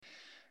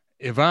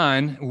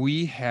Yvonne,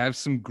 we have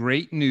some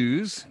great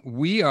news.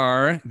 We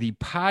are the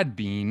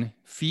Podbean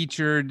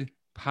featured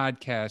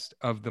podcast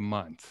of the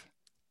month.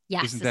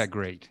 Yes. Isn't that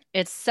great?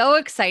 It's so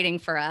exciting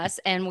for us.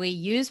 And we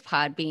use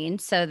Podbean.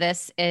 So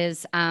this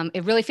is,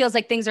 it really feels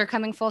like things are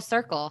coming full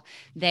circle.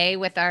 They,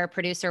 with our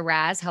producer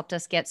Raz, helped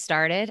us get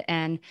started.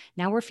 And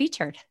now we're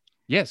featured.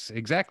 Yes,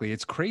 exactly.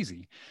 It's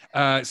crazy.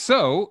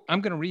 So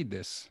I'm going to read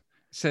this.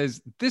 It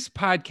says, this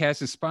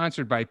podcast is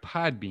sponsored by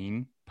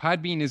Podbean.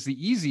 Podbean is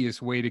the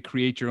easiest way to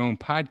create your own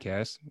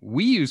podcast.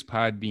 We use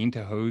Podbean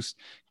to host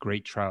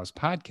Great Trials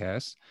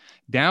podcasts.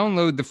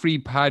 Download the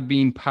free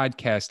Podbean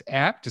podcast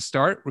app to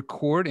start,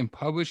 record, and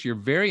publish your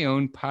very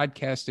own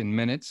podcast in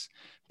minutes.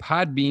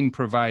 Podbean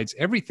provides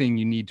everything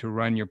you need to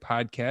run your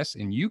podcast,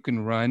 and you can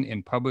run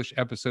and publish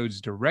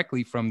episodes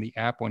directly from the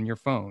app on your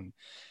phone.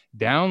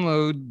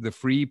 Download the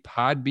free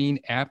Podbean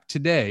app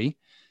today.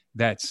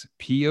 That's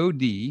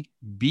Podbean.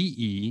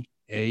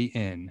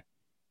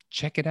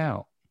 Check it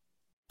out.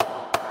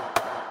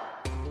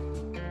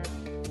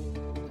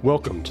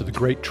 Welcome to the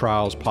Great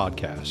Trials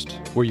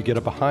Podcast, where you get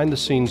a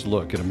behind-the-scenes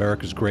look at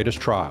America's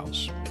greatest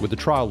trials with the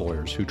trial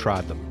lawyers who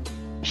tried them.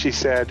 She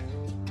said,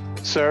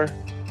 "Sir,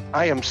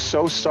 I am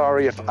so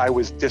sorry if I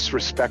was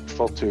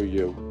disrespectful to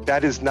you.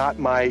 That is not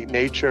my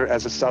nature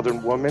as a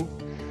Southern woman,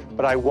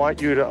 but I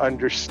want you to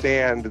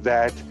understand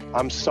that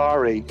I'm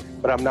sorry,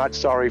 but I'm not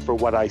sorry for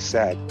what I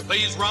said."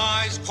 Please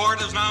rise.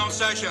 Court is now in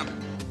session.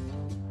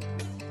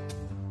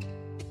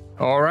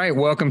 All right.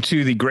 Welcome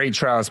to the Great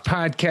Trials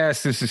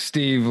Podcast. This is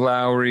Steve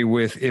Lowry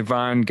with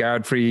Yvonne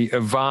Godfrey.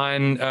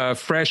 Yvonne,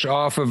 fresh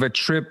off of a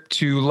trip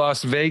to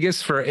Las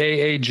Vegas for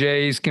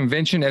AAJ's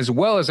convention, as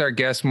well as our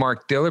guest,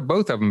 Marc Diller,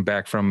 both of them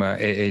back from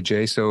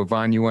AAJ. So,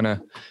 Yvonne, you want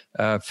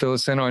to fill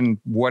us in on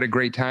what a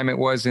great time it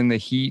was in the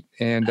heat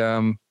and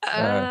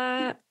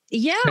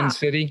Sin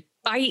City?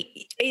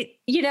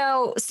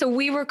 So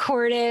we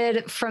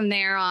recorded from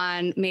there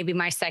on maybe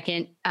my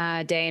second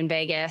day in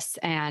Vegas,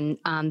 and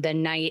the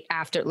night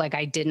after, like,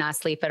 I did not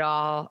sleep at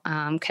all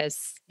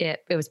because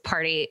it was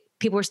party.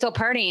 People were still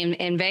partying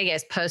in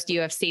Vegas post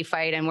UFC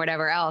fight and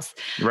whatever else.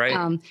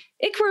 Right.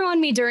 It grew on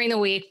me during the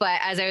week,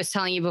 but as I was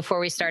telling you before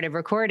we started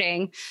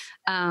recording,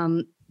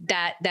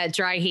 that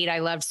dry heat I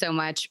loved so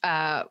much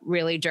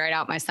really dried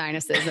out my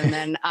sinuses. And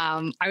then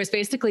I was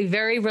basically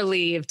very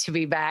relieved to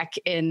be back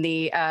in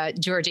the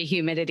Georgia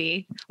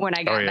humidity when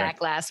I got back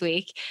last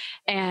week.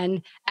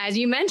 And as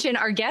you mentioned,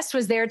 our guest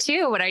was there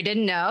too, what I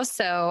didn't know.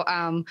 So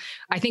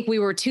I think we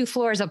were 2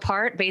 floors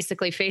apart,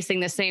 basically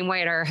facing the same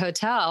way at our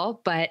hotel,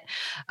 but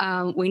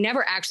we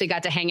never actually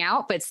got to hang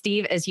out. But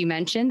Steve, as you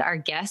mentioned, our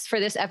guest for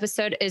this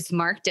episode is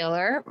Marc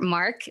Diller.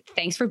 Marc,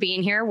 thanks for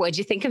being here. What'd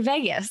you think of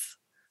Vegas?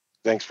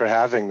 Thanks for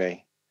having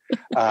me.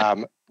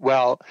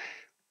 Well,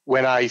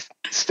 when I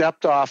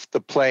stepped off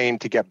the plane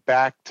to get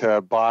back to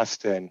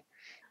Boston,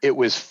 it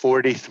was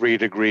 43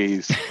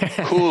 degrees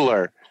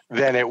cooler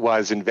than it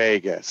was in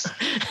Vegas.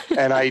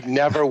 And I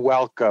never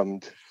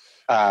welcomed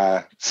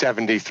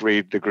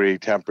 73-degree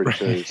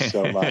temperatures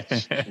so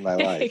much in my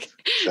life.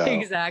 So.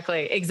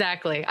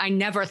 Exactly. I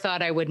never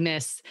thought I would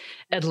miss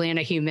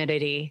Atlanta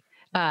humidity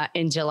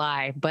in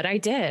July, but I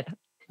did.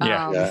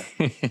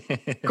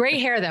 Great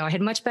hair, though. I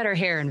had much better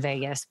hair in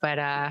Vegas,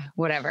 but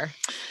whatever.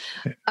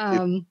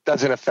 It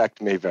doesn't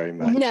affect me very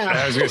much. No.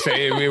 I was going to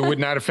say, it would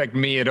not affect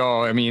me at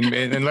all. I mean,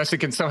 unless it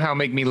can somehow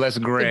make me less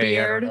gray. The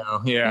beard. I don't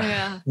know.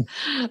 Yeah.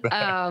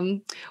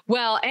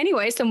 Well,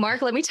 anyway, so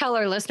Marc, let me tell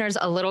our listeners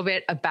a little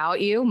bit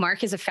about you.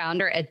 Marc is a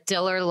founder at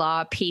Diller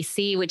Law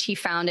PC, which he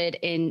founded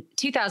in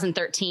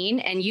 2013.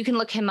 And you can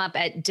look him up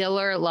at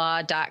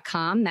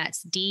dillerlaw.com.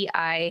 That's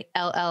DILLER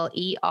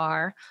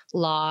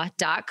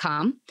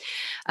law.com.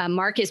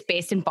 Marc is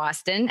based in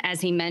Boston,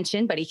 as he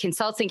mentioned, but he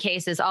consults in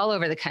cases all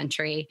over the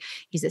country.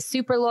 He's a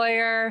super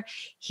lawyer.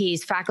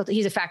 He's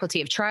a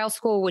faculty of trial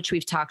school, which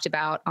we've talked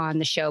about on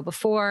the show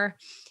before.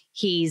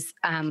 He's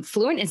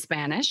fluent in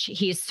Spanish.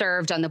 He's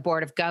served on the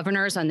board of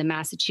governors on the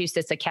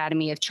Massachusetts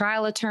Academy of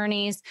Trial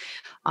Attorneys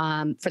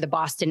for the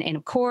Boston Inn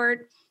of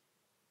Court.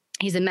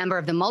 He's a member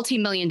of the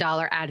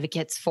Multi-Million-Dollar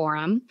Advocates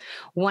Forum.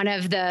 One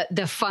of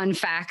the fun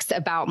facts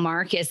about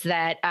Marc is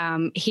that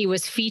he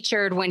was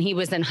featured when he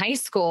was in high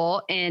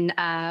school in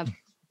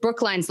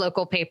Brookline's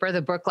local paper,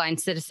 the Brookline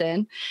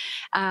Citizen,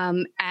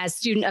 as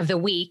Student of the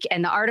Week.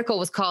 And the article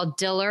was called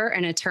Diller,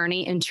 an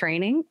Attorney in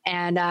Training.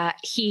 And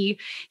he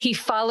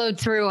followed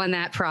through on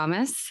that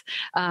promise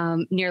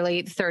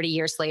nearly 30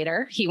 years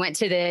later. He went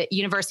to the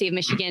University of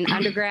Michigan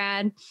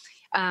undergrad,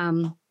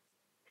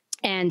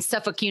 and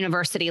Suffolk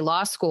University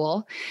Law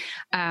School.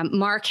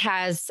 Marc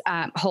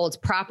holds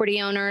property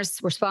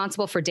owners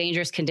responsible for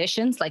dangerous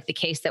conditions, like the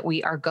case that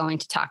we are going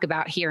to talk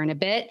about here in a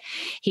bit.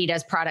 He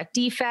does product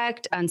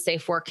defect,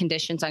 unsafe work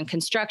conditions on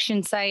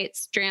construction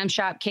sites, dram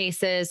shop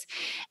cases,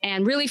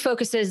 and really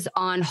focuses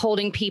on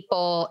holding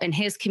people in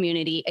his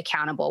community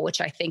accountable,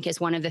 which I think is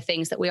one of the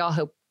things that we all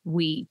hope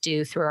we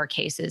do through our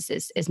cases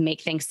is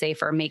make things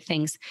safer, make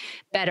things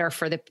better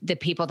for the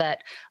people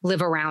that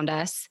live around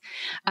us.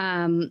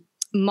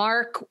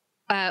 Marc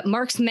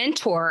Marc's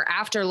mentor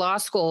after law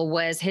school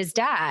was his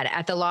dad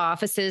at the law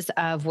offices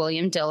of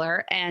William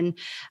Diller. And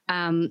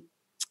I'm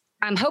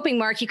hoping,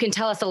 Marc, you can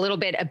tell us a little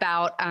bit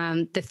about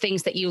the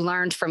things that you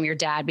learned from your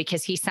dad,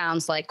 because he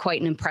sounds like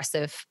quite an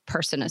impressive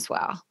person as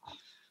well.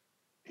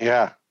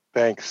 Yeah,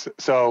 thanks.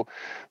 So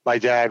my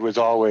dad was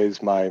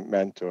always my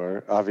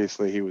mentor.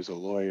 Obviously, he was a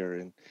lawyer,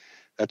 and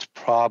that's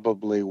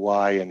probably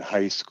why in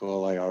high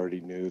school I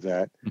already knew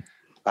that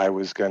I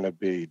was going to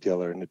be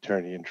Diller, an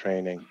attorney in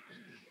training.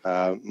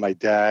 My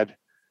dad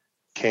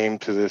came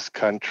to this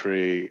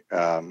country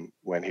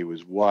when he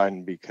was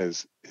 1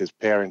 because his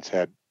parents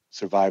had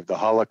survived the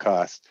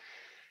Holocaust.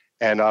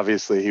 And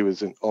obviously he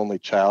was an only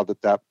child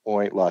at that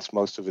point, lost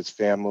most of his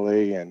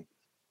family, and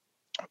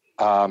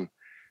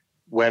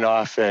went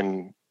off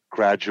and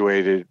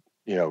graduated,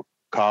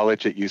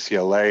 college at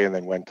UCLA, and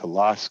then went to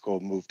law school,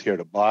 moved here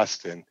to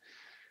Boston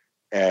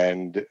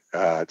and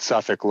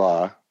Suffolk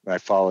Law. I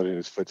followed in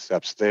his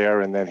footsteps there,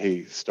 and then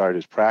he started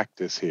his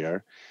practice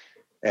here.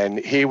 And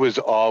he was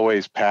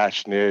always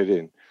passionate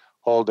in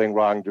holding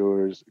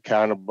wrongdoers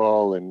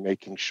accountable and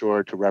making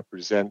sure to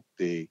represent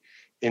the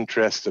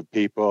interests of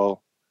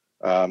people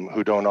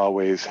who don't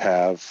always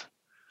have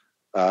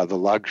the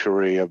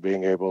luxury of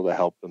being able to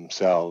help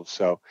themselves.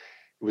 So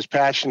he was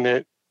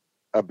passionate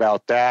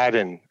about that,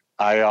 and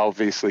I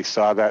obviously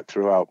saw that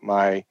throughout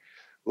my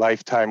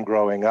lifetime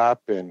growing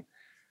up. And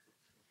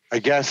I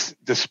guess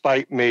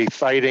despite me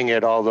fighting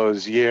it all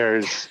those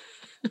years,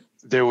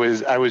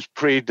 I was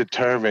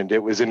predetermined.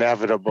 It was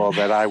inevitable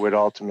that I would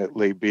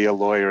ultimately be a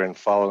lawyer and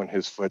follow in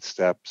his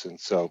footsteps. And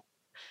so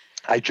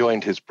I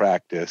joined his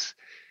practice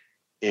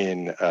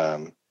in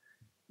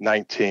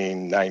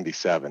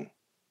 1997.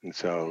 And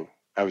so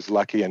I was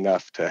lucky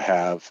enough to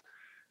have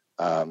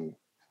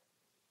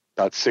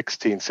about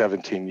 16,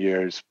 17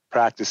 years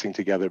practicing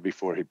together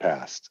before he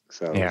passed.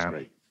 So it was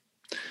great.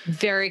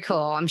 Very cool.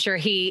 I'm sure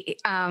he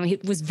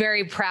was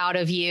very proud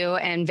of you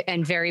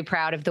and very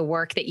proud of the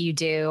work that you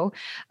do,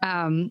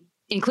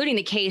 including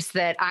the case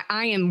that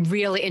I am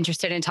really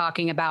interested in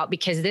talking about,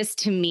 because this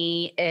to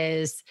me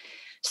is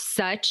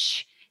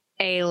such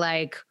a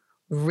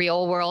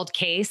real world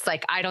case.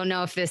 I don't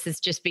know if this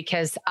is just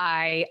because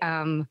I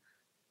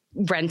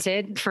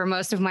rented for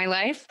most of my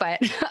life,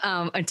 but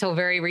until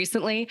very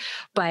recently,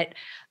 but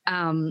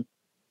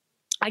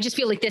I just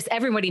feel like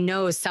everybody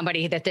knows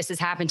somebody that this has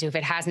happened to, if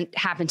it hasn't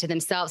happened to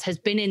themselves, has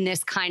been in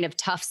this kind of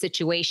tough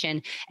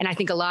situation. And I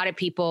think a lot of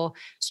people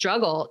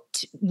struggle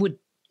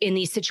in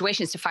these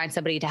situations to find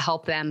somebody to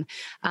help them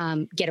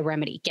get a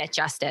remedy, get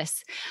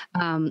justice.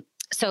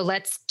 So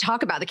let's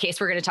talk about the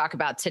case we're going to talk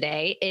about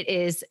today. It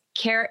is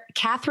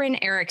Cathrine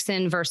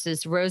Erickson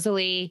versus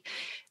Rosalie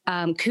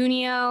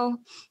Cunio,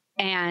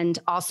 and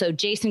also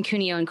Jason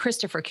Cunio and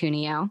Christopher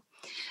Cunio.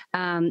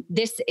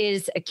 This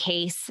is a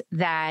case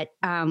that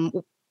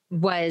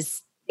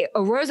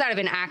arose out of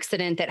an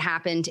accident that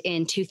happened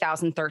in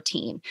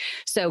 2013.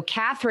 So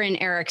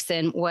Cathrine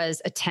Erickson was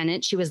a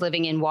tenant. She was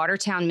living in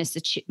Watertown,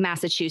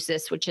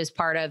 Massachusetts, which is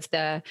part of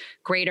the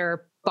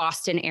greater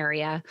Boston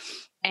area.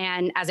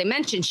 And as I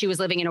mentioned, she was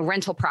living in a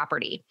rental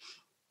property.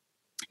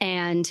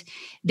 And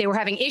they were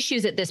having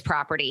issues at this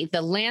property.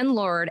 The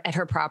landlord at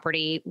her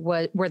property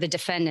were the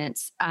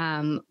defendants.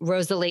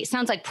 Rosalie,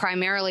 sounds like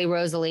primarily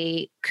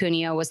Rosalie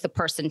Cunio was the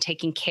person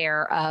taking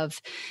care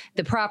of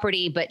the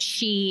property, but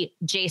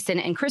Jason,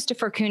 and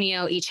Christopher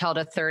Cunio each held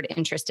a third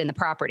interest in the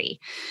property.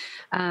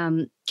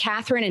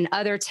 Cathrine and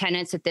other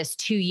tenants at this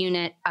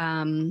 2-unit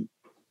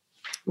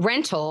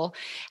rental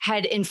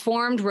had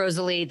informed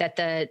Rosalie that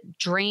the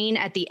drain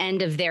at the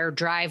end of their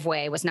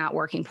driveway was not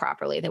working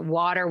properly, that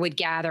water would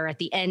gather at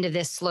the end of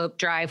this sloped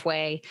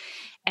driveway.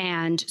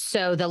 And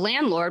so the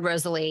landlord,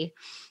 Rosalie,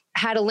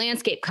 had a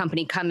landscape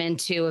company come in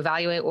to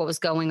evaluate what was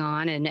going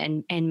on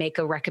and make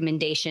a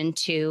recommendation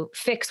to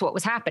fix what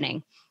was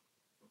happening.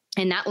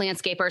 And that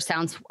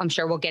landscaper I'm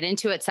sure we'll get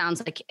into it, sounds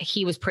like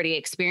he was pretty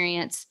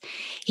experienced.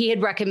 He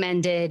had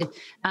recommended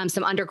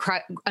some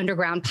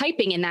underground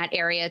piping in that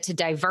area to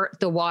divert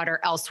the water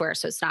elsewhere,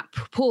 so it's not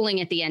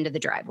pooling at the end of the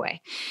driveway.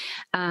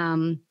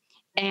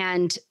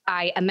 And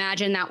I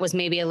imagine that was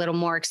maybe a little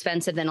more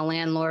expensive than a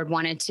landlord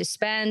wanted to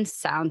spend.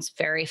 Sounds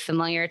very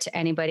familiar to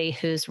anybody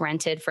who's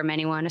rented from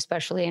anyone,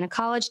 especially in a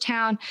college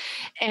town.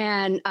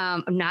 And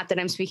not that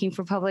I'm speaking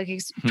for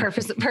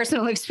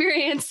personal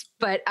experience,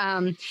 but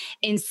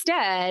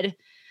instead,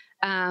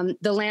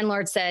 the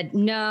landlord said,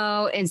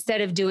 no,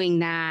 instead of doing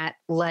that,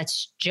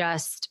 let's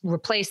just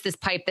replace this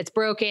pipe that's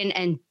broken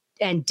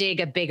and dig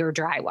a bigger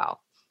dry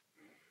well.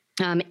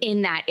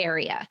 In that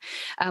area.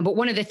 But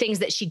one of the things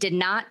that she did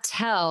not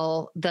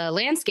tell the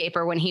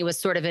landscaper when he was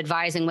sort of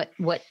advising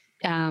what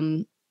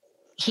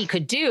he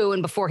could do,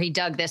 and before he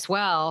dug this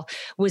well,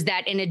 was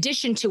that in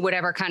addition to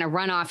whatever kind of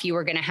runoff you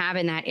were going to have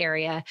in that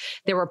area,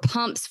 there were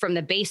pumps from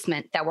the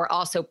basement that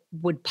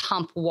would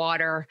pump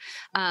water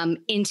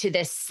into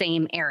this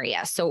same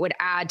area. So it would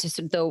add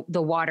to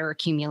the water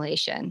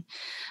accumulation.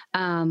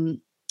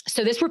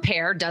 So this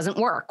repair doesn't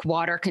work.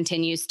 Water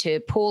continues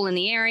to pool in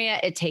the area.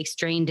 It takes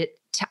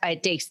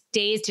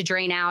days to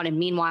drain out. And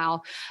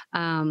meanwhile,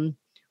 when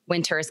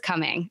winter is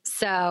coming.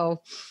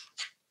 So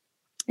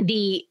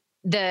the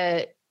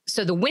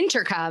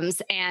winter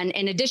comes, and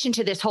in addition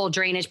to this whole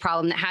drainage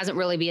problem that hasn't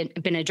really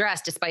been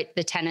addressed, despite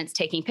the tenants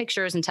taking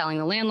pictures and telling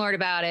the landlord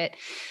about it,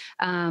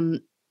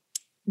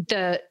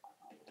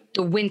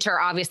 the winter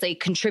obviously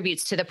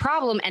contributes to the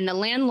problem. And the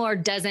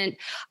landlord doesn't,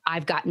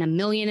 I've gotten a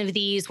million of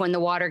these when the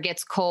water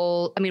gets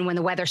cold. I mean, when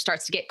the weather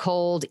starts to get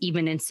cold,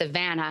 even in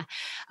Savannah,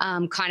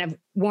 kind of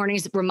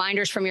warnings,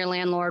 reminders from your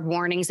landlord,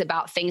 warnings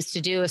about things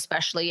to do,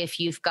 especially if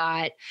you've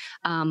got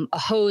a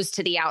hose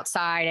to the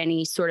outside,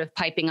 any sort of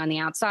piping on the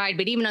outside,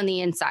 but even on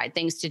the inside,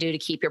 things to do to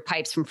keep your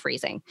pipes from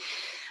freezing.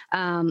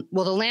 Well,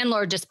 the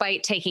landlord,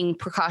 despite taking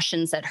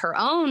precautions at her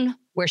own,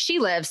 where she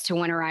lives, to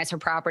winterize her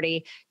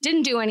property,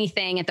 didn't do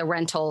anything at the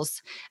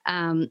rentals.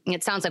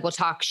 It sounds like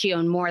she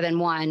owned more than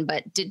one,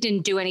 but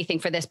didn't do anything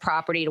for this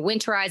property to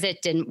winterize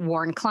it, didn't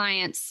warn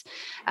clients.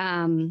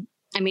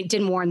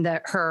 Didn't warn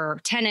her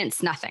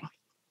tenants, nothing.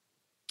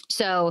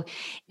 So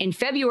in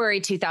February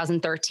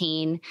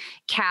 2013,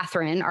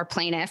 Cathrine, our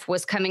plaintiff,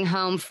 was coming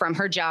home from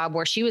her job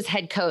where she was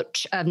head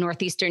coach of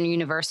Northeastern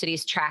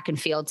University's track and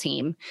field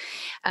team.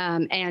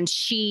 And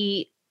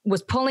she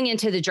was pulling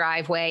into the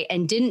driveway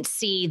and didn't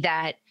see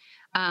that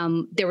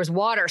there was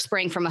water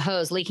spraying from a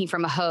hose, leaking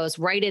from a hose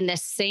right in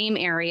this same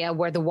area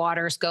where the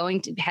water's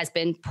has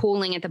been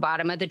pooling at the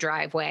bottom of the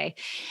driveway.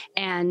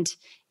 And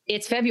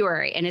it's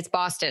February and it's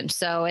Boston,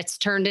 so it's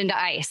turned into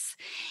ice.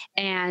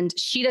 And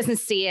she doesn't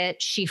see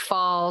it. She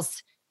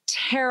falls,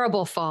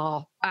 terrible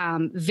fall,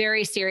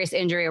 very serious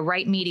injury, a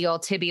right medial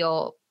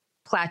tibial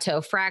plateau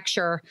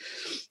fracture,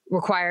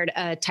 required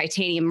a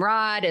titanium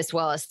rod as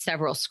well as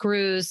several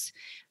screws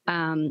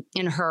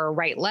in her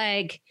right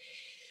leg.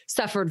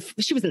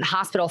 She was in the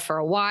hospital for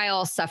a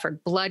while,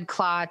 suffered blood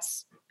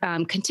clots,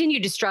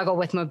 continued to struggle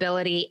with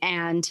mobility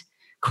and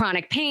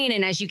chronic pain.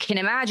 And as you can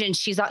imagine,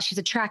 she's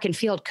a track and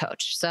field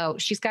coach. So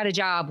she's got a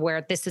job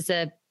where this is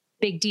a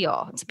big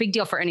deal. It's a big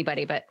deal for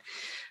anybody, but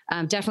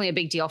definitely a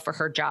big deal for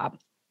her job.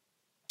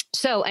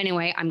 So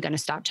anyway, I'm going to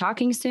stop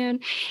talking soon.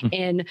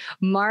 In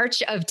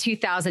March of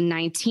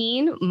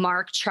 2019,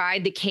 Marc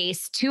tried the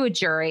case to a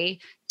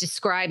jury,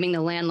 describing the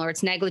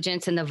landlord's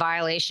negligence and the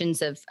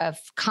violations of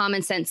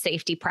common sense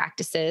safety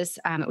practices.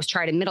 It was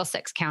tried in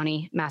Middlesex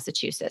County,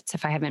 Massachusetts,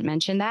 if I haven't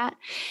mentioned that.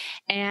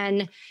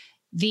 And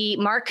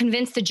Marc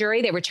convinced the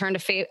jury. They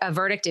returned a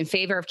verdict in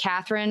favor of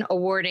Cathrine,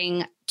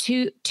 awarding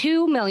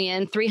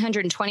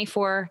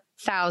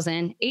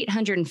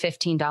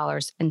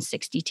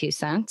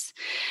 $2,324,815.62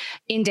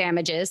 in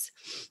damages.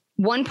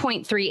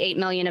 $1.38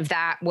 million of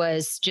that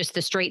was just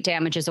the straight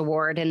damages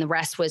award, and the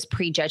rest was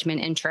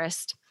prejudgment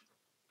interest.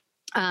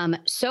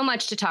 So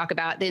much to talk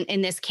about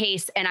in this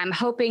case. And I'm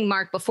hoping,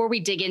 Marc, before we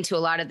dig into a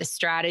lot of the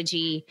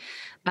strategy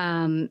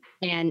and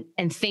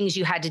things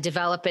you had to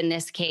develop in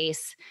this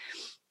case,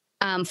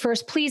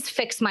 first, please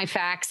fix my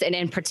facts. And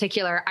in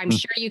particular, I'm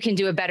sure you can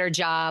do a better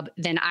job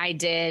than I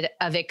did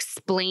of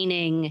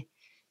explaining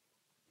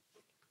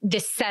the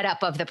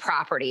setup of the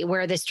property,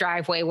 where this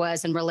driveway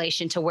was in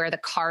relation to where the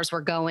cars were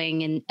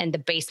going and the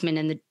basement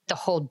and the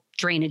whole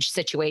drainage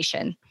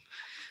situation.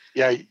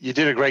 Yeah, you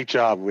did a great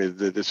job with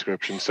the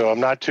description. So I'm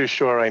not too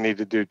sure I need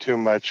to do too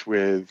much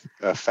with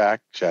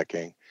fact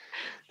checking,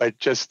 but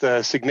just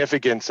the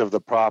significance of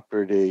the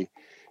property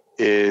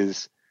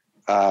is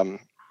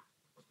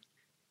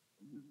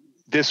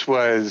this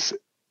was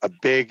a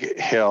big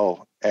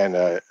hill, and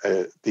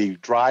the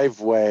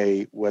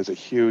driveway was a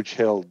huge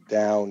hill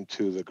down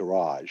to the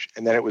garage.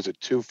 And then it was a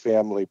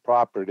two-family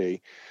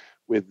property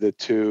with the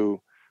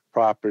two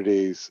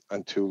properties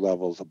on two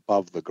levels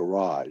above the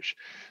garage.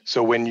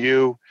 So when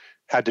you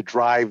had to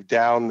drive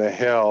down the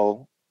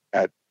hill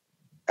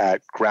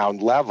at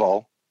ground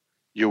level,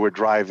 you were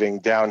driving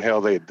downhill.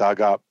 They had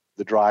dug up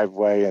the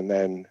driveway, and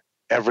then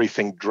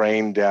everything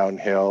drained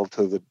downhill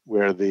to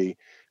where the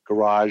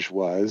garage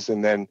was,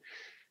 and then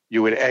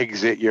you would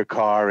exit your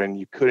car and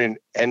you couldn't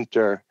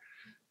enter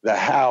the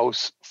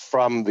house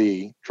from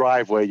the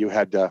driveway. You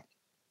had to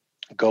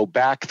go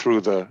back through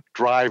the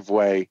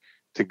driveway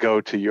to go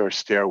to your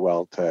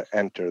stairwell to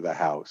enter the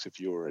house if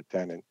you were a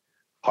tenant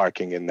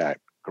parking in that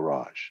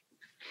garage.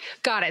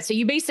 Got it. So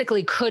you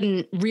basically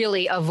couldn't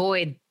really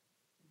avoid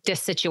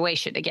this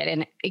situation to get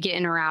in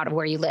or out of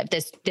where you live,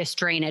 this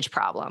drainage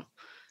problem.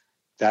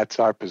 That's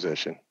our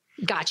position.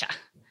 Gotcha.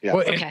 Yeah.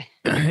 Well, okay.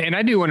 And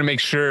I do want to make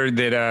sure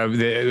that,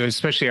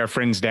 especially our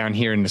friends down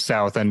here in the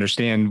South,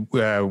 understand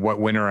what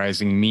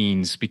winterizing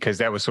means, because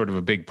that was sort of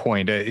a big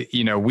point.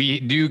 We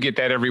do get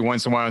that every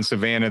once in a while in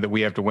Savannah that we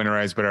have to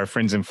winterize, but our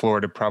friends in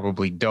Florida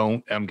probably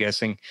don't, I'm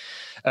guessing.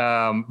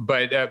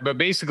 But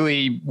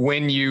basically,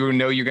 when you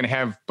know you're going to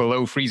have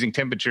below freezing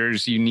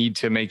temperatures, you need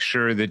to make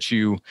sure that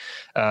you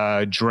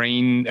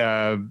drain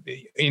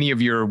any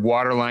of your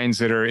water lines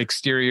that are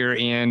exterior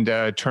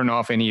and turn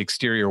off any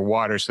exterior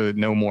water so that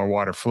no more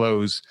water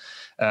flows.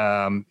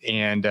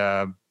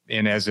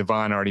 And as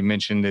Yvonne already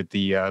mentioned, that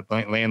the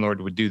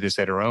landlord would do this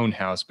at her own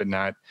house, but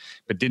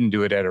didn't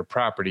do it at her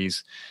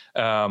properties.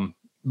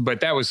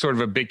 but that was sort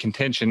of a big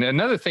contention.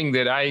 Another thing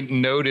that I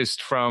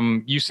noticed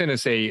from, you sent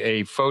us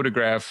a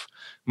photograph,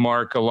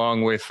 Mark,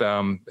 along with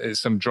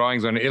some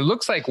drawings on it. It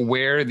looks like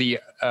where the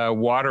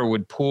water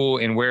would pool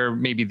and where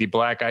maybe the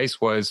black ice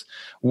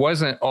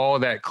wasn't all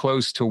that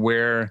close to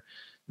where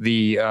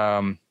the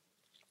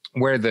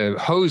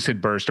hose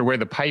had burst or where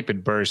the pipe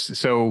had burst.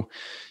 So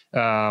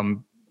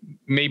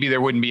maybe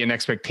there wouldn't be an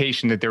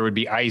expectation that there would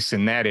be ice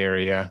in that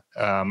area.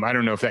 I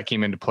don't know if that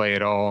came into play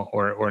at all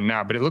or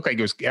not, but it looked like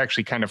it was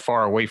actually kind of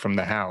far away from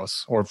the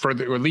house, or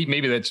further, or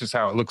maybe that's just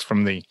how it looks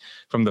from the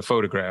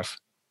photograph.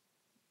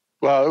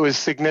 Well, it was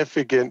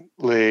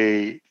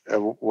significantly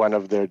one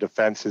of their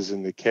defenses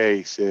in the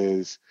case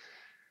is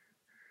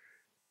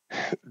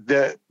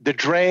the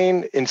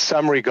drain in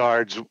some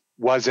regards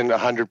wasn't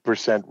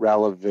 100%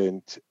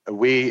 relevant.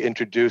 We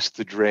introduced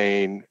the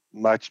drain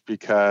much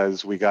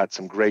because we got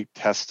some great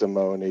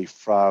testimony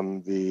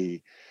from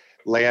the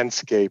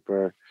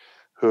landscaper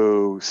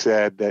who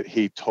said that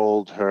he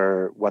told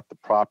her what the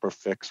proper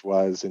fix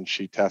was, and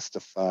she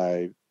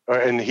testified,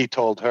 and he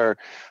told her,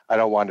 I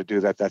don't want to do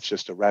that. That's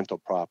just a rental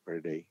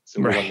property, so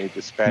we don't need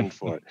to spend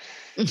for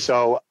it.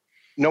 So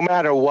no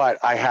matter what,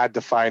 I had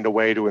to find a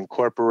way to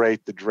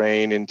incorporate the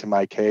drain into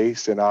my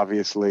case, and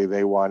obviously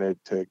they wanted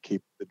to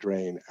keep the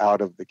drain out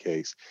of the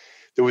case.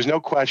 There was no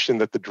question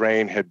that the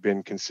drain had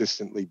been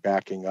consistently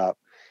backing up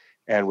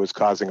and was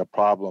causing a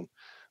problem.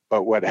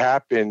 But what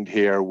happened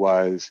here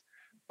was,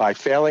 by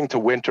failing to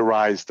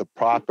winterize the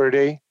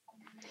property,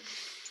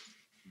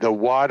 the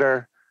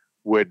water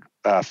would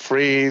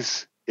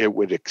freeze, it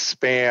would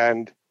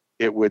expand,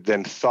 it would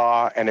then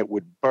thaw, and it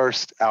would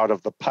burst out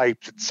of the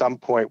pipes at some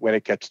point when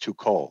it gets too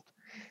cold.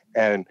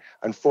 And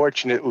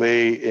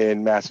unfortunately,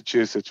 in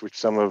Massachusetts, which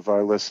some of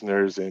our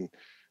listeners in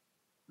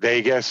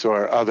Vegas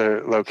or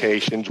other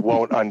locations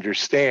won't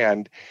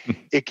understand,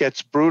 it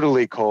gets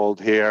brutally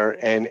cold here,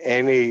 and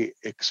any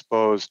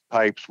exposed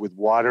pipes with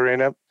water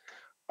in it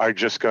are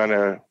just going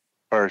to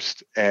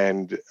burst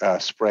and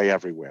spray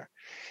everywhere.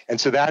 And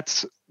so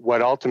that's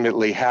what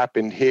ultimately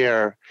happened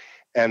here.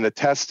 And the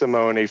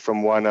testimony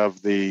from one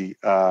of the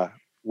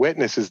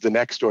witnesses, the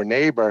next door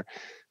neighbor,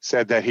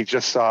 said that he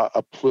just saw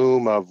a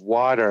plume of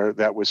water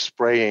that was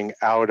spraying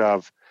out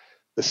of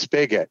the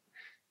spigot.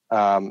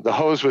 The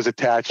hose was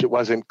attached. It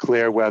wasn't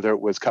clear whether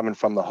it was coming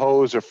from the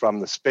hose or from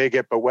the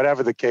spigot, but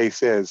whatever the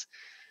case is,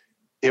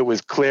 it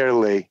was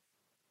clearly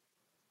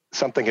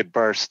something had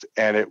burst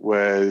and it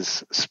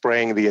was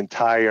spraying the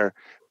entire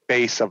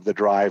base of the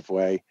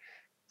driveway.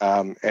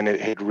 And it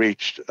had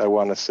reached, I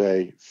want to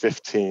say,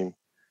 15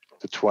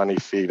 to 20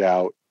 feet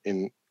out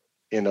in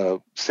a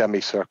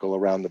semicircle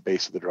around the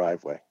base of the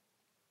driveway.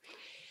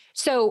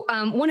 So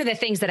one of the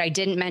things that I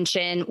didn't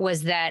mention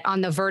was that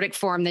on the verdict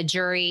form, the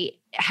jury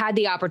had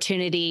the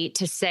opportunity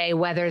to say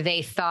whether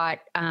they thought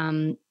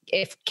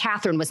if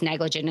Cathrine was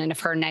negligent and if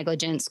her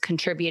negligence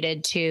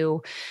contributed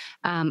to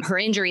her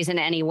injuries in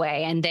any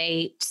way. And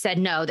they said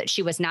no, that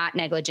she was not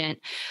negligent.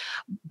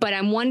 But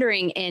I'm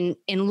wondering, in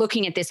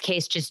looking at this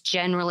case just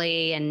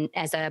generally and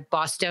as a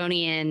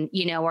Bostonian,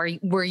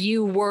 were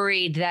you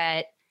worried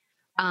that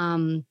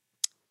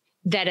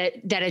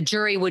that a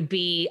jury would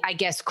be, I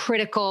guess,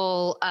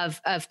 critical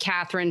of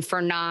Cathrine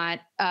for not,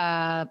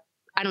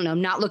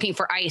 not looking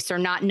for ice or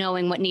not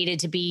knowing what needed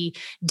to be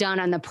done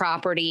on the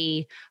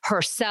property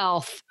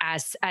herself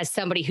as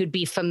somebody who'd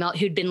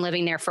been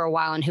living there for a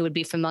while and who would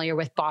be familiar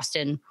with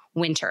Boston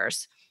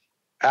winters?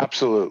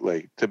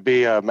 Absolutely. To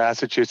be a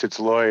Massachusetts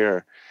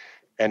lawyer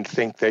and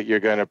think that you're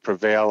going to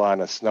prevail on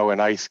a snow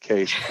and ice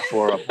case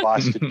before a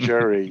Boston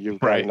jury, you've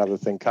got another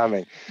thing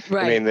coming.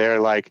 Right. I mean, they're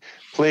like,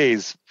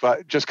 please,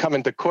 but just come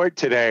into court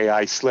today.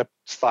 I slipped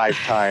 5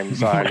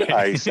 times on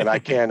ice, and I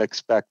can't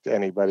expect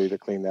anybody to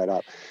clean that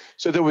up.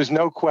 So there was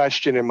no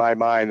question in my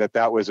mind that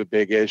that was a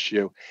big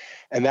issue.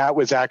 And that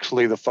was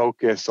actually the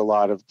focus a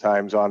lot of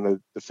times on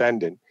the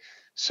defendant.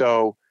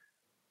 So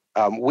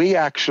we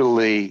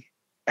actually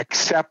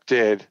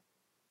accepted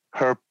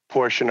her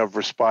portion of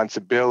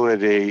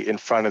responsibility in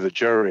front of the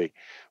jury.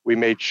 We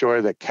made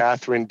sure that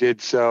Cathrine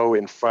did so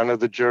in front of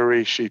the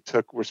jury. She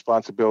took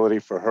responsibility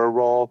for her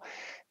role,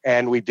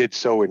 and we did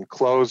so in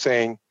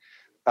closing.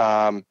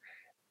 And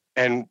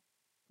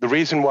the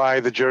reason why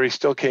the jury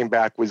still came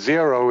back with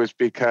 0 is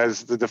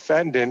because the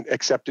defendant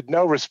accepted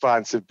no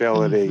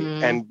responsibility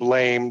and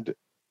blamed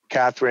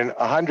Cathrine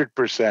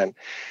 100%.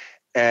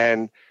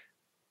 And,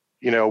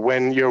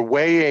 when you're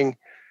weighing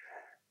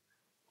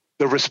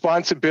the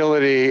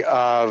responsibility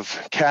of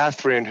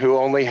Cathrine, who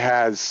only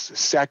has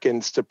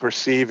seconds to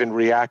perceive and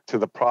react to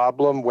the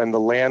problem, when the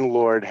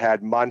landlord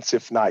had months,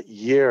 if not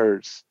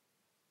years,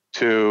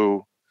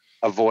 to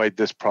avoid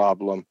this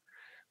problem.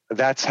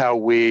 That's how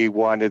we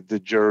wanted the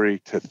jury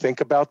to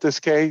think about this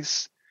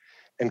case.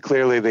 And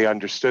clearly they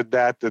understood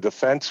that. The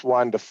defense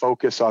wanted to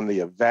focus on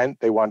the event.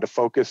 They wanted to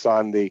focus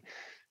on the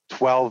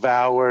 12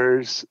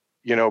 hours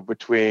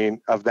between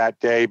of that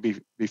day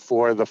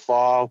before the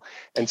fall,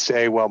 and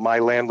say, well, my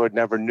landlord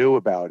never knew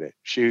about it.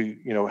 She,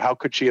 how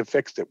could she have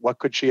fixed it? What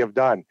could she have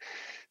done?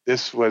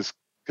 This was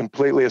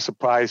completely a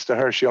surprise to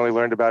her. She only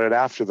learned about it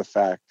after the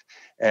fact.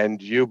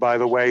 And you, by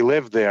the way,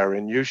 live there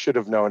and you should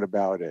have known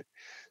about it.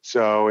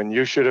 So, and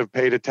you should have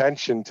paid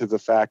attention to the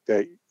fact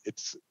that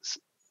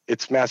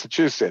it's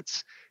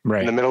Massachusetts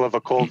in the middle of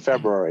a cold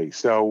February.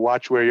 So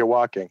watch where you're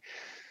walking.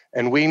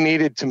 And we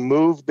needed to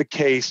move the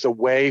case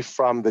away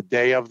from the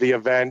day of the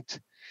event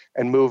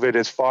and move it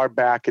as far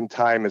back in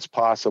time as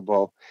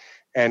possible.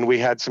 And we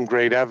had some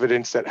great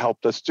evidence that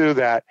helped us do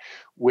that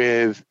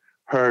with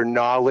her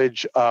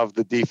knowledge of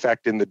the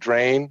defect in the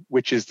drain,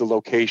 which is the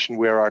location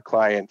where our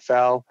client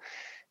fell.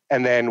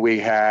 And then we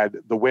had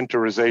the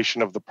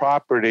winterization of the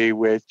property,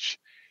 which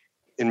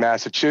in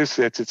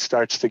Massachusetts, it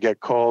starts to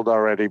get cold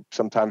already,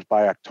 sometimes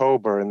by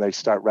October, and they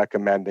start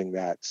recommending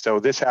that. So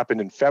this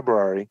happened in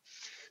February.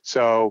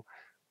 So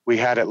we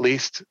had at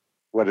least,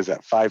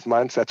 5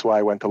 months? That's why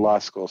I went to law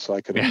school, so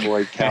I could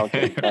avoid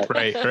counting. But,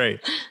 Right.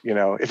 You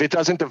know, if it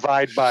doesn't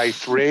divide by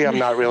 3, I'm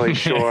not really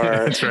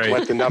sure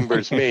what the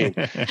numbers mean.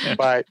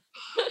 But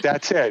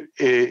that's it.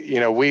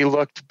 We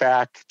looked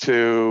back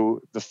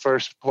to the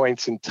first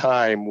points in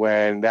time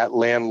when that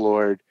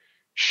landlord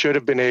should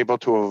have been able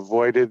to have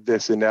avoided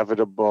this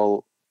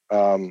inevitable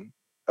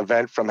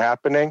event from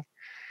happening.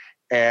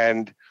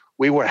 And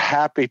we were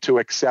happy to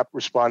accept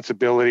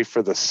responsibility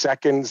for the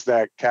seconds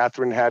that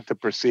Cathrine had to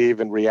perceive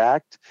and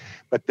react,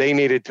 but they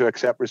needed to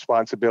accept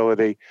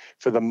responsibility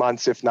for the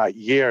months, if not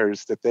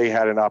years, that they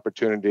had an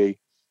opportunity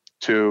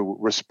to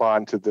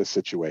respond to this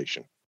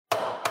situation.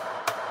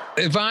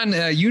 Yvonne,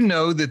 you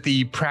know that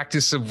the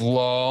practice of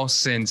law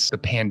since the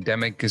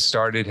pandemic has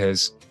started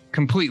has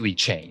completely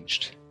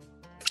changed.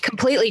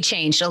 Completely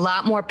changed. A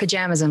lot more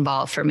pajamas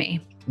involved for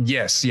me.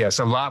 Yes.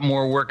 A lot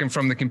more working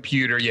from the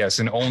computer. Yes.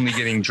 And only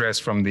getting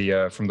dressed from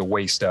the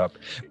waist up.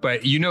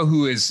 But you know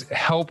who has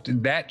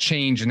helped that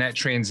change and that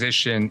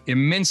transition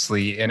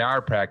immensely in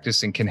our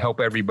practice and can help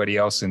everybody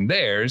else in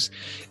theirs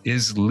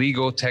is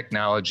Legal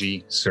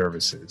Technology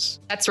Services.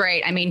 That's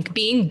right. I mean,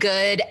 being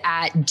good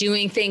at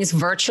doing things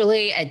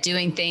virtually, at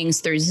doing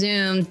things through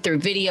Zoom, through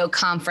video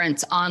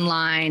conference,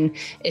 online,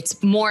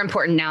 it's more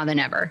important now than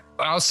ever.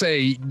 I'll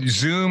say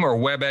Zoom or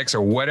WebEx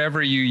or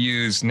whatever you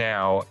use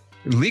now.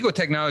 Legal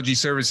Technology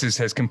Services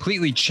has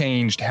completely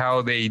changed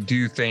how they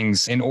do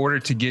things in order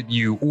to get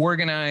you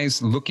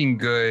organized, looking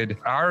good.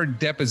 Our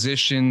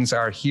depositions,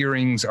 our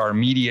hearings, our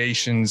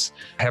mediations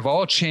have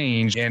all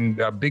changed. And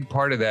a big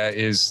part of that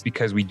is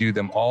because we do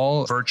them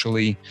all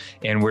virtually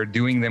and we're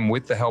doing them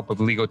with the help of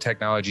Legal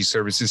Technology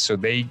Services. So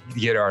they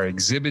get our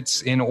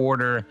exhibits in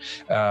order,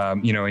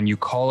 and you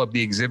call up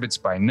the exhibits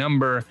by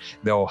number,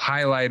 they'll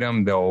highlight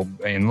them, they'll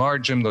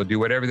enlarge them, they'll do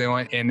whatever they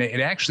want. And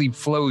it actually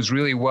flows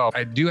really well.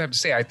 I do have to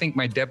say, I think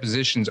my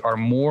depositions are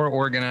more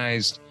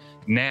organized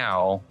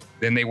now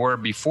than they were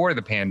before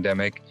the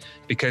pandemic,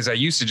 because I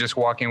used to just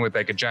walk in with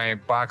like a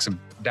giant box of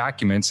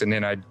documents and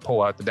then I'd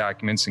pull out the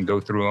documents and go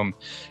through them.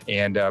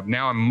 And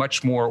now I'm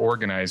much more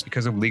organized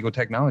because of Legal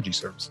Technology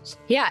Services.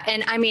 Yeah.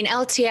 And I mean,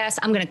 LTS,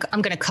 I'm going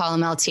to call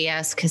them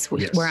LTS because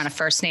we're on a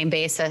first name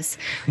basis.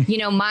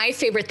 My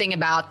favorite thing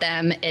about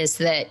them is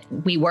that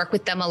we work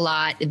with them a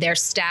lot. Their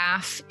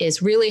staff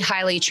is really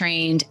highly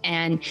trained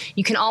and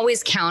you can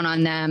always count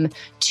on them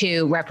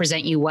to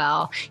represent you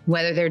well,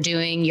 whether they're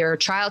doing your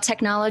trial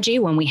technology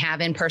when we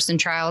have in-person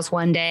trials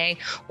one day,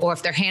 or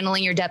if they're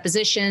handling your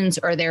depositions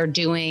or they're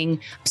doing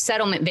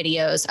settlement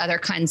videos, other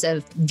kinds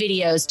of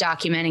videos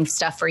documenting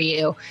stuff for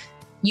you.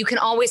 You can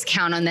always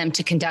count on them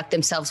to conduct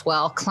themselves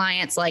well.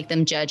 Clients like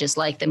them, judges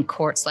like them,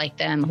 courts like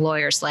them,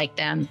 lawyers like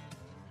them.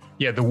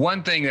 Yeah, the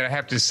one thing that I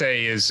have to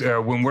say is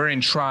when we're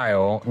in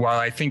trial, while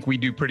I think we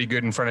do pretty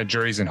good in front of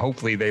juries and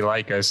hopefully they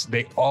like us,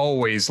 they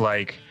always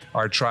like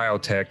our trial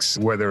techs,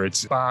 whether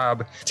it's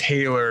Bob,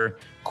 Taylor,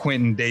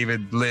 Quentin,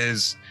 David,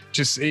 Liz,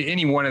 just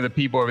any one of the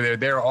people over there.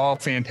 They're all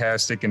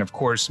fantastic. And of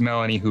course,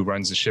 Melanie, who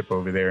runs the ship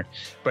over there.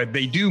 But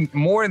they do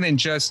more than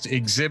just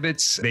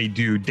exhibits. They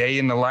do day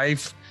in the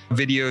life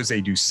videos.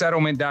 They do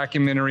settlement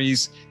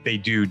documentaries. They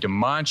do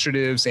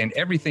demonstratives, and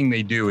everything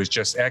they do is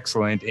just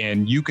excellent.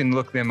 And you can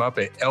look them up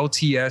at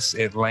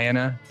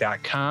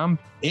ltsatlanta.com.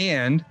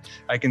 And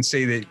I can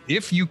say that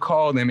if you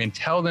call them and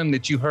tell them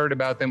that you heard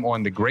about them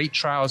on the Great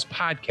Trials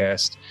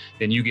podcast,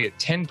 then you get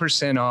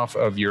 10% off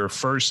of your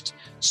first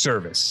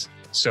service.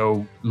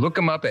 So look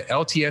them up at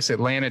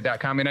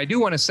ltsatlanta.com. And I do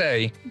want to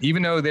say,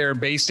 even though they're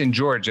based in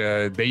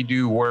Georgia, they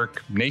do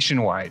work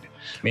nationwide.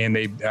 And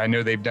I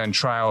know they've done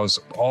trials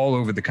all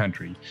over the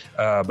country.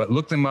 But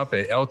look them up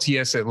at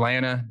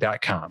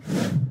ltsatlanta.com.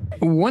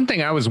 One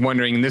thing I was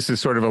wondering, and this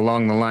is sort of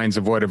along the lines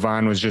of what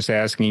Yvonne was just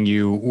asking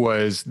you,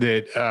 was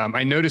that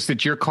I noticed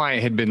that your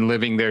client had been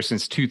living there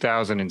since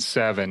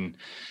 2007.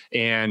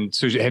 And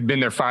so had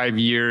been there 5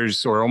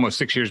 years or almost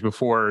 6 years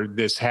before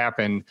this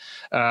happened.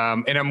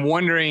 And I'm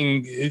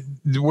wondering, did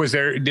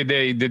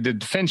the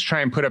defense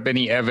try and put up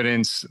any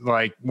evidence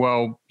like,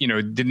 well,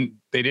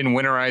 they didn't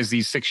winterize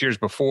these 6 years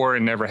before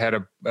and never had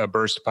a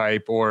burst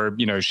pipe, or,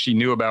 she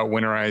knew about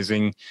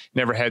winterizing,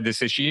 never had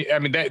this issue. I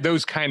mean,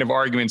 those kind of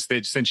arguments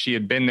that since she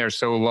had been there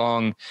so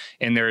long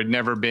and there had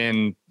never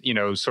been,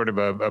 sort of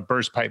a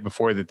burst pipe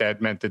before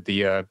that meant that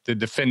the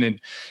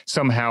defendant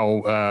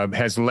somehow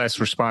has less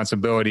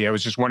responsibility. I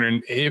was just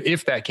wondering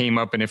if that came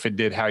up, and if it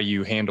did, how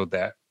you handled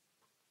that.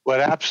 Well,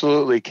 it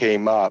absolutely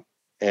came up.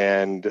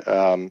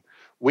 And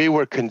we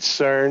were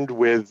concerned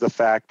with the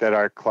fact that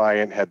our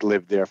client had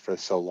lived there for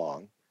so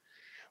long.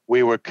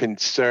 We were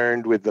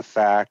concerned with the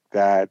fact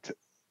that,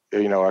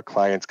 our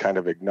clients kind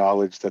of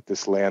acknowledged that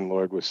this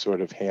landlord was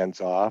sort of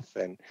hands off.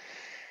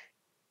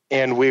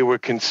 And we were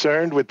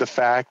concerned with the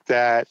fact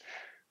that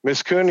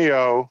Miss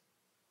Cunio,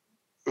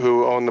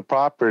 who owned the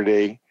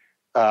property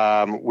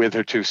with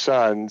her two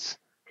sons,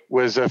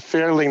 was a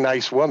fairly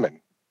nice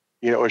woman,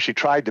 or she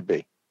tried to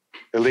be.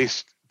 At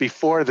least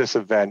before this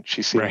event,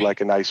 she seemed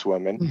like a nice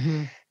woman.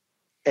 Mm-hmm.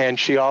 And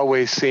she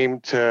always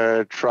seemed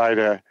to try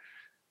to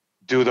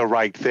do the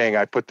right thing.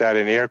 I put that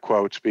in air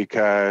quotes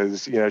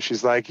because,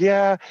 she's like,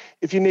 yeah,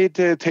 if you need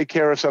to take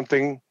care of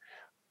something,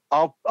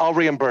 I'll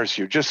reimburse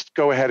you. Just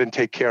go ahead and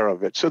take care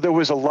of it. So there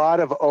was a lot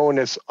of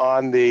onus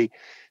on the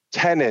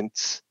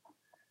tenants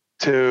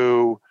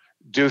to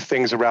do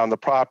things around the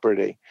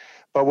property.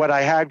 But what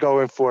I had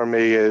going for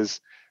me is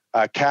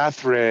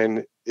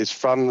Cathrine is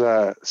from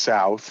the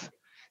South,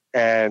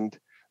 and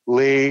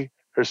Lee,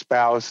 her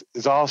spouse,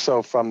 is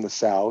also from the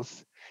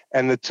South.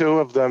 And the two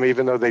of them,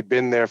 even though they've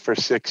been there for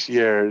 6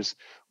 years,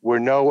 were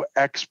no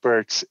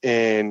experts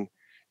in,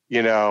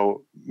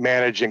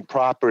 managing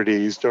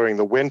properties during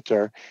the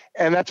winter.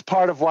 And that's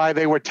part of why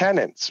they were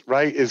tenants,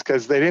 right? Is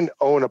because they didn't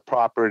own a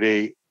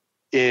property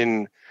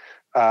in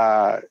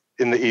the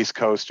East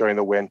Coast during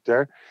the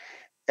winter.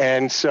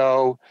 And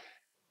so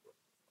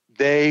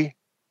they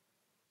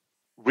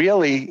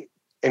really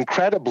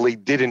incredibly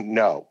didn't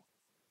know.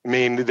 I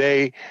mean,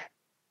 they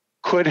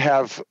could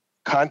have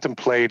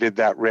contemplated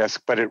that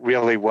risk, but it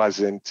really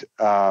wasn't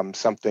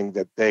something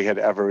that they had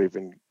ever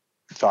even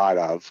thought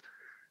of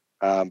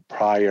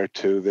prior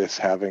to this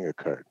having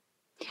occurred.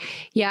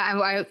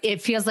 Yeah,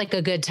 it feels like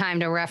a good time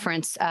to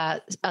reference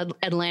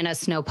Atlanta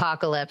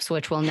snowpocalypse,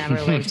 which will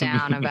never live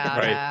down,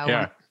 about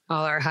when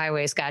all our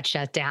highways got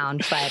shut down.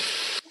 But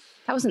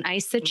that was an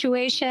ice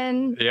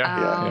situation.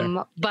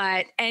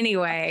 But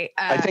anyway.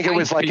 I think it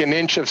was like an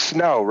inch of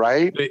snow,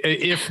 right?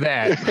 If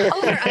that.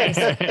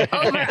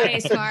 Over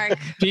ice, Mark.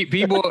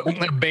 People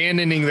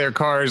abandoning their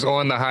cars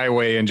on the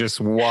highway and just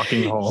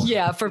walking home.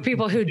 Yeah, for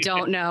people who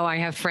don't know, I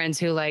have friends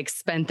who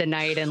spent the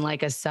night in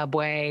a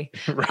Subway,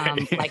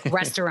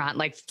 restaurant,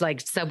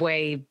 like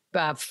Subway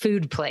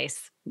food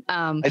place.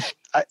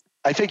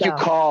 I think you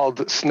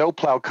called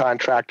snowplow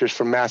contractors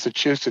from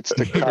Massachusetts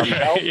to come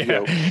help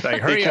you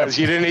because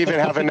you didn't even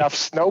have enough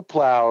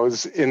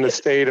snowplows in the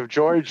state of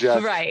Georgia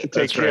to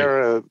take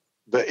care of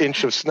the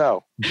inch of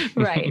snow.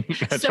 Right.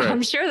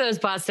 I'm sure those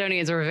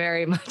Bostonians were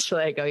very much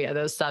like, oh yeah,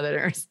 those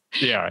Southerners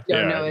don't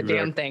know a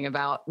damn thing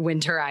about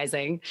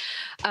winterizing.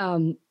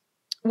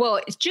 Well,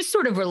 it's just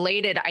sort of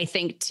related, I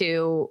think,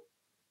 to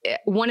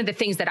one of the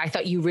things that I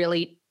thought you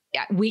really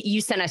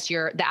you sent us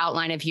the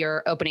outline of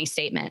your opening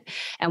statement.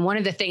 And one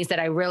of the things that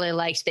I really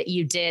liked that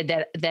you did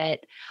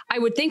that I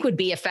would think would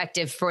be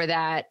effective for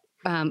that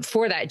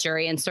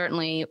jury, and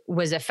certainly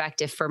was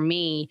effective for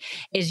me,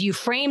 is you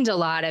framed a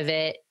lot of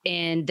it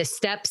in the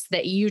steps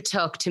that you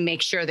took to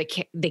make sure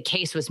the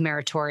case was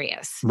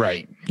meritorious.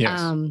 Right.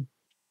 Yes. And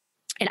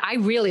I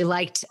really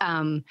liked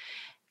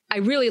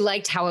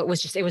how it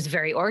was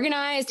very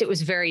organized. It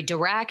was very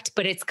direct,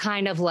 but it's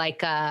kind of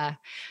like,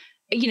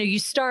 you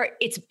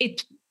start,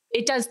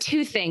 it does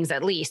two things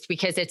at least,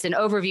 because it's an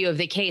overview of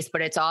the case,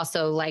 but it's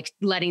also like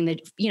letting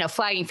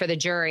flagging for the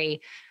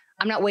jury,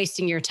 I'm not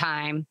wasting your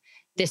time.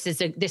 This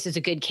is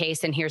a good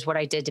case, and here's what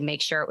I did to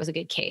make sure it was a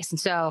good case. And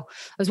so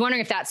I was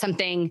wondering if that's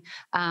something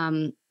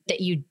that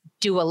you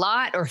do a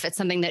lot, or if it's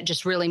something that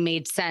just really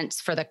made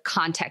sense for the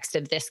context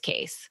of this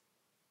case.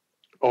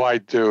 Oh, I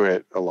do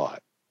it a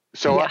lot.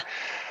 So,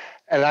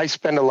 and I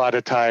spend a lot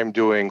of time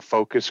doing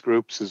focus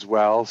groups as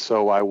well.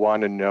 So I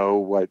want to know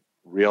what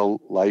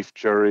real life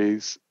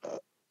juries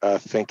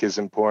think is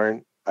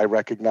important. I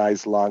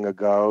recognized long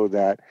ago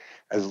that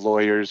as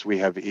lawyers, we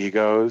have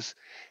egos,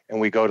 and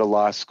we go to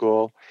law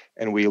school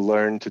and we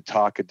learn to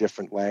talk a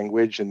different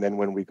language. And then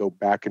when we go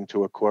back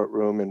into a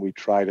courtroom and we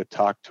try to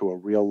talk to a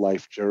real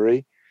life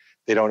jury,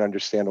 they don't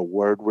understand a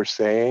word we're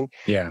saying.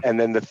 Yeah. And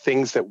then the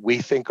things that we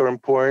think are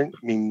important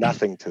mean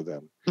nothing to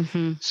them.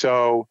 Mm-hmm.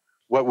 So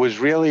what was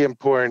really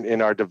important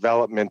in our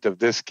development of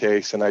this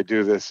case, and I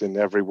do this in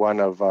every one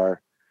of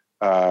our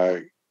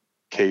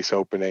case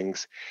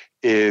openings,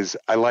 is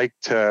I like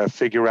to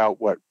figure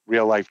out what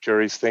real life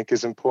juries think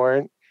is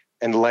important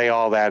and lay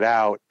all that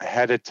out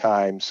ahead of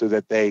time so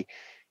that they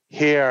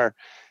hear,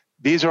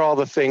 these are all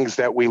the things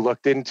that we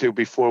looked into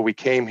before we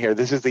came here.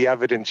 This is the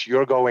evidence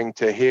you're going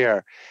to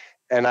hear.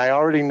 And I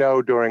already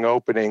know during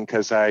opening,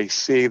 because I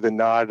see the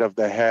nod of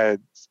the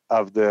heads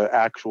of the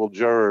actual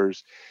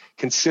jurors,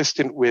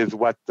 consistent with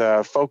what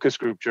the focus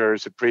group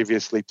jurors had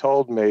previously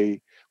told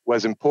me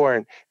was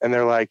important. And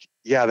they're like,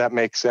 yeah, that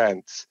makes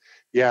sense.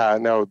 Yeah,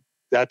 no,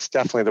 that's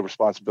definitely the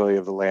responsibility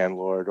of the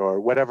landlord, or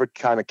whatever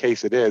kind of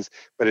case it is.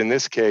 But in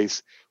this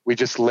case, we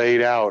just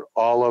laid out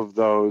all of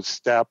those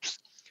steps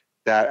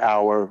that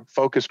our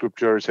focus group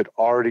jurors had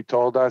already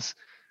told us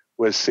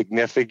was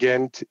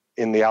significant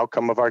in the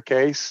outcome of our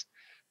case.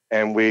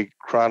 And we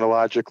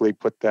chronologically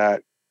put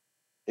that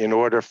in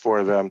order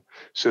for them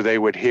so they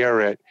would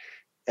hear it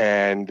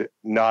and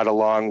nod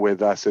along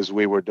with us as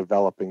we were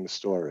developing the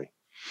story.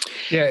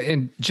 Yeah,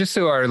 and just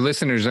so our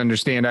listeners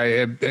understand,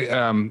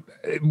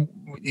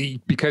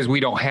 because we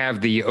don't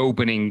have the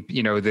opening,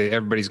 that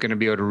everybody's going to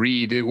be able to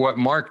read. What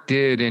Marc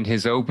did in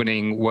his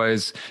opening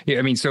was,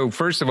 so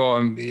first of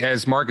all,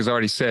 as Marc has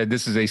already said,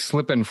 this is a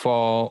slip and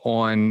fall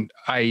on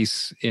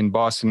ice in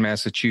Boston,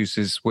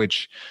 Massachusetts,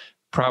 which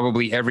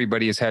probably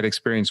everybody has had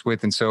experience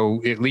with. And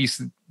so at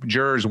least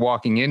jurors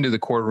walking into the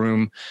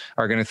courtroom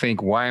are going to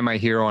think, why am I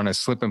here on a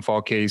slip and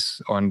fall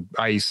case on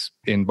ice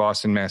in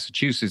Boston,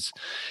 Massachusetts?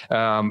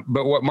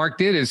 But what Marc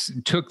did is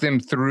took them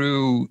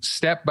through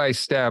step by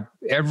step,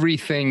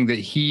 everything that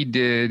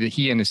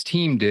he and his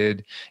team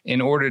did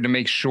in order to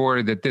make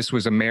sure that this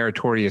was a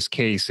meritorious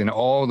case, and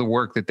all the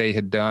work that they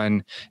had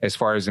done as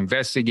far as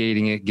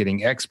investigating it,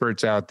 getting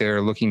experts out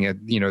there, looking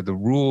at, the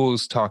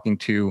rules, talking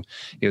to,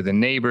 the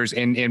neighbors,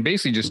 and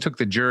basically just took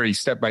the jury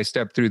step by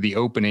step through the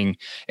opening.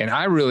 And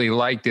I really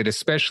liked it,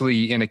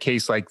 especially in a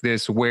case like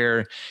this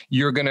where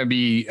you're going to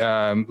be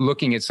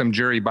looking at some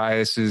jury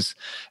biases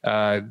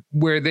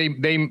where they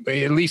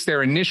at least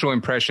their initial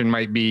impression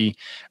might be,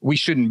 we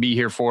shouldn't be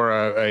here for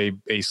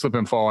a slip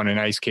and fall in an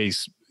ice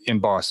case in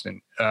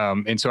Boston.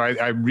 And so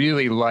I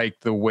really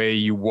liked the way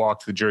you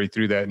walked the jury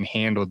through that and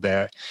handled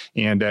that,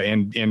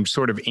 and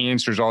sort of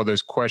answers all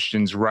those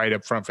questions right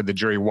up front for the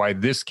jury, why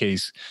this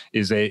case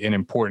is an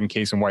important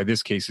case and why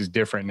this case is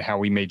different, and how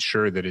we made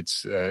sure that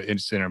it's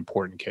an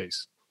important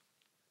case.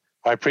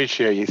 I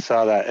appreciate you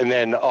saw that. And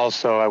then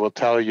also I will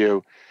tell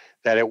you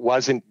that it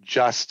wasn't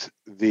just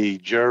the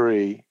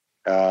jury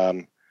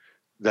that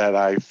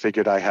I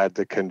figured I had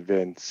to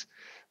convince,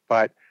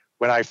 but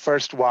when I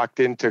first walked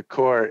into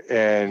court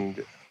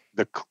and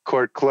the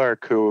court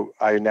clerk, who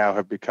I now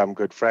have become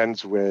good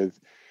friends with,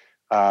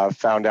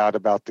 found out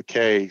about the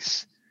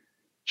case,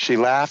 she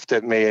laughed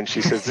at me and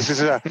she says, "This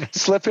is a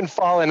slip and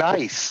fall in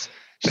ice."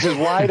 She says,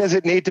 "Why does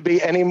it need to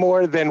be any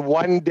more than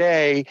one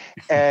day?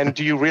 And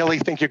do you really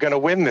think you're going to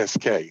win this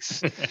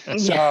case?"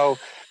 So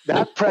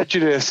that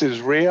prejudice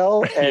is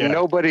real, and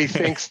nobody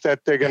thinks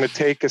that they're going to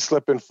take a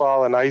slip and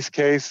fall in ice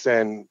case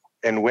and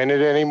win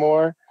it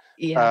anymore.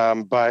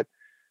 But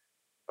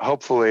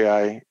hopefully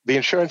the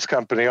insurance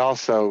company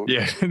also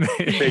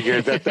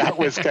figured that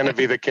was going to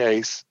be the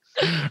case.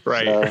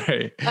 Right.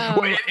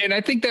 Well, and I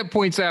think that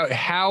points out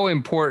how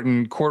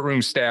important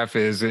courtroom staff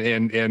is,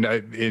 and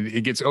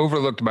it gets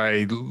overlooked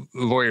by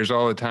lawyers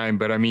all the time.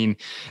 But I mean,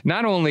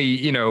 not only,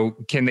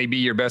 can they be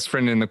your best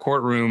friend in the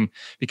courtroom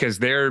because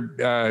they're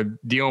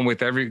dealing with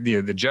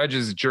the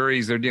judges,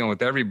 juries, they're dealing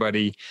with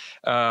everybody.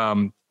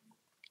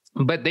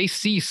 But they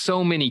see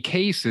so many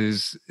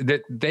cases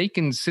that they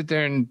can sit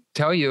there and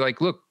tell you, like,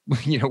 look,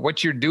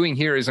 what you're doing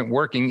here isn't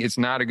working. It's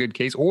not a good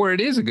case, or it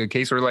is a good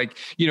case. Or like,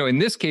 in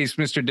this case,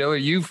 Mr. Diller,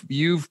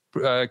 you've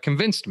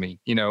convinced me.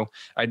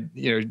 I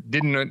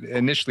didn't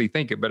initially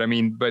think it,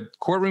 but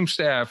courtroom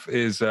staff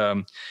is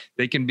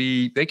they can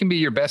be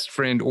your best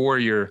friend or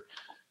your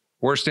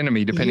worst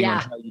enemy, depending on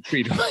how you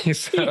treat them.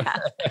 So.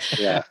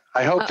 Yeah.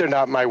 I hope they're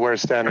not my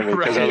worst enemy,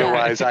 because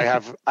otherwise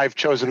I've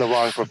chosen the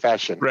wrong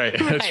profession. Right.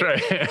 That's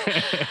right.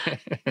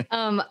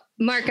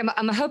 Marc,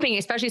 I'm hoping,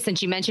 especially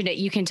since you mentioned it,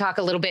 you can talk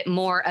a little bit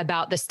more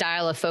about the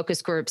style of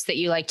focus groups that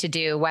you like to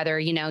do, whether,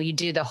 you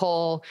do the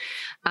whole,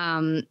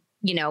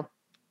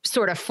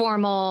 sort of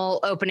formal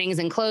openings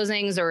and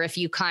closings, or if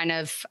you kind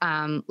of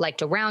like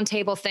to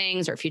roundtable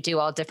things, or if you do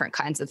all different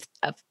kinds of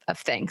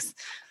things.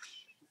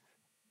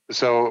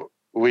 So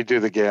we do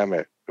the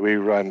gamut. We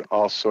run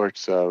all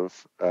sorts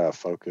of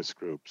focus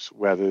groups,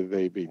 whether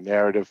they be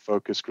narrative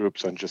focus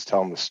groups on just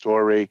telling the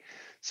story.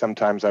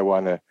 Sometimes I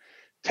want to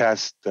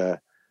test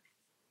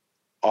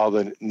all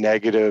the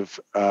negative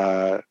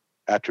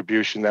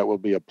attribution that will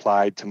be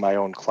applied to my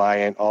own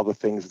client, all the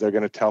things they're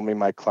going to tell me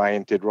my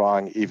client did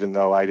wrong, even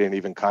though I didn't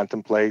even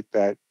contemplate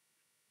that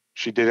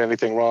she did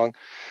anything wrong.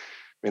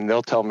 I mean,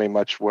 they'll tell me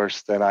much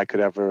worse than I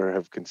could ever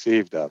have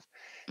conceived of.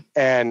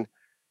 And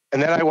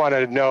then I want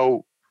to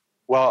know,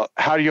 well,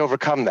 how do you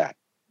overcome that?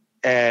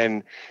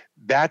 And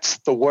that's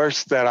the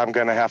worst that I'm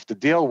going to have to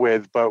deal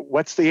with. But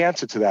what's the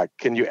answer to that?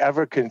 Can you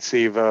ever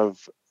conceive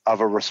of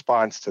a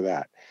response to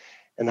that?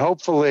 And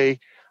hopefully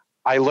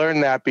I learn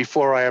that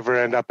before I ever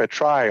end up at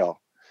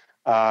trial.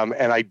 And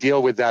I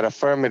deal with that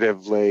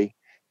affirmatively.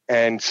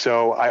 And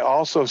so I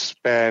also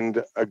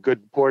spend a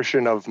good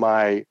portion of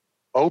my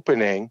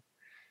opening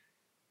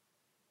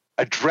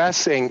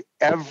addressing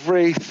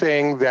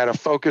everything that a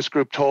focus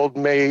group told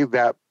me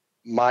that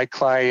my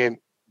client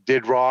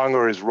did wrong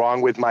or is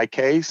wrong with my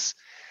case.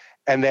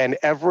 And then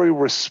every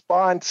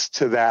response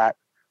to that,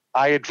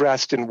 I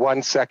addressed in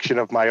one section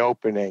of my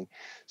opening.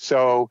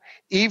 So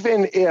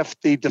even if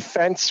the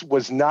defense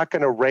was not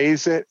going to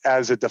raise it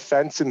as a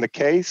defense in the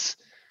case,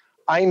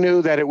 I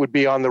knew that it would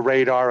be on the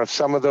radar of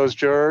some of those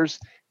jurors,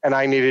 and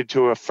I needed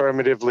to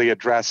affirmatively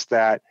address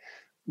that,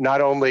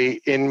 not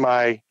only in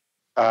my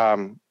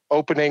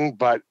opening,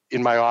 but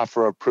in my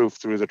offer of proof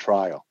through the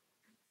trial.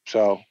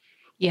 So,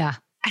 yeah.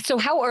 So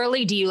how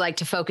early do you like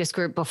to focus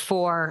group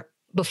before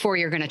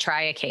you're going to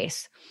try a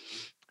case?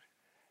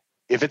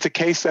 if it's a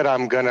case that if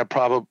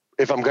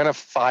I'm going to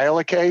file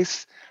a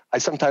case, I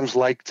sometimes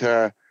like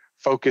to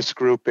focus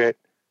group it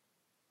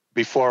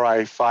before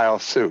I file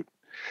suit.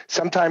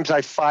 Sometimes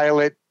I file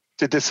it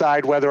to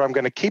decide whether I'm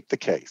going to keep the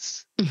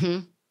case.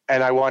 Mm-hmm.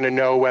 And I want to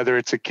know whether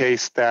it's a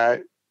case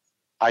that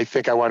I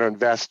think I want to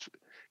invest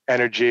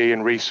energy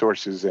and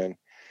resources in.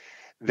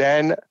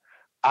 Then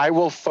I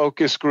will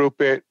focus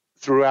group it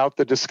throughout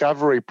the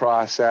discovery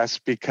process,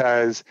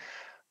 because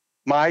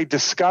my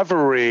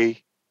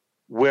discovery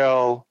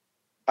will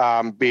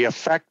be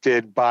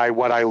affected by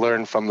what I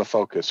learn from the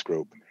focus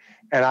group.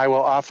 And I will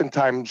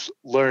oftentimes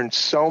learn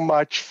so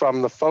much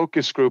from the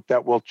focus group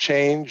that will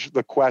change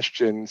the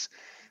questions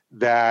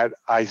that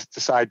I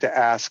decide to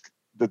ask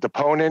the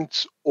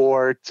deponents,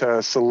 or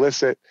to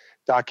solicit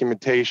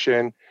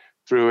documentation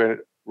through a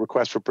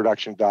request for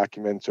production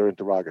documents or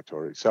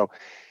interrogatory. So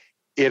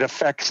it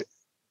affects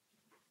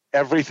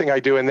everything I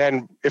do. And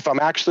then if I'm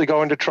actually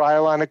going to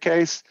trial on a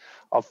case,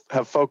 I'll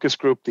have focus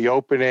group the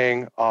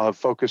opening, I'll have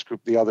focus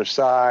group the other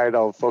side,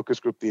 I'll focus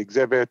group the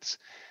exhibits.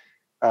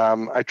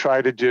 I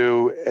try to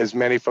do as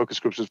many focus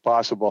groups as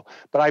possible,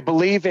 but I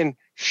believe in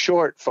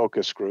short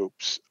focus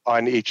groups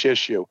on each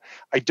issue.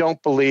 I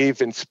don't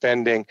believe in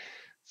spending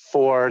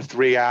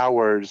 3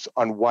 hours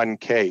on one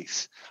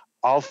case.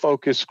 I'll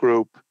focus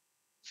group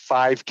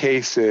 5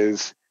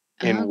 cases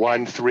in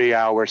 1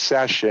 3-hour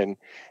session,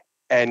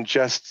 and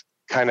just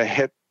kind of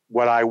hit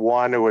what I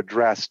want to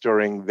address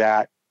during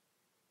that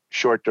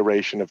short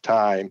duration of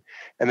time,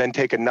 and then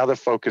take another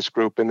focus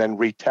group and then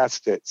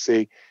retest it.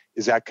 See,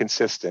 is that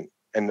consistent?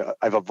 And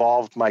I've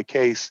evolved my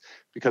case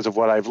because of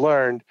what I've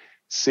learned,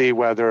 see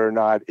whether or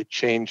not it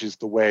changes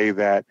the way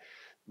that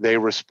they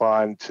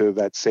respond to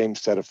that same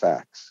set of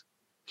facts.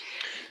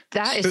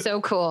 That is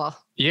so cool.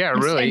 Yeah,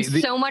 really.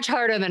 And so much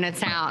harder than it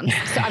sounds.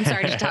 So I'm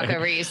sorry to talk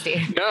over you,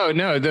 Steve.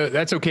 No,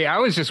 that's okay. I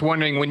was just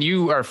wondering, when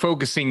you are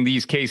focusing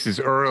these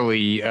cases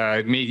early,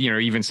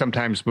 even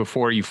sometimes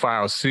before you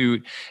file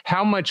suit,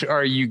 how much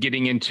are you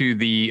getting into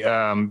the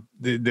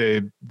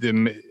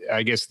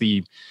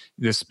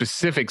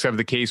specifics of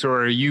the case,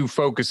 or are you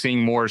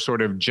focusing more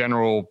sort of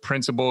general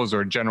principles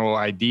or general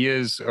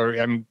ideas, or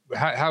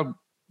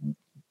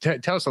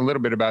tell us a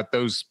little bit about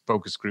those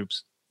focus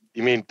groups.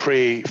 You mean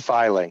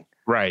pre-filing?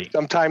 Right.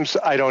 Sometimes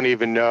I don't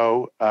even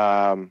know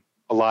a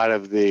lot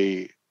of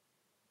the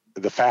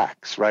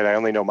facts, right? I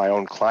only know my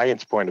own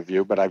client's point of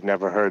view, but I've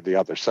never heard the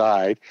other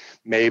side.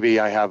 Maybe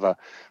I have a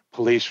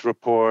police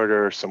report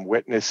or some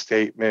witness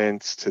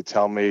statements to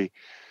tell me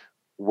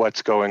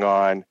what's going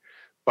on.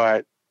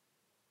 But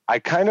I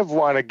kind of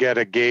want to get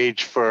a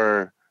gauge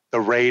for the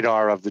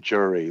radar of the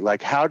jury.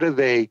 Like, how do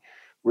they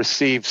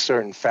receive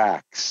certain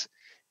facts?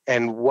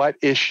 And what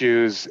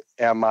issues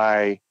am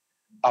I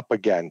up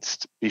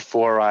against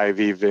before I've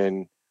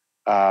even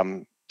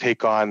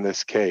take on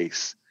this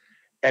case?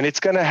 And it's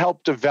going to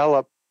help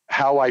develop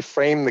how I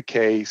frame the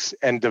case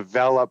and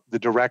develop the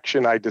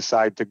direction I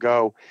decide to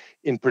go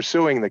in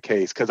pursuing the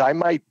case. Because I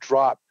might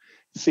drop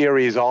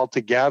theories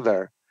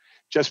altogether,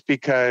 just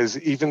because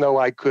even though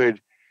I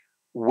could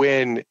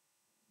win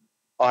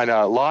on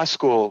a law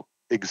school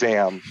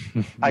exam,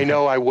 I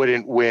know I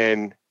wouldn't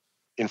win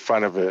in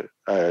front of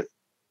a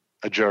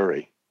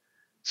jury.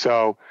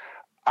 So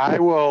I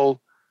will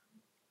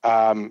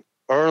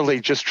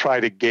early just try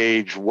to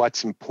gauge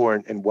what's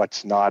important and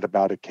what's not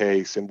about a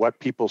case, and what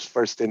people's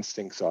first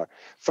instincts are.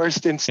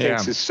 First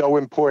instincts is so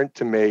important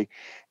to me,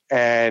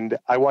 and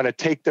I want to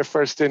take their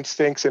first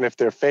instincts, and if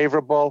they're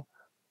favorable,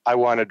 I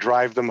want to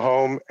drive them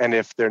home, and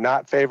if they're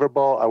not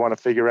favorable, I want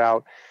to figure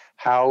out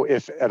how,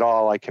 if at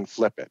all, I can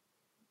flip it.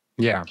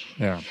 Yeah.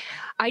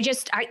 I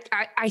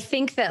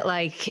think that,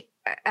 like,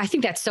 I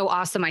think that's so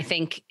awesome. I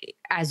think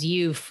as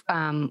you've,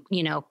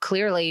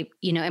 clearly,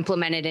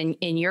 implemented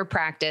in your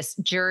practice,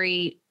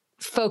 jury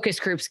focus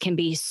groups can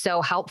be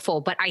so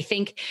helpful. But I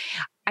think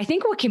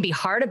what can be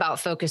hard about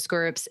focus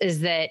groups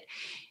is that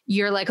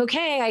you're like,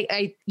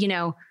 okay,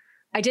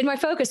 I did my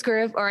focus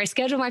group, or I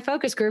scheduled my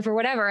focus group, or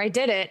whatever, I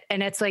did it.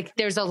 And it's like,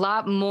 there's a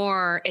lot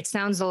more, it's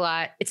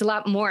a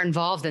lot more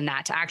involved than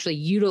that to actually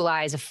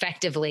utilize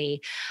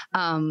effectively,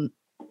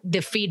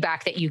 the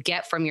feedback that you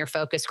get from your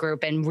focus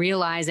group, and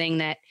realizing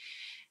that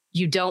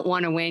you don't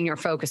want to win your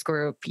focus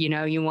group. You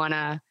want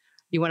to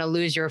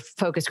lose your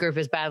focus group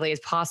as badly as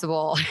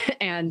possible.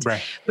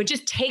 But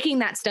just taking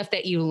that stuff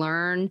that you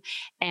learn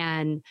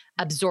and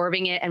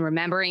absorbing it and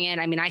remembering it.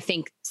 I mean, I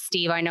think,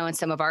 Steve, I know in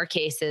some of our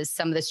cases,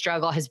 some of the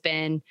struggle has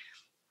been,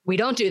 we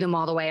don't do them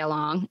all the way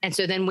along. And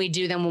so then we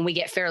do them when we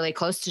get fairly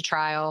close to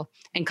trial,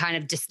 and kind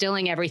of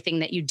distilling everything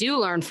that you do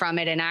learn from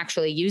it and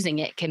actually using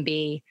it can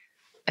be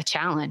a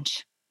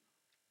challenge.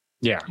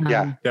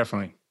 Yeah,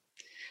 definitely.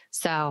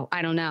 So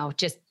I don't know,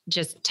 just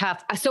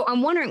tough. So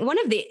I'm wondering, one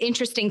of the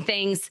interesting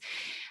things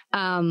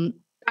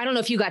I don't know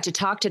if you got to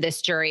talk to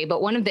this jury,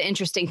 but one of the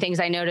interesting things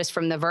I noticed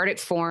from the verdict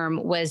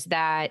form was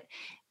that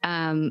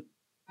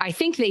I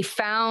think they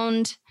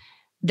found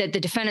that the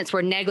defendants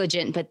were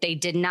negligent, but they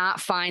did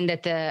not find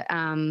that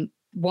the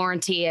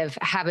warranty of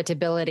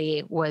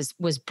habitability was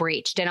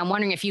breached. And I'm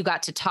wondering if you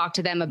got to talk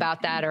to them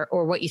about that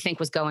or what you think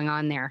was going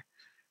on there.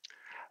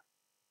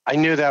 I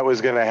knew that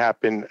was going to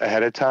happen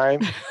ahead of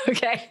time.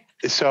 Okay.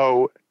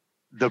 So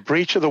the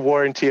breach of the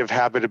warranty of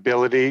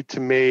habitability to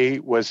me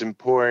was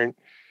important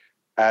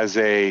as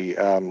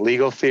a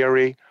legal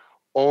theory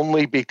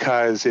only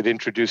because it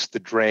introduced the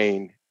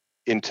drain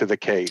into the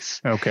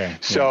case. Okay.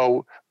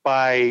 So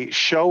by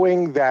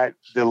showing that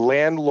the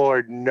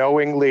landlord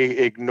knowingly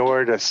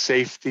ignored a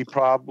safety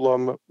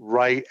problem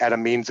right at a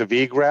means of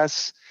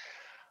egress,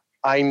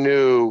 I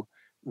knew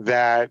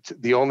that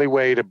the only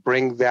way to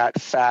bring that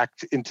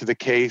fact into the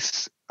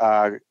case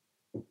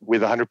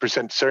with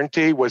 100%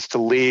 certainty was to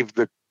leave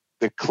the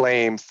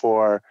claim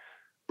for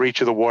breach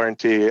of the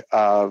warranty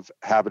of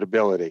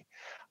habitability.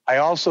 I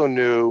also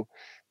knew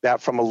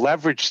that from a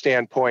leverage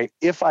standpoint,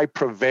 if I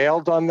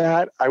prevailed on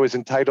that, I was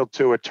entitled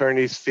to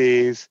attorney's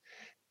fees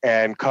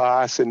and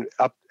costs and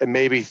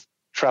maybe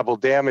treble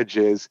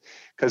damages,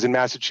 because in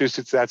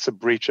Massachusetts, that's a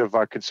breach of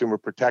our consumer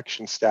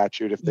protection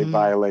statute if they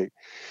violate.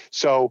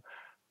 So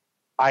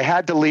I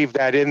had to leave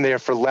that in there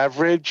for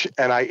leverage,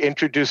 and I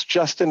introduced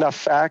just enough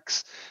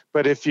facts.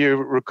 But if you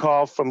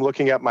recall from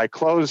looking at my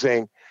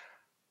closing,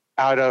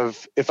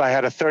 if I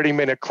had a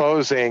 30-minute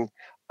closing,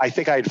 I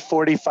think I had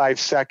 45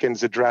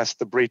 seconds addressed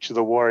the breach of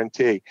the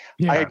warranty.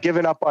 Yeah. I had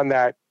given up on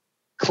that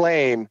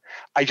claim.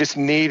 I just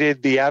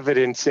needed the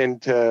evidence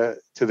into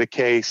the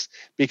case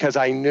because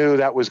I knew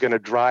that was going to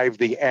drive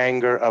the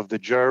anger of the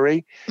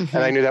jury. Mm-hmm.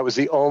 And I knew that was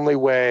the only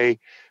way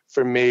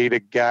for me to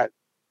get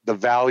the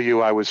value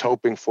I was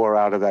hoping for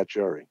out of that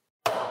jury.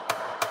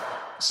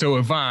 So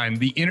Yvonne,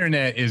 the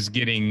internet is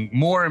getting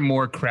more and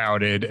more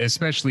crowded,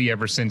 especially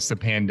ever since the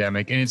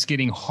pandemic, and it's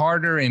getting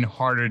harder and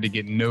harder to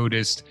get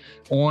noticed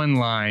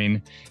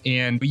online.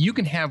 And you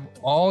can have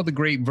all the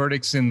great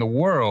verdicts in the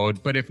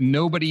world, but if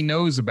nobody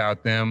knows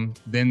about them,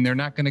 then they're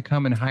not going to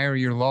come and hire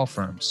your law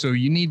firm. So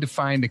you need to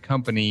find a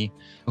company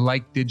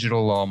like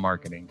Digital Law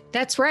Marketing.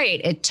 That's right.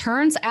 It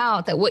turns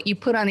out that what you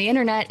put on the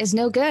internet is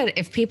no good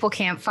if people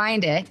can't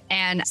find it.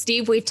 And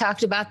Steve, we've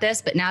talked about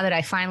this, but now that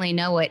I finally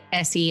know what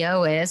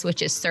SEO is,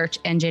 which is search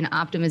engine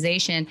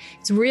optimization,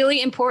 it's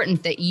really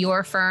important that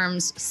your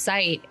firm's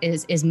site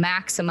is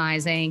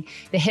maximizing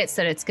the hits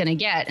that it's going to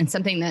get. And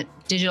something that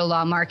Digital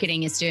Law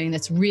Marketing is doing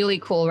that's really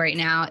cool right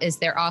now is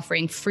they're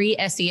offering free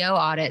SEO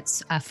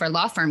audits for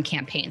law firm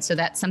campaigns. So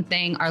that's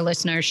something our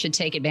listeners should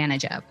take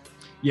advantage of.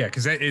 Yeah,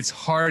 because it's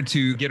hard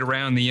to get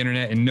around the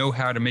internet and know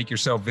how to make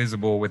yourself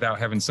visible without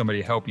having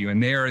somebody help you.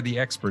 And they are the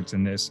experts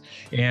in this.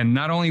 And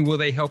not only will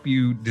they help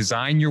you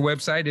design your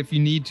website if you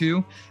need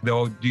to,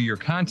 they'll do your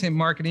content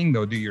marketing,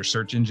 they'll do your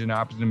search engine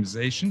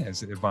optimization,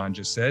 as Yvonne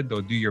just said, they'll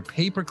do your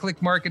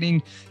pay-per-click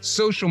marketing,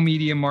 social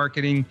media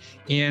marketing,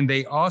 and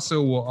they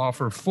also will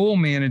offer full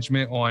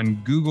management on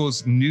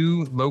Google's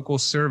new local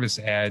service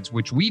ads,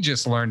 which we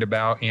just learned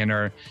about and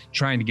are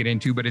trying to get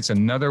into, but it's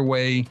another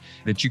way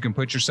that you can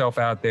put yourself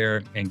out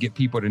there and get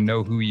people to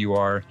know who you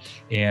are.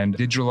 And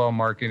Digital Law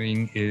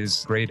Marketing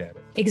is great at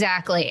it.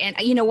 Exactly. And,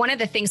 one of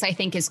the things I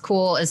think is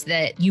cool is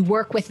that you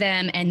work with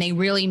them and they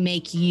really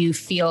make you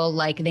feel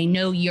like they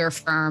know your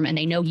firm and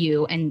they know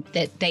you, and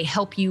that they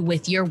help you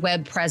with your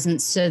web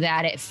presence so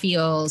that it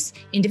feels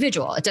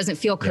individual. It doesn't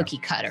feel cookie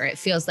cutter. It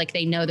feels like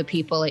they know the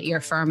people at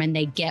your firm and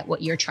they get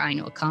what you're trying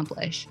to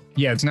accomplish.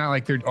 Yeah, it's not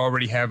like they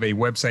already have a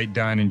website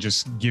done and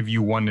just give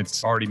you one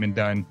that's already been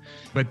done,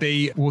 but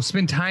they will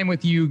spend time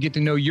with you, get to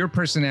know your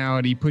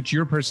personality, put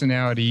your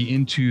personality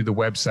into the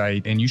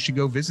website, and you should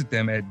go visit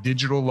them at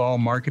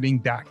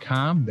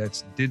digitallawmarketing.com.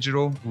 That's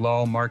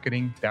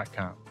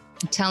digitallawmarketing.com.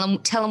 Tell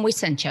them we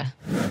sent you.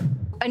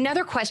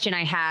 Another question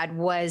I had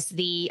was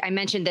I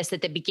mentioned this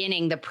at the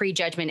beginning, the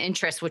prejudgment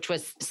interest, which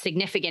was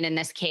significant in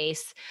this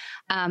case.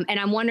 And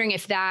I'm wondering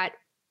if that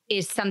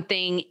is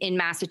something in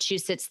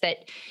Massachusetts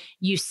that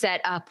you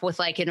set up with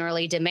like an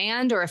early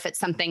demand, or if it's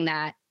something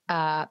that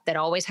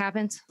always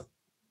happens?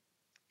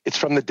 It's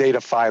from the date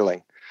of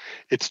filing.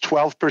 It's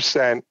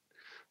 12%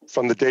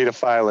 from the date of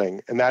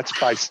filing, and that's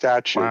by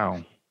statute.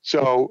 Wow.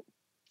 So,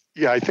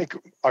 yeah, I think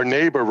our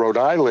neighbor, Rhode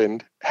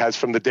Island, has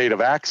from the date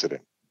of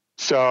accident.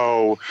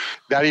 So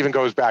that even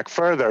goes back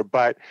further,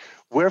 but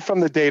we're from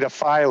the date of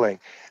filing.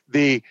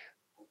 The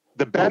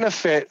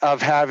benefit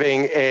of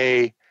having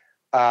a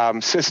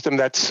system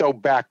that's so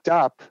backed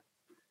up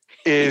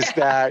is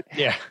that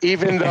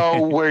even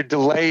though we're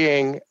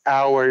delaying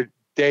our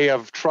day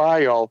of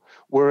trial,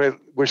 we're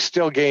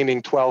still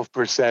gaining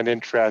 12%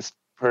 interest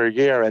per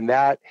year. And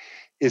that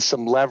is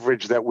some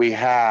leverage that we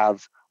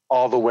have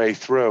all the way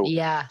through.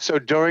 Yeah. So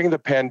during the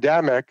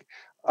pandemic,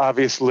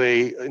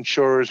 obviously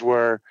insurers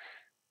were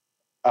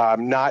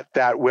not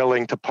that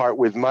willing to part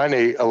with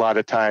money a lot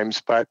of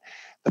times, but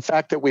the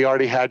fact that we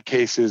already had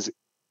cases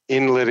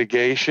in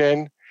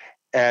litigation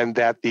and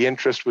that the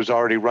interest was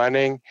already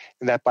running,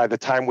 and that by the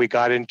time we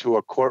got into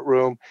a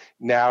courtroom,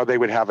 now they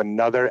would have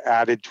another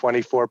added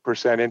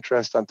 24%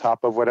 interest on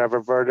top of whatever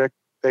verdict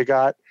they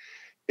got.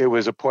 It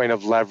was a point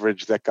of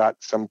leverage that got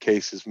some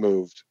cases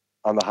moved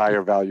on the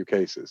higher value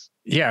cases.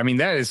 Yeah, I mean,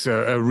 that is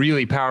a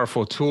really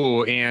powerful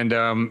tool. And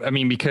I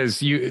mean, because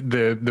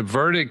the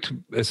verdict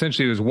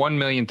essentially was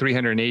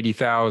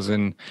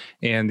 $1,380,000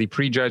 and the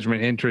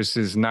prejudgment interest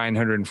is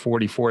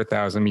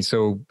 $944,000. I mean,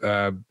 so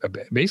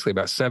basically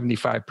about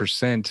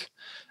 75%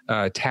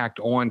 tacked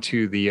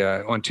onto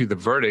the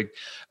verdict.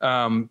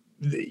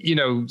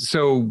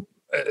 So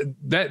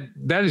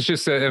that is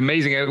just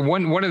amazing.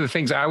 One of the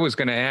things I was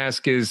going to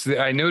ask is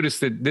I noticed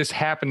that this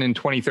happened in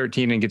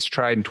 2013 and gets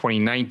tried in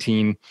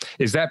 2019.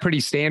 Is that pretty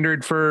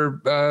standard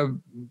for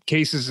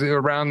cases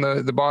around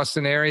the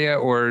Boston area,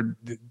 or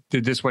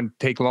did this one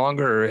take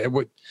longer?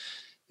 Or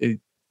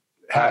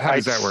how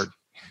does that work?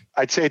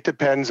 I'd say it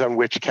depends on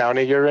which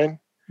county you're in.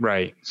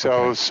 Right.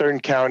 So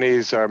certain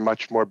counties are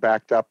much more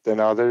backed up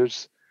than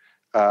others.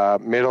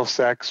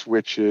 Middlesex,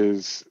 which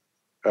is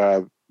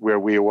where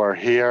we were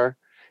here,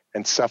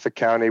 and Suffolk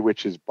County,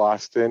 which is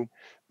Boston.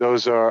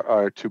 Those are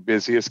our two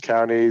busiest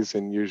counties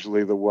and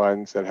usually the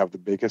ones that have the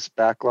biggest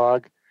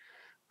backlog.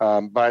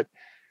 But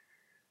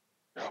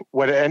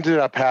what ended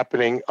up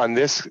happening on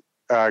this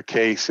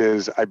case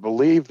is I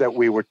believe that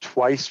we were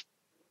twice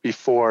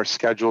before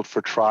scheduled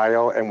for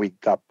trial and we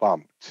got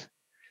bumped.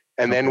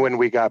 And then when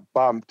we got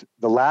bumped,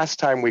 the last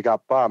time we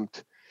got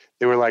bumped,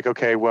 they were like,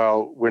 okay,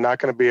 well, we're not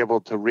going to be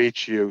able to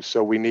reach you,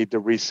 so we need to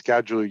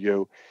reschedule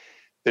you.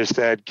 They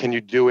said, can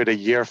you do it a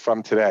year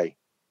from today?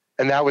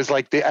 And that was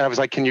like, and I was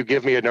like, can you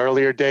give me an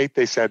earlier date?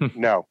 They said,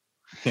 no.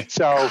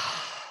 So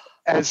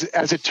as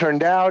it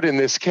turned out in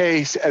this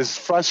case, as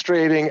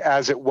frustrating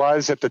as it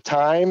was at the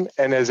time,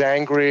 and as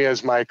angry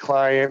as my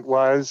client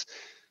was,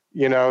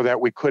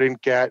 that we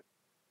couldn't get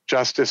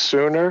justice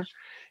sooner,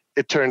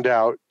 it turned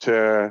out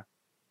to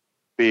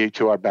be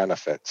to our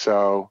benefit.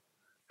 So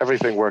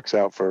everything works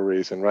out for a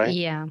reason, right?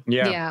 Yeah.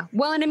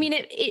 Well, and I mean,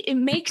 it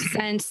makes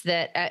sense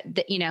that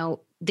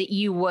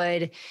you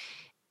would,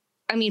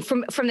 I mean,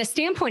 from the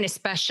standpoint,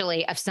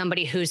 especially of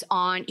somebody who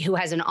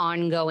has an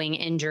ongoing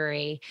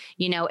injury,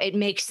 it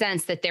makes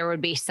sense that there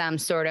would be some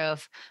sort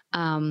of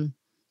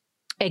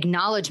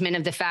acknowledgement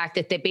of the fact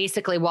that they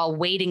basically, while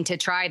waiting to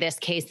try this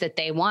case that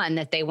they won,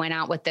 that they went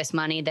out with this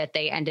money that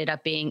they ended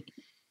up being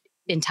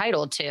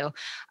entitled to.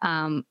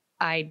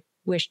 I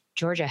wish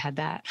Georgia had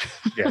that.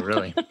 Yeah,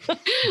 really.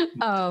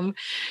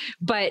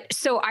 But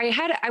so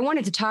I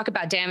wanted to talk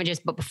about damages,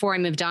 but before I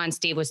moved on,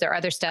 Steve, was there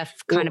other stuff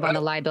kind of on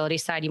the liability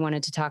side you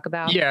wanted to talk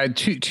about? Yeah,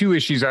 two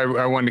issues I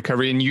wanted to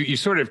cover, and you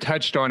sort of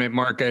touched on it,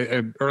 Mark,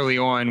 early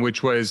on,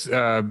 which was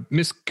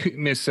Miss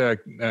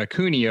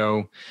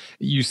Cunio.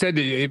 You said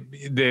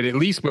that at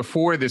least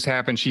before this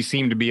happened, she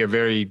seemed to be a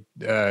very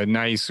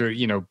nice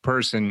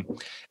person,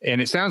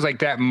 and it sounds like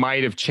that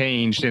might have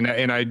changed.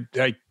 And I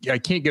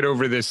can't get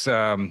over this.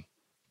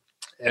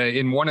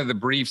 In one of the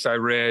briefs, I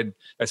read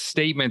a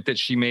statement that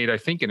she made, I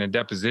think in a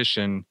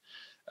deposition,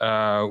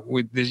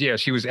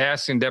 she was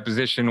asked in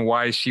deposition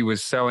why she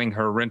was selling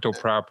her rental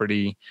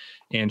property.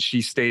 And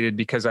she stated,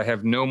 because I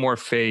have no more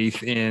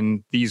faith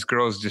in these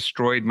girls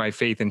destroyed my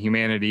faith in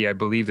humanity. I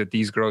believe that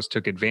these girls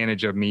took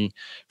advantage of me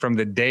from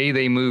the day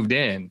they moved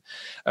in,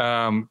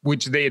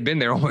 which they had been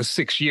there almost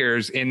 6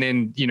 years. And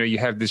then, you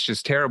have this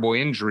just terrible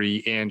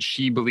injury and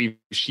she believes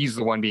she's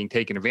the one being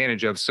taken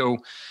advantage of. So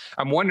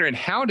I'm wondering,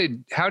 how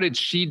did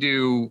she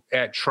do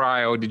at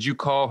trial? Did you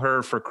call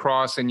her for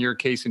cross in your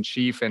case in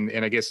chief? And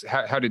I guess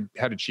how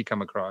did she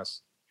come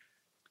across?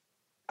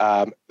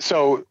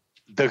 So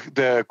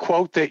the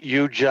quote that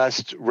you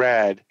just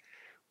read,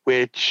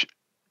 which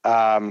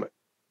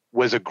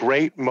was a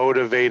great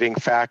motivating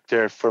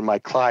factor for my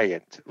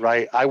client,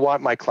 right? I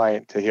want my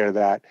client to hear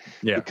that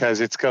because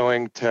it's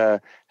going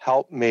to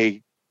help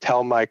me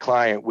tell my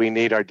client we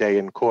need our day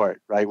in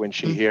court, right? When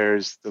she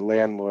hears the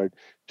landlord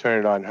turn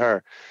it on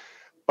her.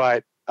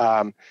 But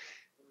that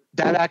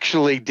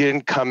actually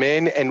didn't come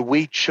in, and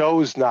we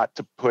chose not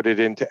to put it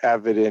into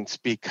evidence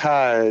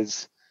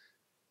because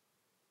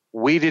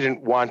we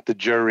didn't want the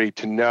jury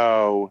to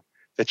know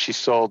that she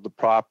sold the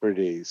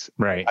properties.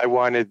 Right. I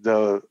wanted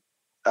the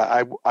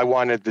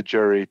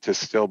jury to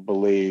still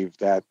believe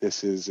that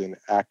this is an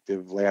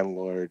active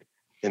landlord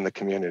in the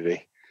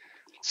community.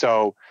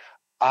 So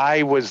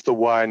I was the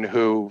one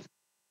who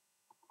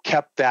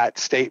kept that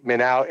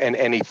statement out and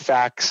any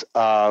facts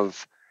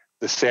of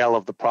the sale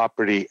of the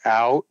property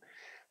out.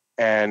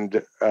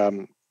 And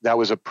that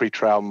was a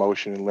pretrial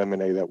motion in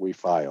limine that we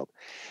filed.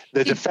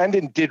 The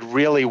defendant did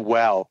really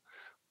well.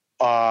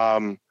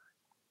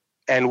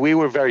 And we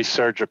were very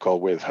surgical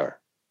with her.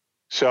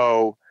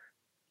 So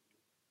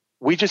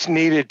we just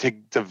needed to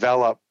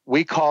develop,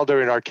 we called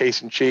her in our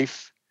case in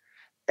chief,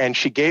 and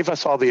she gave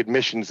us all the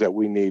admissions that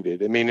we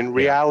needed. I mean, in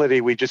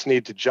reality, we just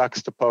need to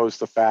juxtapose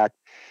the fact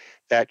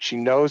that she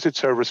knows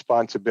it's her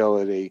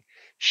responsibility.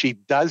 She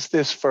does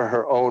this for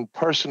her own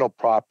personal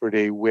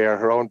property, where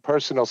her own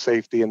personal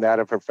safety and that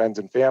of her friends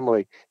and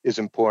family is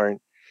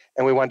important.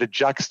 and we wanted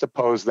to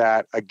juxtapose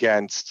that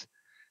against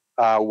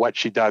what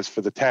she does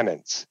for the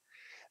tenants.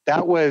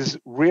 That was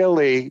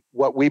really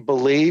what we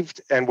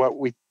believed and what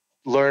we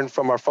learned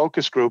from our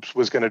focus groups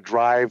was going to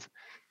drive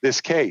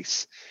this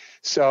case.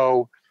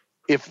 So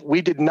if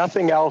we did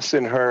nothing else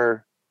in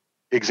her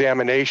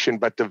examination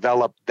but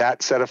developed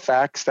that set of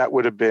facts, that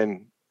would have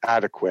been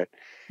adequate.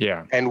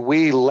 Yeah. And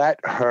we let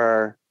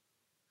her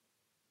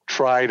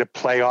try to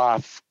play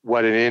off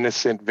what an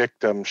innocent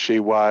victim she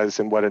was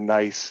and what a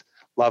nice,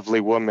 lovely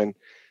woman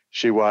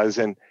she was.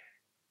 And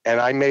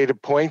I made a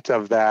point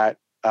of that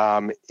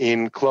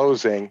in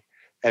closing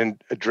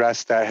and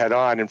addressed that head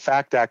on. In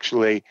fact,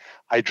 actually,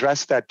 I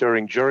addressed that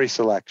during jury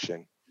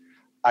selection.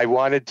 I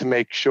wanted to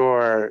make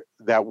sure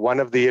that one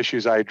of the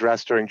issues I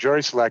addressed during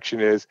jury selection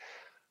is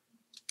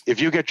if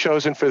you get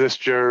chosen for this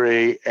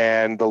jury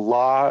and the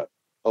law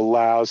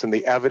allows and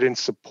the evidence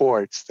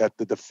supports that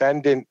the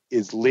defendant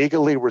is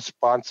legally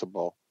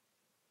responsible,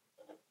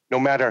 no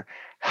matter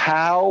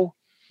how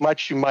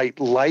much you might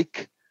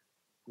like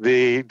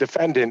the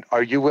defendant,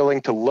 are you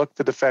willing to look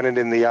the defendant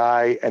in the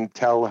eye and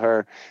tell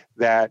her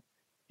that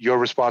you're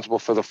responsible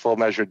for the full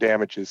measure of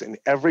damages? And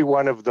every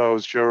one of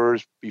those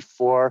jurors,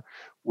 before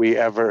we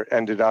ever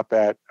ended up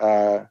at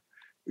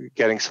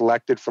getting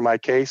selected for my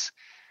case,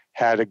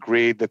 had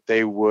agreed that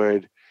they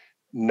would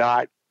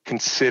not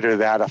consider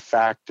that a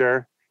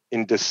factor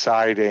in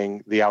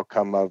deciding the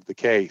outcome of the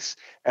case.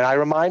 And I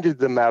reminded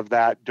them of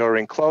that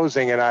during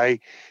closing. And I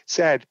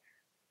said,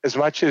 as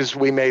much as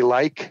we may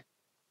like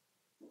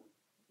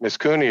Ms.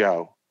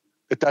 Cunio,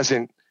 it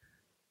doesn't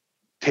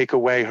take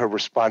away her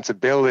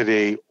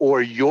responsibility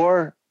or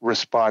your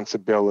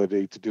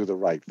responsibility to do the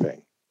right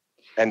thing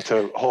and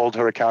to hold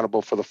her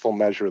accountable for the full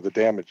measure of the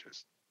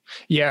damages.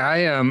 Yeah,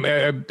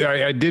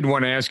 I did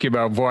want to ask you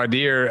about voir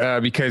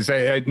dire because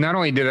I not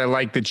only did I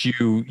like that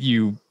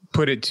you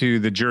put it to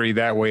the jury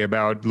that way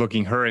about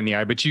looking her in the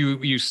eye, but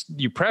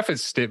you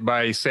prefaced it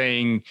by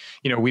saying,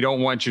 we don't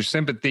want your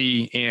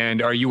sympathy,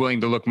 and are you willing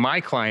to look my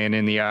client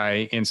in the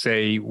eye and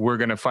say, we're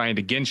going to find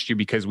against you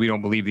because we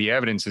don't believe the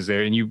evidence is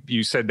there? And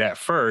you said that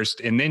first,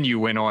 and then you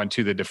went on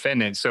to the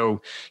defendant.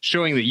 So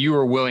showing that you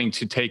were willing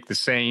to take the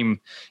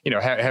same,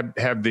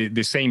 have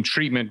the same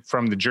treatment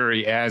from the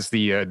jury as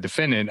the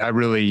defendant. I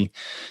really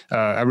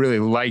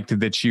liked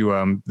that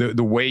you,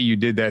 the way you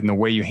did that and the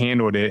way you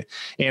handled it.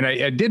 And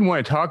I did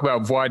want to talk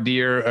about voir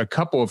dire, a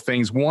couple of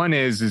things. One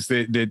is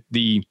that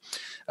the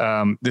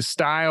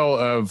style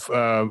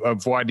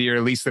of voir dire,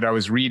 at least that I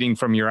was reading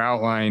from your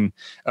outline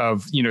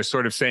of,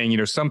 sort of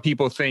saying, some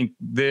people think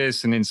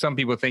this and then some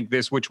people think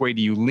this, which way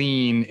do you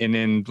lean? And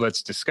then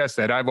let's discuss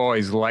that. I've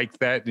always liked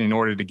that in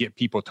order to get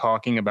people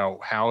talking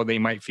about how they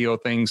might feel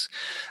things.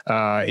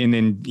 And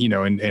then,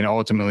 and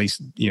ultimately,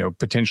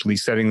 potentially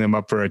setting them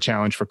up for a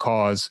challenge for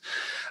cause.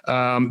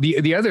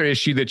 The other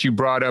issue that you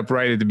brought up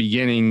right at the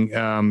beginning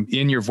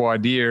in your voir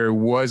dire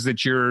was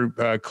that your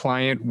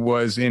client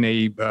was in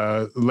a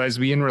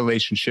lesbian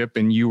relationship,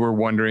 and you were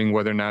wondering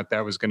whether or not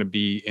that was going to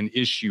be an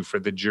issue for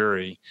the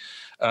jury.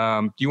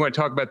 Do you want to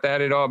talk about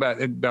that at all,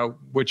 about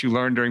what you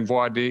learned during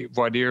voir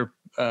dire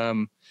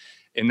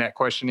in that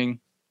questioning?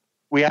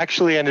 We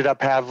actually ended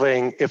up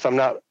having, if I'm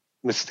not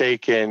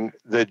mistaken,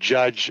 the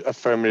judge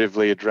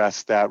affirmatively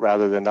addressed that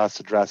rather than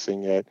us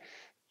addressing it.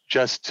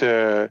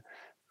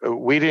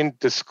 We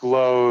didn't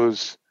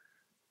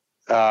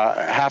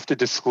have to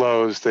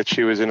disclose that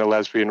she was in a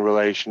lesbian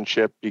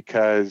relationship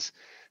because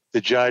the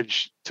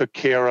judge took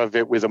care of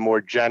it with a more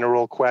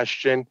general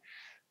question.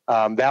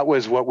 That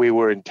was what we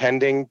were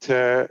intending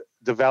to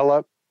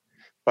develop,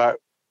 but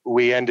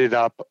we ended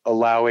up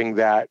allowing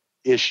that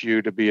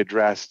issue to be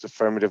addressed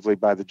affirmatively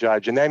by the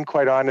judge. And then,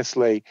 quite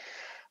honestly,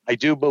 I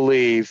do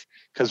believe,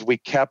 because we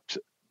kept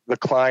the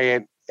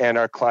client and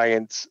our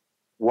client's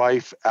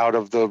wife out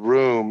of the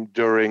room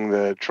during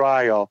the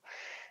trial,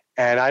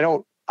 and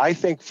I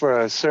think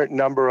for a certain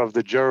number of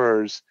the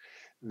jurors,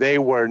 they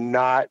were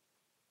not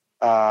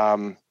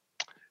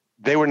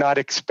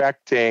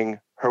expecting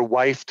her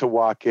wife to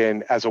walk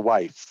in as a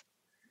wife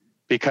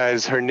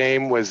because her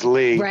name was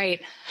Lee.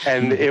 Right.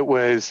 And it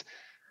was,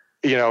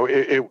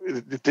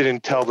 it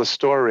didn't tell the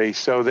story.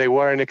 So they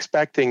weren't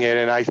expecting it.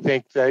 And I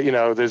think that,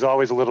 there's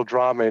always a little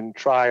drama in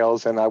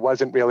trials, and I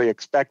wasn't really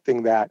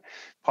expecting that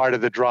part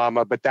of the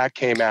drama, but that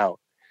came out.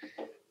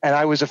 And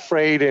I was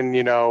afraid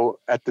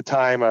at the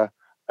time, a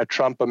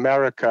Trump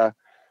America,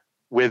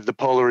 with the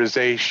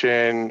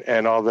polarization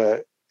and all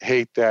the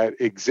hate that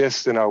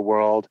exists in our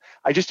world,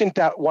 I just didn't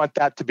want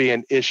that to be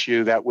an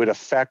issue that would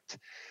affect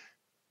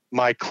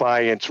my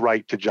client's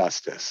right to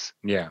justice.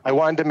 Yeah. I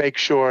wanted to make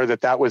sure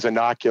that was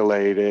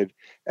inoculated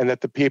and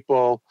that the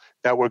people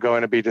that were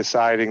going to be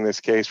deciding this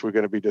case were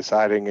going to be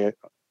deciding it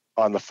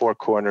on the four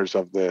corners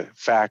of the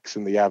facts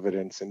and the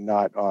evidence and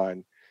not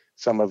on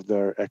some of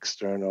their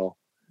external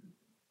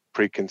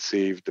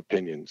preconceived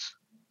opinions.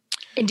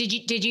 And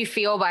did you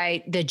feel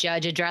by the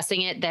judge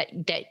addressing it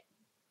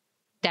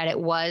that it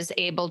was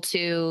able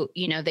to,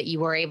 that you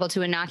were able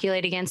to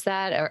inoculate against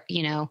that, or,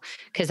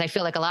 because I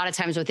feel like a lot of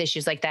times with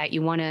issues like that,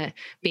 you want to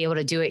be able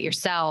to do it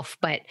yourself,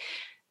 but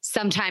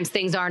sometimes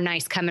things are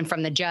nice coming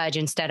from the judge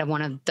instead of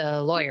one of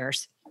the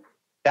lawyers.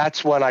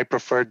 That's one I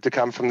preferred to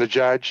come from the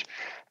judge.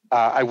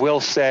 I will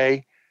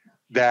say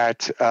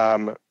that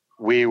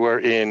we were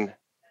in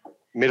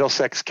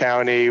Middlesex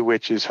County,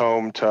 which is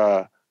home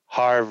to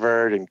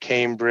Harvard and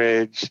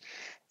Cambridge,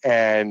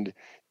 and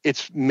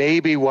it's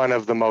maybe one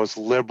of the most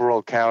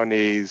liberal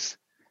counties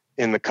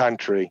in the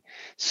country.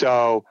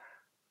 So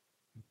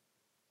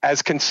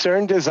as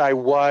concerned as I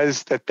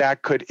was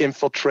that could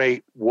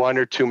infiltrate one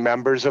or two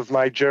members of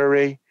my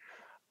jury,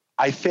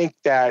 I think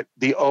that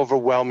the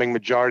overwhelming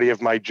majority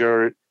of my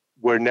jury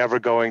were never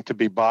going to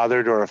be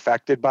bothered or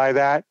affected by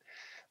that.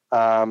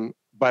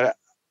 But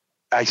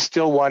I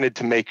still wanted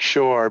to make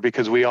sure,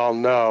 because we all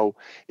know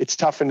it's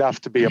tough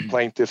enough to be a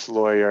plaintiff's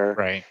lawyer.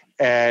 Right.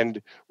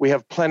 And we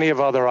have plenty of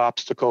other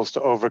obstacles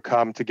to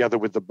overcome together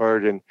with the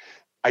burden.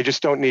 I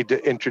just don't need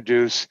to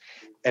introduce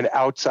an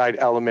outside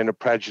element of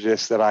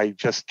prejudice that I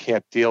just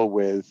can't deal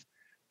with.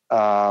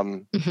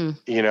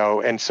 You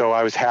know, and so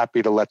I was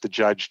happy to let the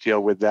judge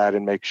deal with that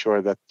and make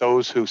sure that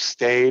those who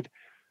stayed,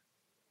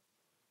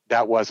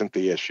 that wasn't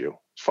the issue,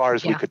 as far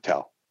as we could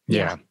tell.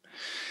 Yeah.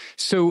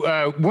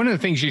 So one of the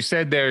things you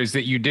said there is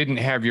that you didn't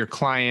have your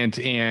client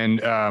and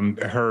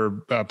her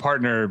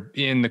partner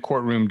in the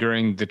courtroom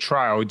during the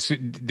trial. So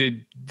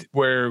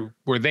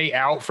were they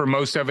out for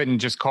most of it and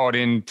just called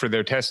in for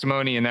their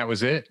testimony and that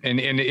was it? And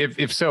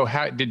if so,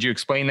 how did you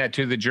explain that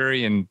to the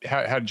jury, and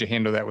how did you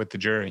handle that with the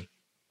jury?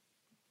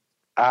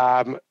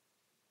 I'm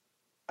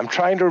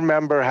trying to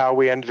remember how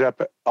we ended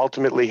up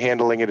ultimately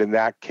handling it in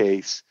that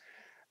case,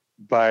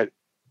 but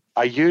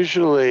I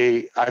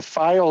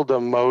filed a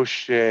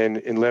motion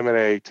in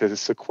limine to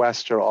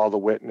sequester all the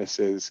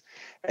witnesses.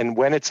 And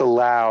when it's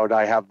allowed,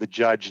 I have the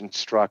judge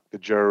instruct the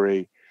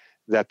jury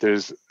that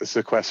there's a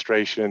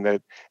sequestration,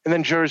 and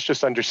then jurors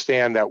just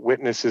understand that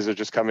witnesses are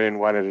just coming in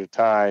one at a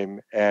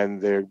time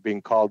and they're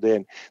being called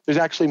in. There's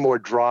actually more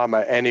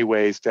drama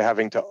anyways to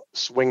having to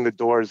swing the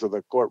doors of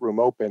the courtroom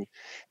open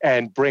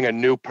and bring a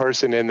new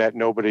person in that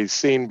nobody's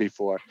seen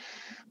before.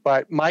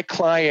 But my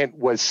client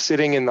was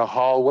sitting in the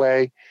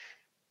hallway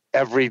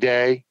every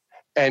day.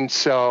 And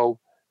so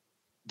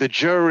the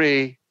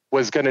jury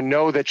was going to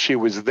know that she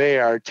was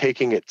there,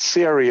 taking it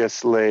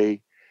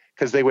seriously,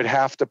 because they would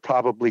have to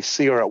probably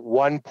see her at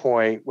one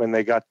point when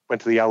they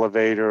went to the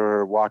elevator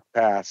or walked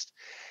past,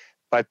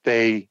 but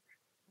they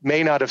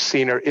may not have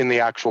seen her in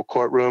the actual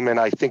courtroom. And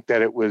I think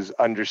that it was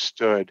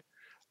understood.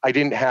 I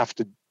didn't have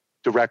to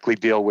directly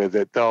deal with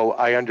it, though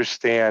I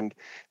understand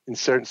in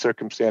certain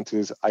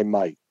circumstances I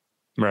might.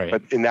 Right.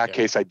 But in that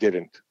case, I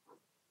didn't.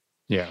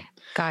 Yeah.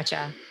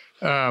 Gotcha.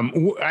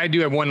 I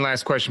do have one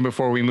last question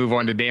before we move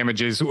on to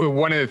damages.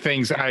 One of the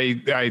things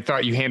I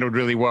thought you handled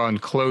really well in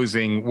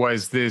closing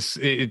was this.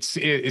 It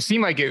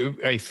seemed like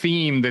a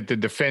theme that the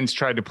defense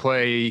tried to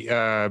play.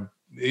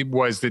 It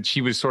was that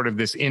she was sort of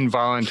this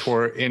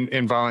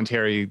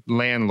involuntary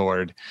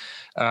landlord,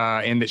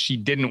 and that she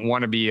didn't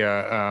want to be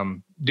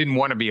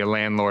a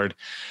landlord.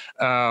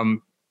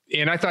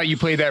 And I thought you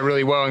played that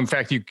really well. In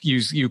fact,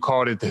 you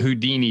called it the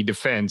Houdini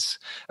defense,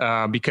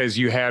 because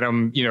you had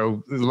them,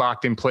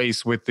 locked in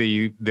place with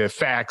the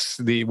facts,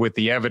 with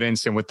the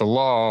evidence, and with the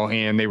law,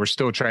 and they were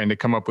still trying to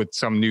come up with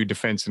some new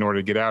defense in order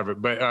to get out of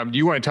it. But do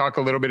you want to talk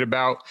a little bit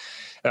about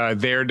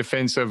their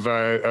defense of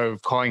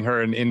calling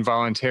her an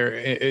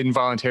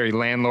involuntary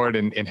landlord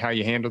and how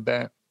you handled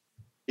that?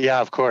 Yeah,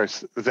 of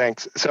course.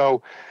 Thanks.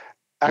 So,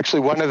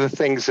 actually, one of the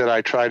things that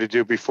I try to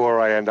do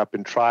before I end up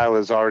in trial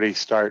is already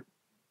start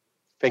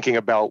thinking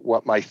about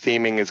what my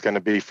theming is going to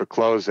be for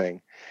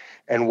closing.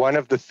 And one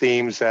of the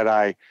themes that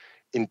I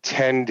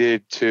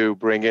intended to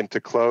bring into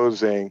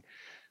closing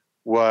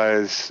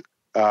was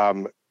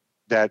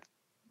that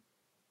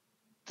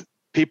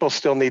people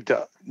still need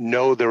to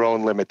know their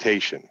own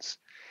limitations.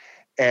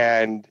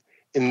 And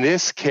in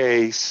this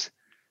case,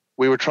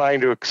 we were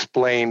trying to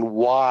explain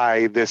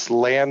why this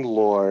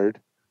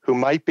landlord, who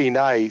might be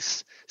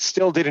nice,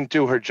 still didn't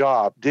do her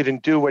job,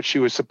 didn't do what she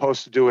was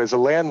supposed to do as a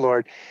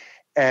landlord.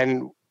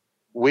 And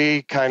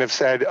we kind of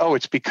said, oh,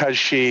 it's because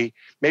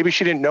maybe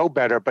she didn't know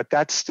better, but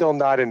that's still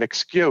not an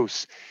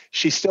excuse.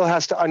 She still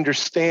has to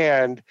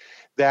understand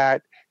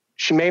that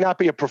she may not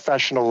be a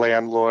professional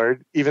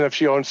landlord, even if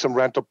she owns some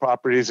rental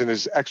properties and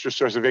is extra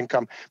source of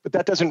income, but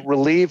that doesn't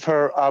relieve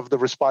her of the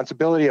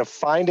responsibility of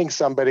finding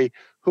somebody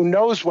who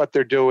knows what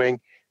they're doing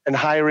and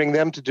hiring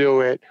them to do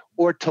it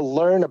or to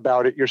learn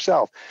about it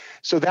yourself.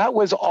 So that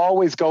was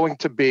always going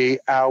to be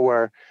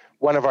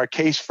one of our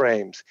case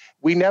frames.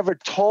 We never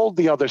told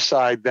the other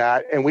side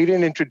that, and we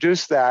didn't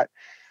introduce that.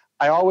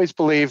 I always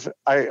believe,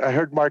 I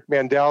heard Mark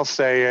Mandel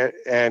say it,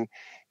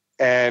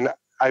 and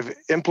I've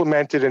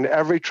implemented in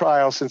every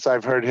trial since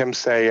I've heard him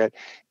say it,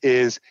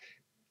 is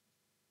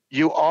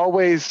you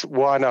always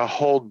want to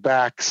hold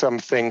back some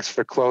things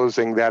for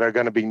closing that are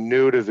going to be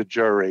new to the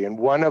jury. And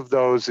one of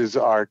those is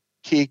our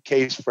key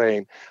case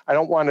frame. I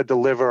don't want to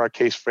deliver our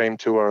case frame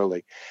too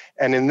early.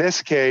 And in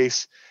this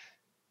case,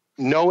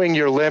 knowing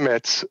your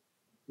limits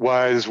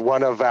was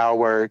one of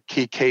our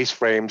key case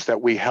frames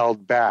that we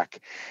held back.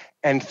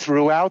 And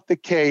throughout the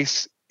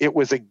case, It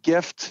was a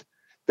gift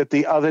that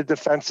the other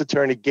defense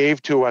attorney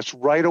gave to us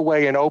right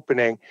away in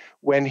opening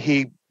when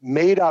he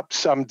made up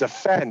some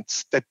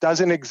defense that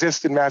doesn't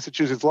exist in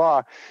Massachusetts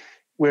law,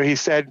 where he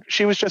said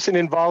she was just an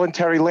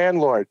involuntary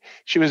landlord.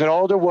 She was an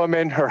older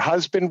woman. Her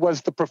husband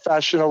was the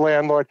professional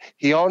landlord.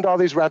 He owned all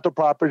these rental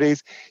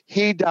properties.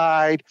 He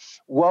died.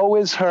 Woe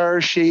is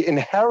her. She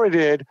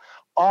inherited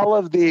all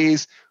of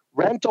these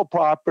rental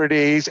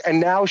properties, and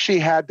now she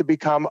had to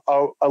become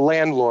a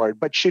landlord,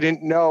 but she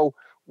didn't know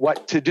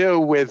what to do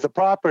with the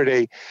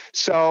property.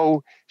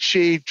 So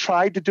she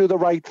tried to do the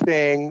right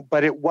thing,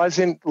 but it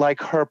wasn't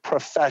like her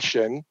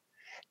profession.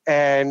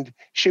 And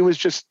she was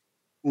just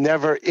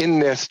never in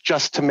this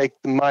just to make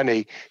the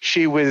money.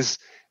 She was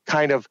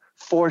kind of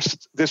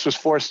forced, this was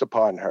forced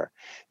upon her.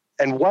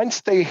 And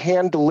once they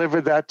hand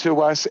delivered that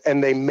to us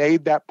and they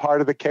made that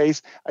part of the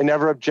case, I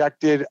never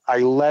objected. I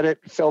let it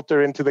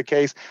filter into the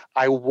case.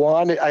 I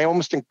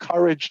almost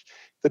encouraged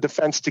the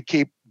defense to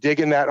keep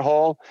digging that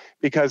hole,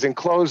 because in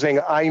closing,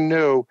 I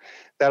knew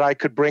that I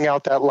could bring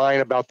out that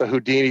line about the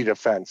Houdini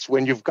defense.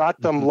 When you've got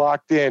them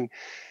locked in,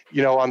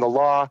 on the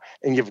law,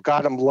 and you've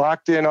got them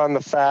locked in on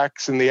the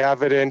facts and the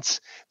evidence,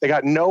 they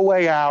got no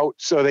way out,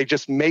 so they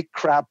just make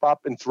crap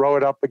up and throw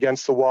it up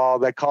against the wall.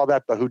 They call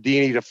that the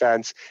Houdini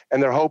defense,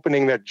 and they're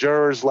hoping that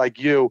jurors like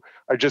you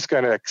are just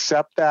going to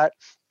accept that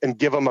and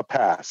give them a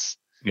pass.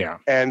 Yeah.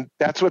 And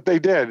that's what they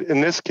did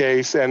in this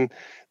case. And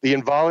the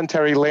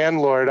involuntary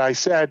landlord, I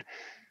said,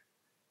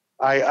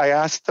 I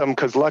asked them,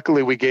 because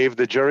luckily we gave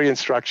the jury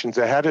instructions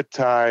ahead of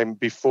time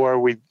before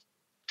we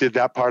did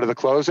that part of the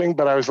closing,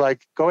 but I was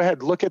like, go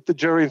ahead, look at the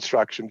jury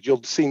instructions.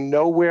 You'll see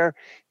nowhere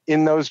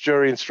in those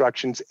jury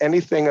instructions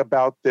anything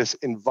about this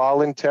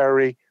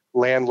involuntary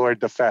landlord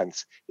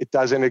defense. It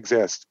doesn't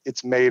exist.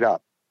 It's made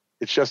up.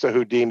 It's just a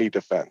Houdini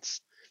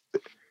defense,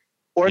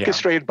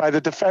 orchestrated by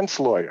the defense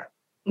lawyer.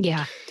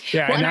 Yeah.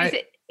 Yeah. Well,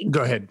 and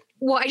go ahead.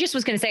 Well, I just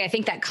was going to say, I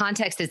think that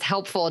context is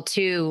helpful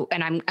too.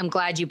 And I'm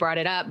glad you brought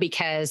it up,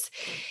 because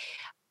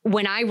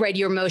when I read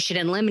your motion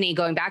in limine,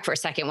 going back for a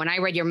second, when I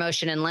read your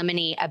motion in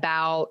limine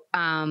about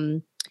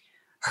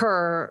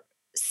her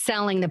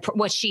selling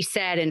what she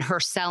said and her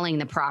selling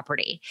the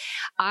property,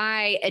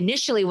 I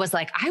initially was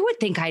like, I would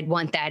think I'd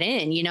want that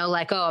in,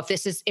 like, oh,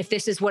 if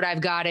this is what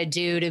I've got to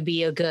do to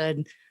be a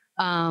good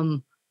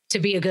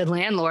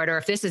landlord, or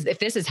if this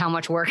is how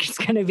much work it's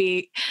going to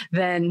be,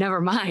 then never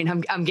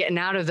mind. I'm getting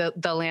out of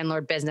the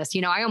landlord business.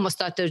 I almost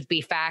thought those would be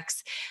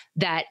facts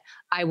that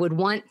I would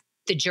want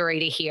the jury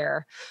to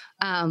hear.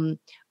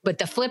 But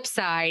the flip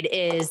side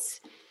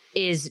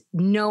is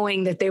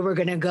knowing that they were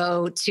going to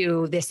go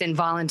to this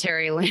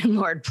involuntary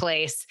landlord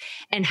place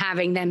and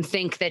having them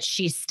think that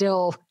she's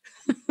still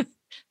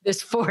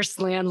this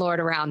forced landlord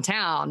around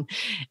town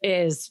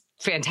is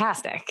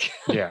fantastic.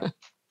 Yeah.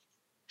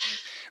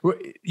 Well,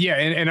 yeah,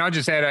 and I'll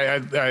just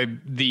add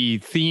the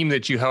theme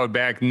that you held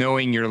back,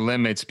 knowing your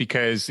limits,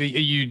 because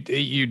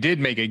you did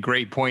make a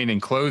great point in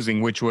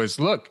closing, which was,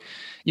 look,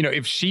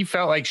 if she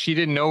felt like she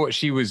didn't know what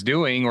she was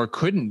doing or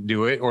couldn't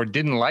do it or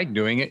didn't like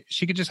doing it,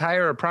 she could just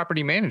hire a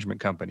property management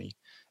company,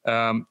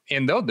 and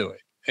they'll do it.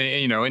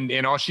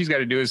 And all she's got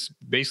to do is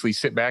basically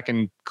sit back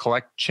and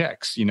collect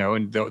checks,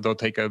 and they'll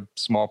take a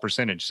small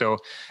percentage. So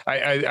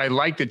I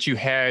like that you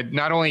had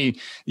not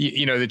only,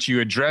 that you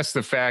addressed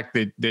the fact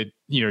that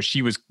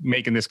she was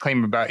making this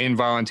claim about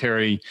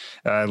involuntary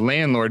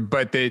landlord,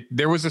 but that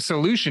there was a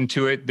solution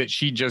to it that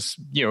she just,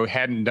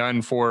 hadn't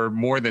done for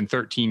more than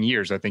 13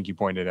 years. I think you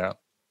pointed out.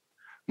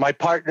 My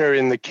partner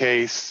in the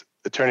case,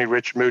 attorney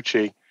Rich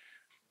Mucci,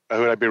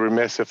 who I'd be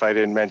remiss if I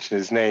didn't mention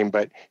his name,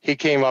 but he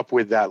came up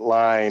with that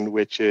line,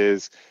 which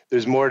is,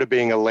 there's more to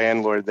being a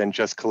landlord than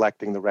just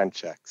collecting the rent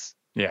checks.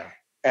 Yeah.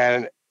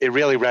 And it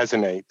really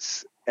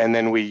resonates. And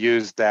then we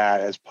used that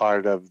as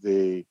part of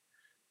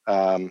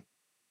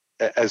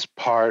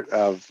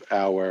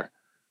our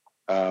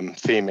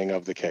theming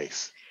of the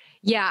case.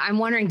 Yeah, I'm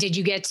wondering, did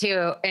you get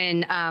to,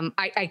 and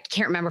I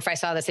can't remember if I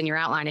saw this in your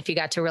outline, if you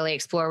got to really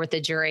explore with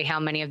the jury how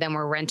many of them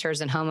were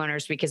renters and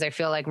homeowners, because I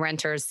feel like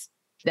renters,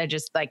 that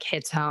just like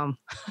hits home.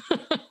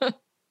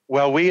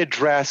 Well, we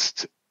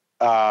addressed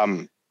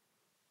the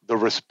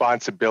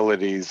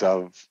responsibilities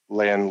of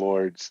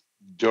landlords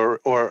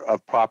or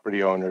of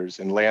property owners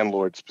and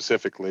landlords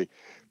specifically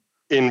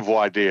in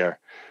voir dire.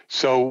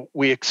 So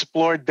we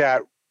explored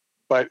that,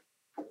 but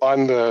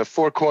on the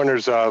four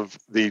corners of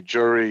the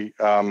jury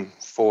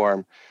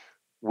form,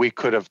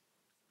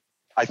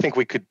 I think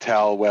we could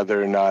tell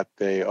whether or not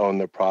they own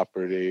the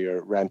property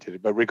or rented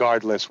it. But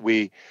regardless,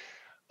 we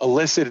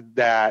elicited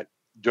that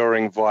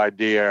during voir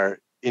dire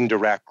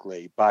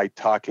indirectly by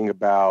talking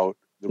about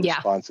the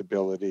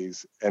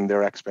responsibilities and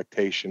their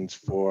expectations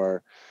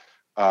for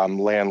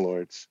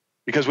landlords,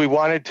 because we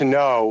wanted to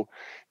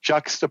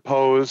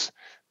juxtapose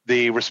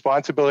the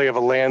responsibility of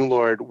a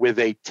landlord with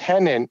a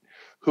tenant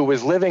who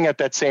was living at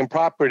that same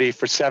property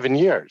for 7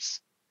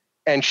 years.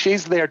 And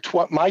she's there,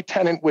 my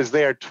tenant was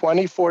there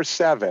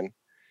 24/7,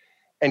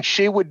 and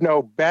she would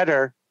know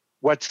better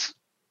what's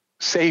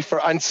safe or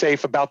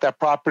unsafe about that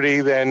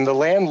property than the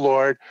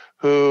landlord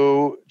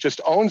who just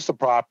owns the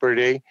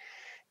property.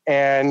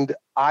 And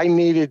I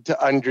needed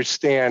to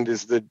understand,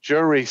 is the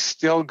jury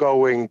still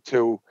going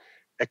to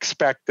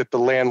expect that the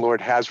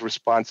landlord has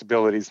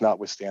responsibilities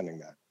notwithstanding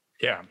that?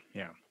 Yeah.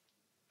 Yeah.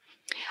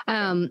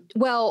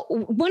 Well,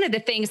 one of the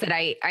things that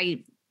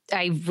I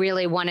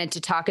really wanted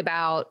to talk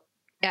about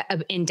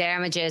in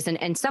damages,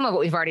 and some of what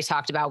we've already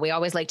talked about, we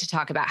always like to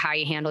talk about how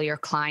you handle your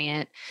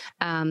client.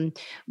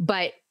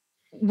 But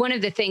one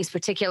of the things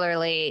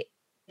particularly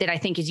that I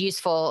think is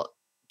useful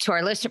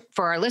to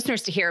for our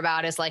listeners to hear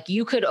about is like,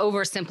 you could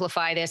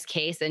oversimplify this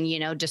case and,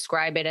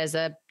 describe it as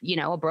a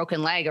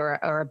broken leg or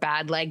a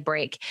bad leg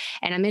break.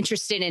 And I'm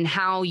interested in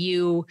how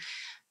you,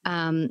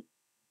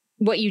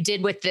 what you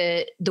did with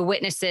the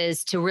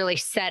witnesses to really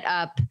set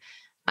up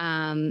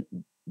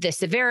the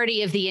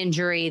severity of the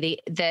injury,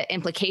 the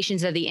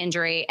implications of the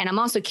injury. And I'm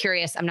also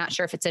curious, I'm not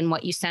sure if it's in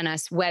what you sent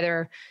us,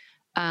 whether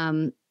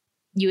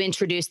you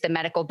introduced the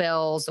medical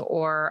bills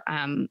or,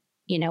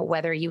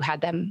 whether you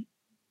had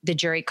the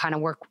jury kind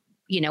of work,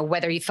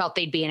 whether you felt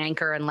they'd be an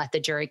anchor and let the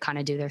jury kind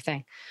of do their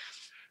thing.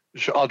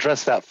 Sure, I'll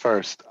address that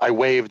first. I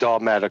waived all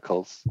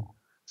medicals.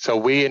 So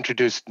we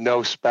introduced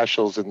no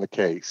specials in the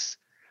case.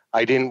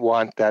 I didn't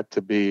want that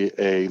to be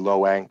a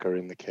low anchor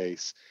in the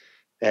case.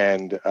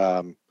 And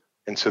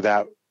so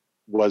that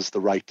was the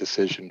right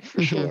decision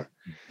for sure.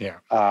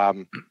 Yeah.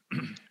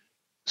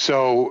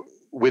 So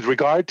with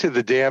regard to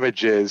the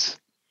damages,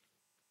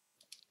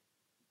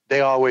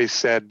 they always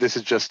said this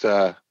is just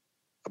a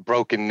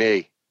broken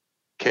knee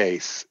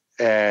case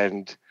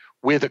and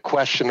with a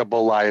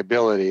questionable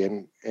liability.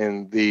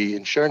 And the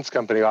insurance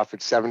company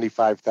offered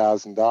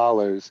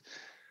 $75,000,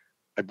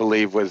 I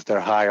believe was their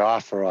high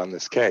offer on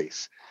this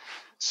case.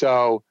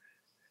 So,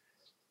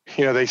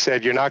 they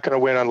said, you're not going to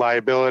win on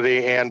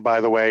liability. And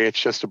by the way,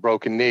 it's just a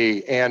broken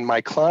knee. And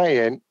my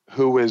client,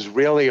 who was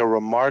really a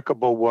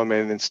remarkable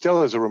woman and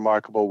still is a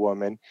remarkable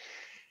woman,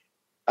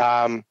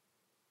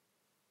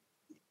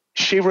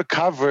 she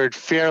recovered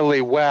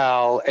fairly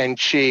well. And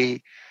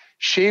she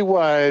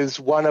was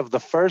one of the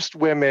first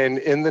women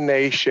in the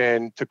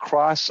nation to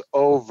cross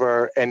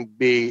over and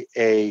be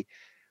a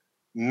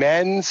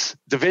men's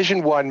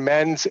Division I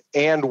men's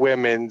and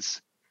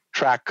women's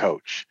track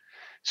coach.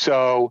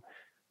 So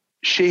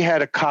she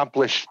had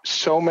accomplished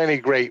so many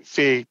great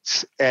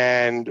feats,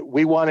 and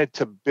we wanted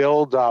to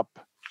build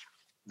up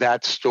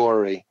that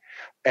story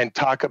and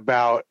talk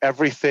about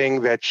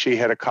everything that she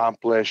had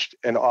accomplished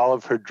and all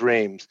of her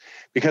dreams.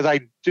 Because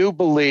I do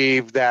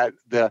believe that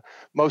the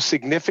most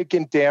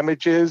significant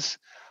damages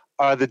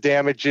are the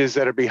damages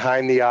that are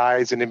behind the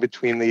eyes and in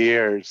between the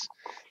ears.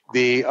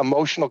 The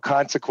emotional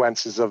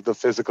consequences of the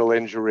physical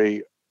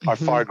injury are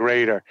far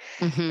greater.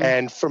 Mm-hmm.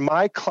 And for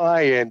my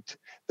client,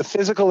 the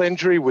physical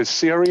injury was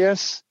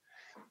serious,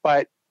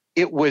 but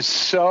it was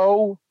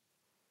so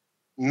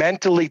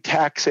mentally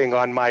taxing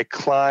on my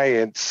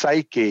client's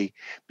psyche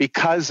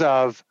because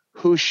of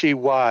who she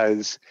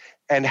was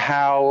and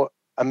how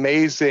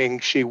amazing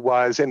she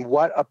was and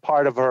what a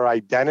part of her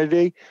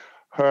identity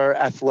her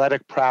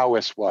athletic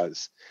prowess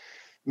was.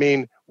 I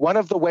mean, one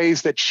of the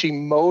ways that she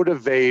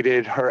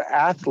motivated her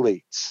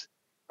athletes,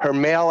 her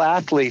male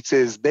athletes,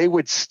 is they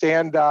would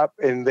stand up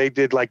and they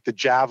did like the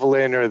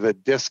javelin or the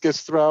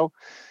discus throw.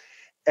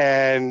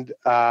 And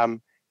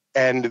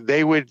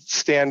they would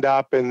stand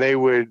up and they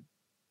would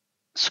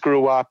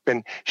screw up.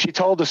 And she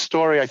told a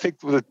story, I think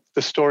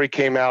the story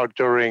came out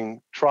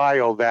during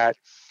trial, that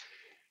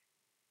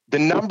the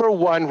number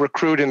one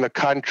recruit in the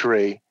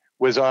country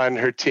was on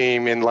her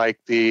team in like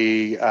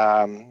the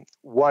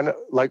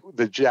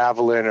the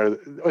javelin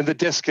or the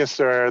discus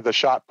or the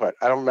shot put.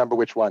 I don't remember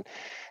which one.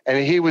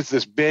 And he was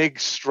this big,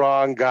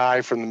 strong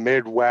guy from the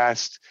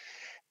Midwest.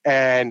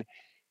 And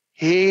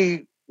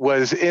he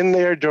was in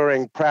there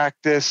during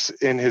practice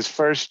in his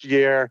first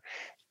year.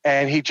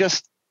 And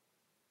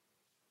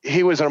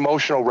he was an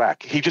emotional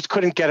wreck. He just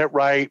couldn't get it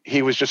right.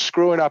 He was just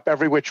screwing up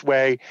every which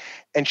way.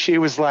 And she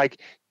was like,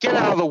 get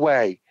out of the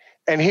way.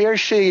 And here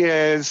she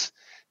is,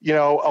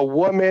 a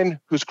woman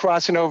who's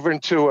crossing over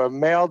into a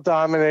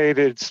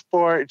male-dominated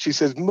sport. She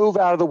says, move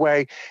out of the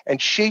way.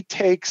 And she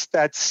takes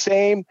that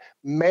same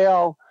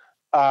male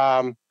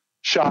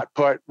shot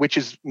put, which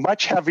is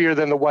much heavier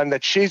than the one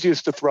that she's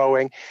used to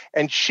throwing,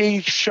 and she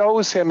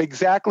shows him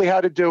exactly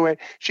how to do it.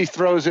 She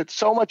throws it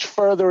so much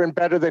further and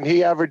better than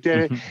he ever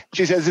did it.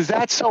 She says, is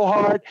that so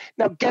hard?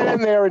 Now get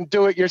in there and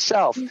do it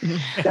yourself.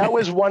 That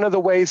was one of the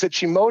ways that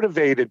she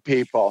motivated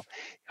people.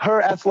 Her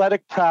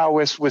athletic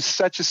prowess was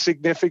such a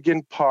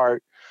significant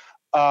part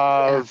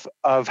of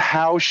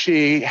how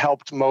she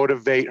helped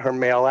motivate her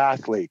male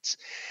athletes.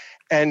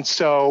 And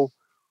so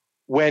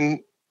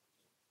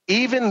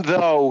even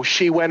though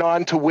she went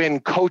on to win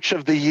Coach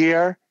of the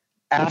Year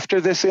after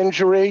this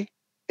injury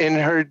in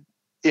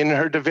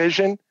her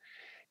division,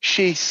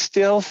 she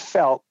still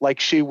felt like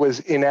she was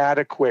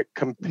inadequate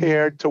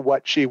compared to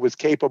what she was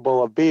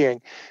capable of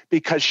being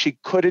because she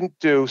couldn't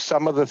do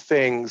some of the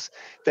things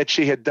that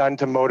she had done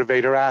to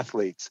motivate her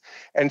athletes.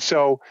 And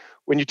so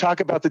when you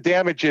talk about the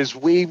damages,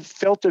 we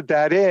filtered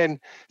that in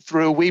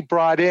we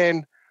brought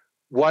in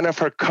one of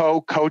her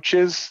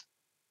co-coaches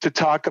to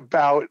talk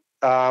about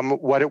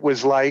what it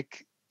was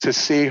like to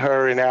see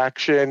her in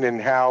action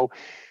and how,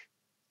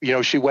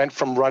 she went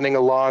from running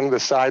along the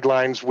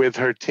sidelines with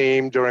her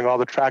team during all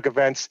the track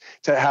events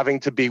to having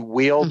to be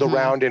wheeled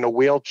around in a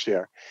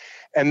wheelchair.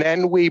 And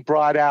then we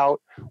brought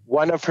out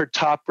one of her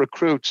top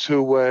recruits,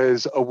 who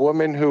was a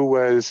woman who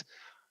was,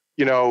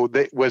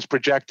 that was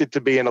projected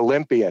to be an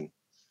Olympian.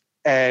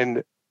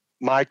 And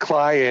my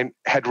client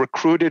had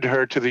recruited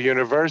her to the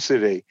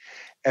university.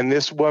 And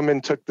this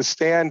woman took the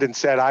stand and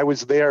said, I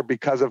was there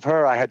because of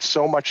her. I had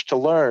so much to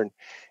learn.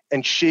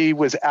 And she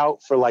was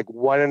out for like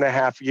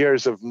 1.5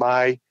 years of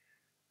my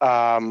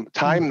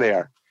time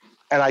there.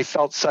 And I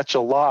felt such a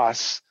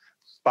loss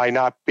by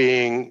not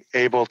being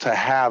able to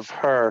have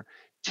her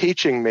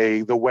teaching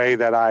me the way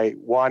that I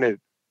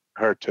wanted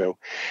her to.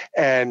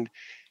 And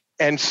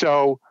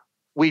so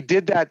we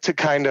did that to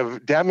kind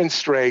of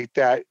demonstrate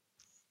that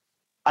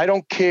I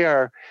don't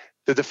care.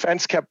 The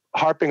defense kept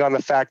harping on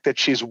the fact that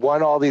she's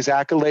won all these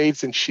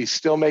accolades and she's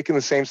still making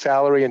the same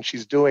salary and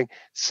she's doing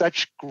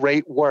such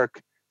great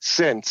work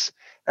since.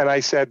 And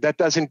I said, that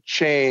doesn't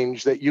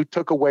change that you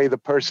took away the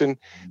person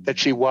that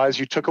she was.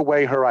 You took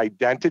away her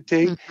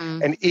identity.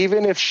 And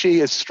even if she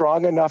is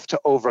strong enough to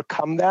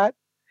overcome that,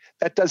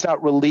 that does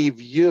not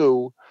relieve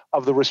you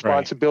of the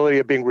responsibility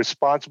of being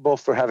responsible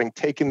for having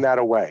taken that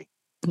away.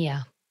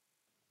 Yeah.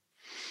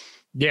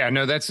 Yeah,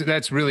 no,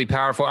 that's really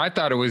powerful. I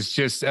thought it was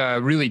just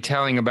really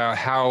telling about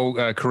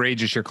how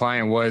courageous your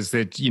client was,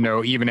 that,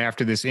 even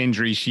after this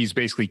injury, she's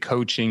basically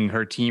coaching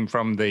her team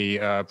from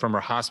her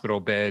hospital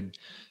bed,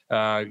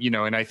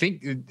 and I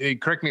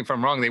think, correct me if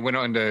I'm wrong, they went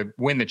on to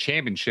win the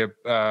championship,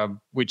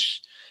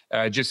 which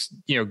just,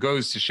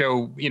 goes to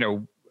show,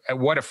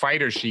 what a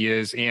fighter she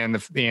is.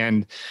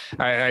 And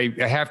I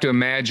have to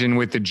imagine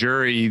with the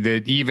jury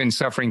that even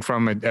suffering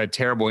from a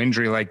terrible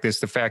injury like this,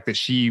 the fact that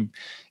she,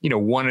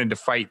 wanted to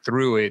fight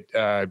through it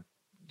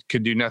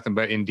could do nothing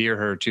but endear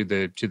her to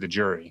the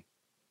jury.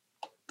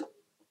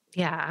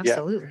 Yeah,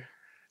 absolutely. Yeah.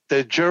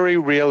 The jury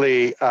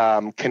really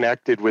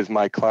connected with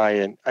my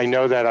client. I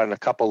know that on a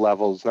couple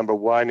levels. Number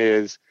one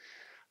is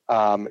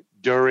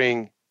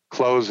during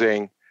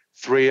closing,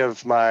 3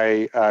 of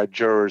my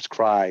jurors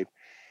cried.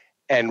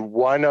 And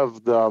one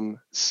of them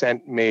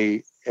sent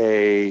me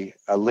a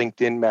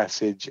LinkedIn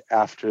message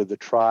after the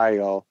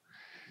trial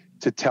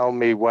to tell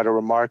me what a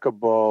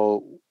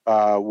remarkable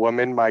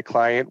woman my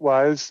client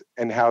was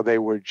and how they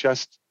were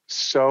just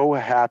so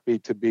happy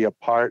to be a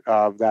part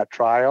of that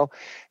trial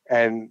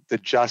and the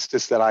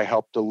justice that I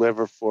helped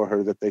deliver for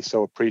her, that they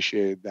so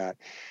appreciated that.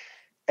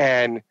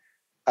 And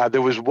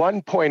there was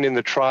one point in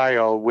the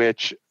trial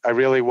which I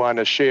really want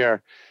to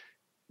share,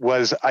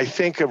 was, I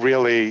think, a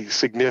really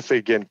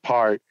significant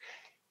part.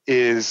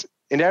 Is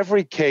in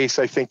every case,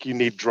 I think you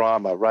need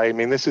drama, right? I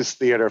mean, this is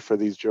theater for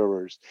these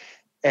jurors.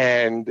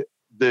 And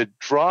the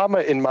drama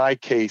in my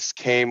case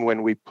came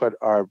when we put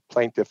our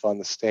plaintiff on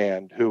the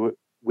stand, who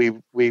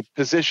we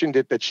positioned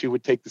it that she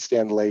would take the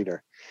stand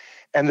later.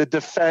 And the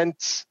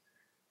defense,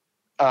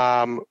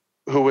 who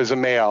was a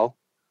male,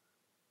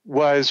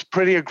 was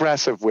pretty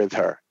aggressive with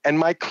her. And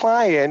my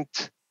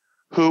client,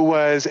 who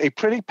was a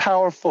pretty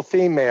powerful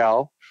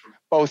female,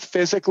 both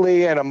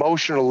physically and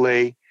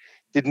emotionally,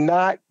 did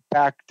not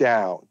back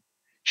down.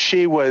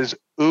 She was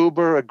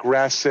uber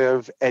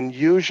aggressive, and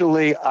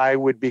usually I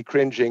would be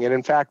cringing. And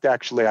in fact,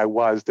 actually I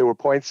was. There were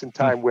points in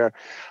time where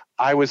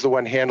I was the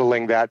one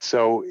handling that.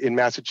 So in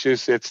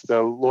Massachusetts,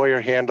 the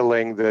lawyer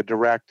handling the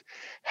direct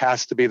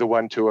has to be the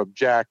one to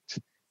object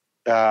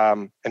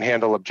and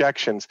handle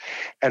objections.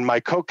 And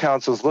my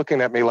co-counsel's looking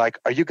at me like,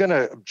 are you going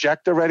to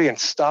object already and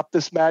stop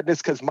this madness?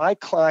 Because my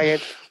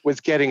client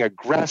was getting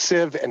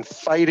aggressive and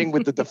fighting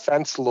with the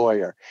defense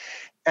lawyer.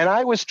 And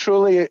I was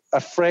truly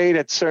afraid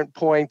at certain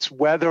points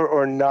whether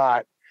or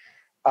not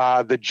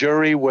the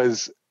jury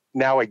was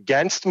now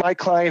against my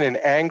client and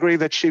angry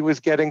that she was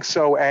getting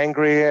so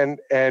angry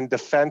and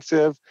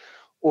defensive,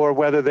 or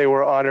whether they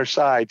were on her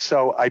side.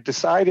 So I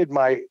decided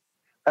I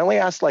only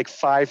asked like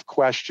 5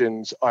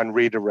 questions on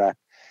redirect.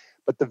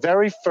 But the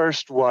very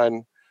first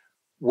one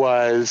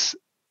was,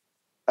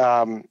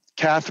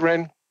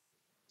 Cathrine,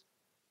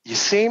 you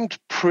seemed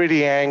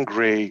pretty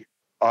angry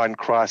on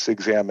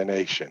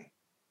cross-examination.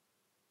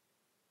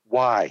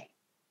 Why?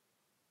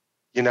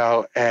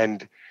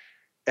 And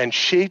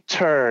she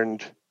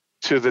turned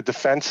to the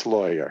defense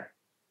lawyer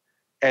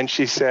and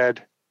she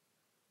said,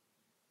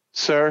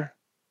 sir,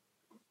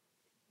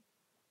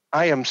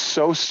 I am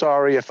so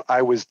sorry if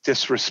I was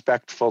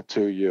disrespectful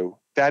to you.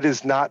 That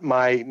is not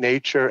my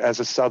nature as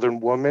a Southern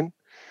woman,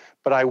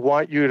 but I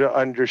want you to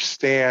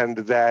understand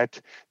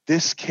that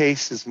this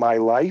case is my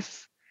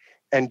life.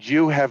 And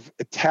you have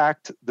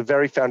attacked the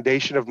very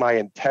foundation of my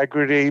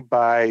integrity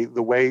by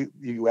the way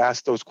you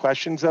asked those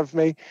questions of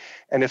me.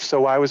 And if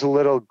so, I was a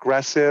little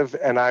aggressive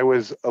and I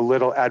was a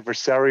little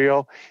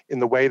adversarial in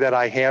the way that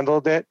I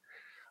handled it.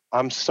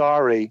 I'm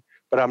sorry,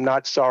 but I'm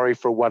not sorry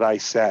for what I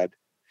said.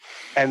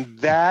 And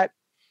that,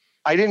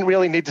 I didn't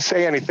really need to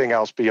say anything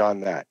else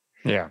beyond that.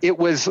 Yeah. It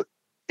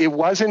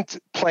wasn't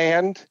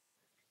planned.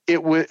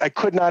 I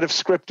could not have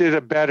scripted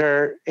a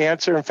better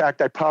answer. In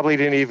fact, I probably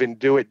didn't even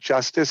do it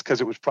justice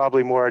because it was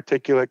probably more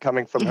articulate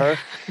coming from her.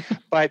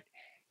 But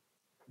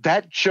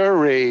that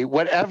jury,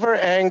 whatever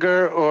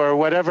anger or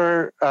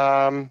whatever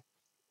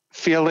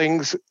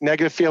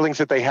negative feelings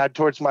that they had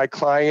towards my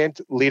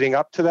client leading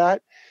up to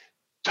that,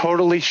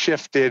 totally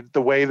shifted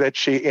the way that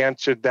she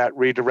answered that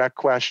redirect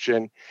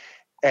question.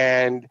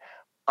 And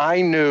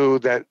I knew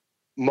that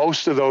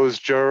most of those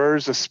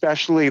jurors,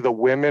 especially the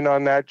women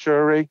on that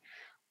jury,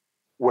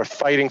 were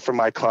fighting for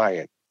my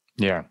client.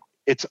 Yeah.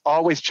 It's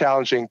always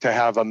challenging to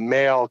have a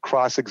male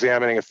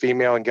cross-examining a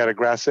female and get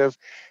aggressive.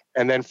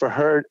 And then for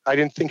her, I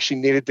didn't think she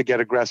needed to get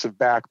aggressive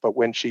back. But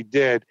when she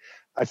did,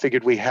 I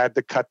figured we had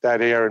to cut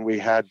that air and we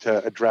had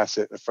to address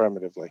it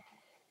affirmatively.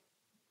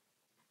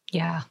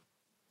 Yeah.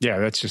 Yeah,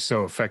 that's just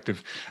so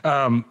effective.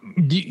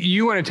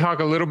 You want to talk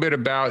a little bit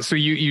about, so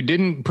you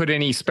didn't put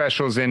any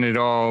specials in at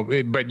all,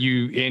 but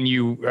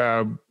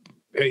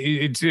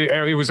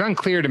it was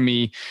unclear to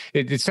me.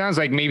 It sounds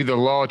like maybe the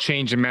law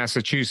changed in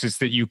Massachusetts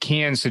that you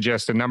can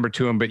suggest a number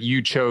to them, but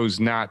you chose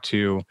not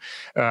to.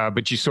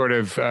 But you sort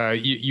of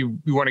you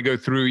want to go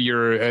through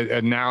your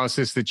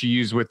analysis that you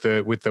use with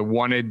the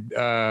wanted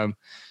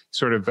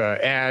sort of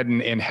ad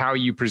and how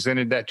you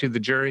presented that to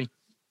the jury.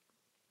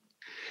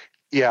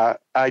 Yeah,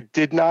 I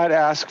did not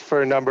ask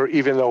for a number,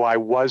 even though I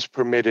was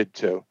permitted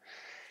to.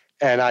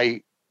 And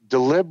I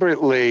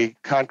deliberately,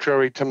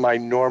 contrary to my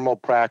normal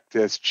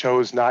practice,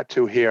 chose not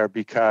to here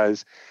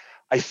because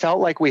I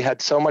felt like we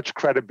had so much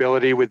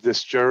credibility with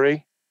this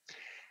jury.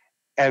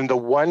 And the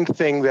one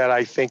thing that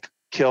I think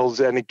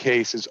kills any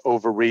case is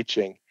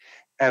overreaching.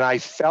 And I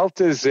felt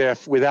as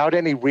if without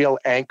any real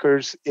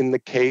anchors in the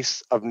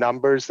case of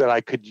numbers that I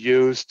could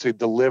use to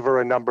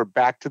deliver a number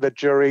back to the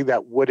jury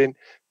that wouldn't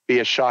be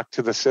a shock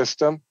to the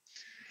system,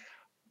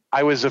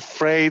 I was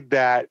afraid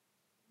that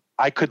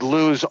I could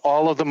lose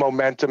all of the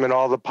momentum and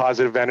all the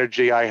positive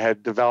energy I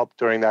had developed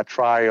during that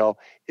trial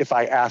if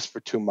I asked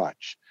for too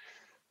much.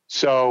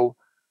 So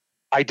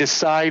I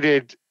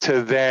decided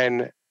to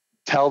then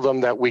tell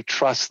them that we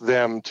trust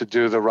them to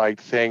do the right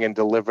thing and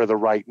deliver the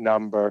right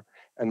number.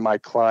 And my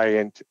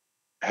client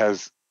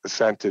has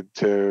assented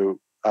to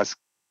us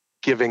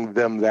giving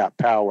them that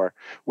power,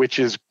 which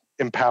is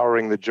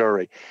empowering the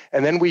jury.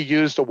 And then we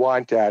used a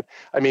want ad.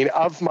 I mean,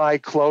 of my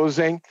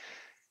closing,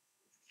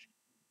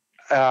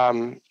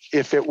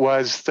 if it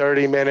was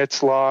 30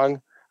 minutes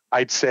long,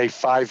 I'd say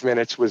 5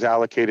 minutes was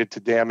allocated to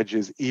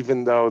damages,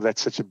 even though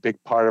that's such a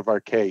big part of our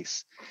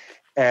case.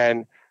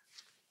 And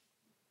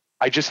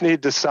I just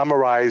need to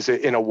summarize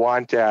it in a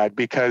want ad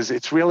because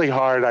it's really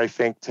hard, I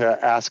think,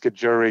 to ask a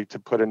jury to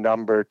put a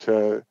number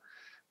to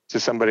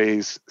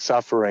somebody's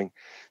suffering.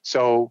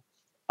 So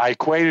I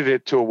equated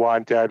it to a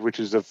want ad, which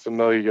is a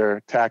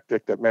familiar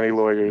tactic that many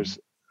lawyers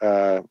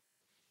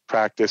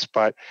practice.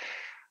 But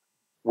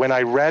when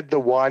I read the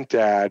want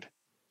ad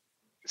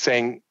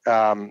saying,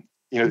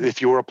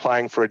 if you were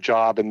applying for a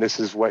job and this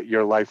is what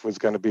your life was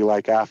going to be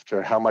like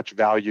after, how much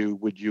value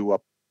would you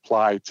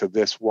apply to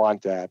this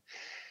want ad?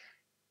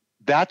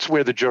 That's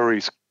where the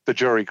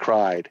jury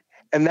cried.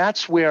 And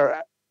that's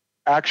where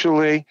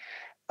actually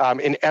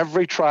in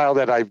every trial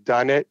that I've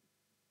done it,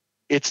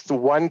 it's the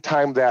one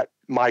time that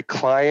my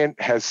client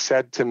has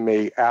said to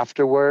me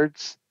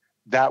afterwards,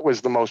 that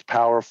was the most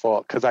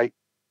powerful, because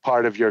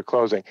part of your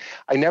closing.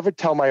 I never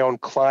tell my own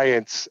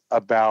clients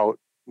about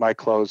my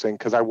closing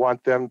because I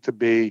want them to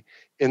be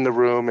in the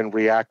room and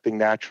reacting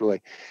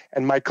naturally.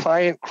 And my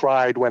client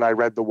cried when I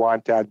read the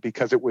want ad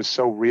because it was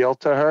so real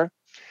to her.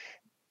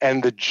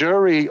 And the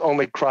jury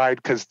only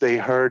cried because they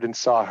heard and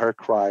saw her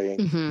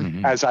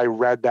crying as I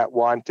read that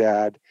want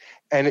ad.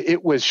 And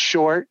it was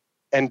short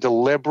and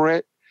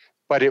deliberate,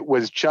 but it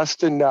was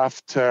just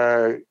enough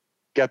to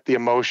get the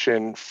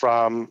emotion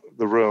from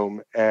the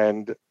room.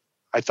 And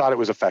I thought it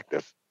was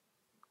effective.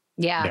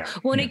 Yeah.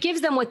 Well, and it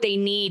gives them what they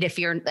need if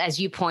you're, as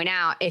you point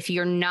out, if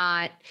you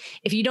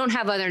don't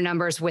have other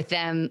numbers with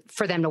them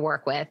for them to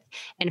work with,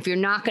 and if you're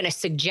not going to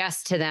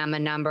suggest to them a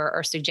number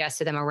or suggest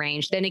to them a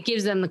range, then it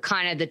gives them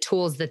the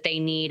tools that they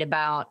need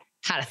about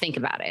how to think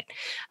about it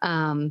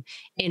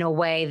in a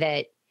way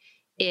that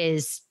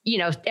is,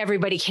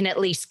 everybody can at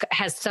least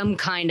has some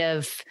kind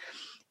of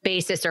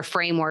basis or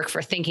framework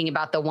for thinking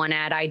about the one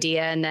ad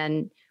idea.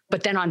 And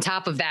but then on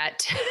top of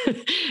that,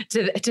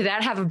 to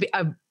that have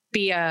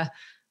be a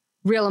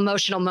real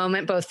emotional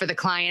moment, both for the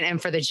client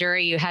and for the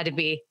jury, you had to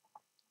be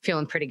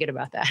feeling pretty good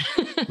about that.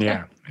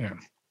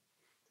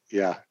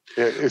 Yeah.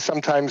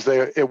 Sometimes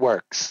it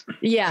works.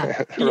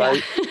 Yeah.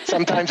 Right. Yeah.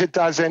 Sometimes it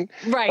doesn't.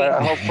 Right.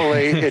 But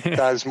hopefully it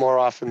does more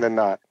often than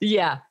not.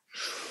 Yeah.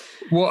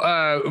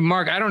 Well,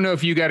 Marc, I don't know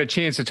if you got a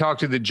chance to talk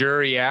to the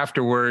jury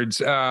afterwards,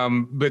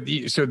 but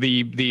so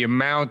the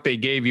amount they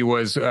gave you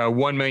was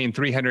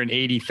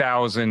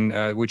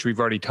 $1,380,000, which we've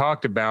already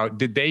talked about.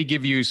 Did they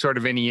give you sort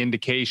of any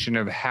indication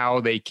of how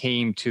they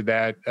came to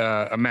that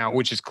amount,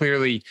 which is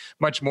clearly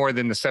much more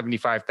than the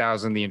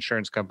 $75,000 the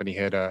insurance company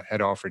had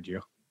offered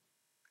you?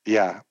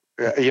 Yeah,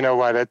 you know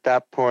what? At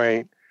that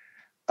point,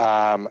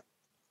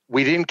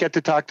 We didn't get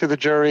to talk to the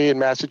jury in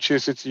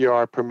Massachusetts. You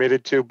are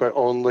permitted to, but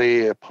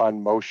only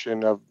upon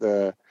motion of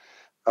the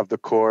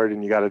court,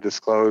 and you got to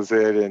disclose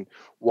it. And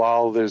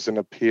while there's an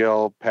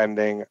appeal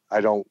pending,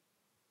 I don't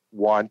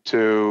want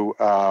to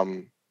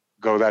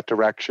go that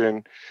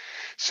direction.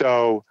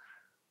 So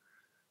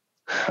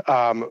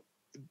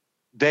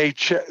they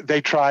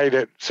tried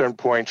at certain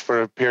points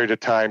for a period of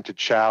time to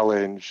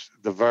challenge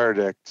the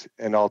verdict,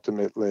 and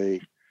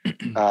ultimately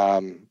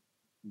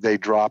they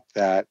dropped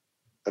that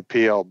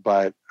appeal.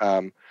 But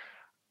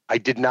I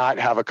did not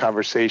have a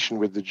conversation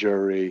with the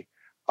jury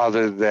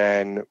other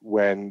than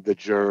when the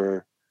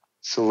juror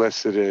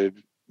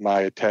solicited my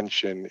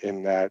attention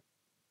in that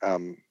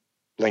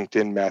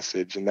LinkedIn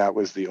message, and that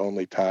was the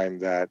only time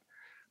that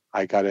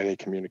I got any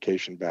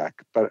communication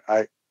back. But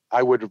I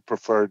would have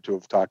preferred to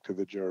have talked to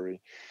the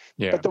jury.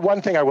 Yeah. But the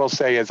one thing I will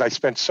say is I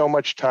spent so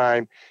much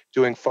time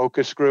doing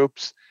focus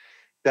groups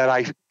that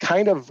I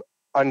kind of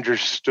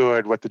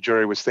understood what the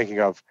jury was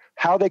thinking of.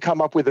 How they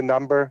come up with a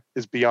number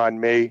is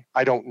beyond me.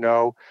 I don't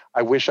know.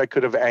 I wish I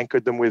could have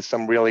anchored them with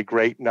some really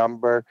great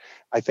number.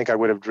 I think I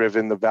would have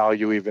driven the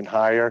value even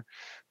higher.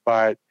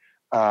 But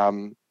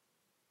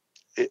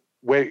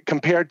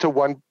compared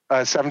to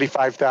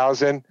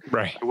 75,000,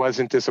 right, I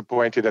wasn't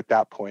disappointed at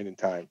that point in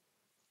time.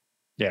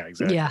 Yeah,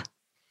 exactly. Yeah.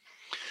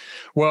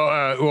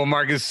 Well,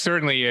 Marc, it's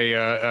certainly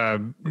a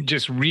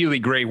just really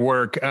great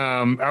work.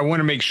 I want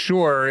to make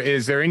sure,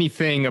 is there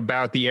anything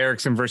about the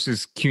Erickson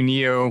versus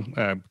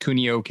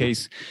Cunio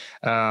case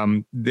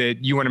that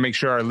you want to make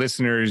sure our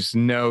listeners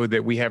know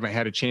that we haven't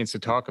had a chance to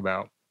talk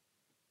about?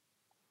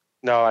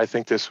 No, I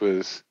think this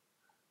was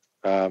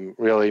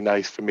really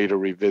nice for me to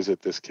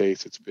revisit this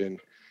case. It's been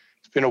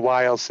a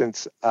while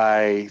since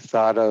I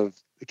thought of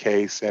the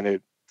case, and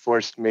it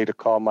forced me to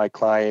call my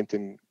client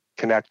and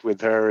connect with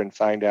her and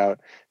find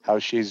out how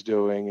she's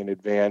doing in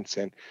advance,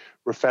 and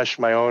refresh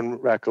my own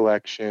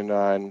recollection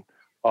on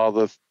all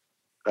the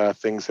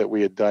things that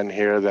we had done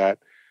here that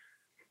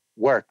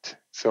worked.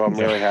 So I'm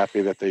really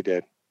happy that they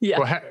did. Yeah.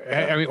 Well,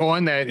 I mean,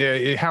 on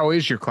that, how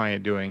is your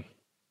client doing?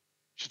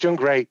 She's doing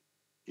great.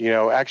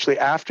 Actually,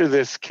 after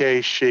this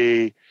case,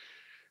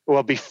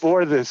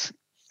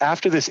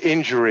 after this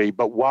injury,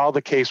 but while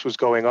the case was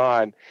going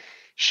on,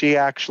 she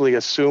actually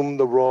assumed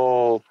the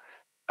role.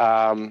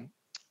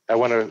 I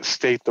want to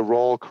state the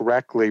role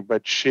correctly,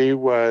 but she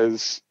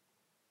was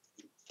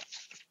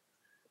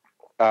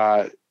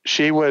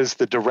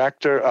the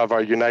director of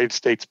our United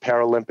States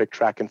Paralympic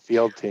track and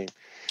field team,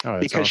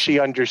 because awesome. She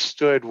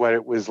understood what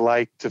it was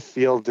like to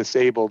feel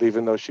disabled,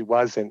 even though she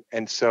wasn't.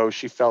 And so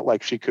she felt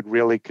like she could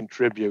really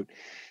contribute.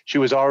 She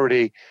was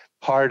already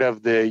part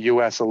of the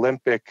U.S.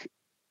 Olympic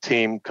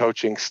team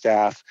coaching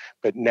staff,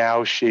 but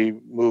now she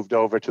moved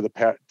over to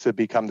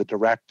become the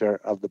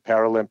director of the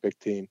Paralympic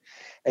team.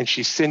 And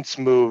she's since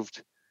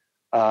moved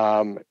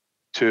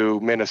to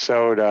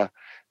Minnesota,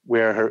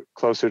 where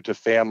closer to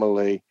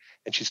family,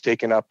 and she's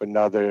taken up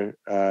another,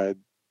 I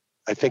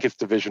think it's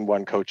Division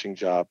I coaching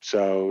job.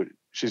 So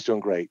she's doing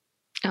great.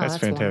 Oh, that's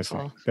fantastic.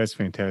 Wonderful. That's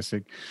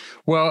fantastic.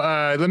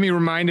 Well, let me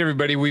remind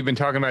everybody, we've been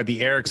talking about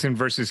the Erickson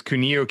versus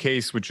Cunio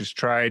case, which was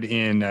tried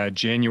in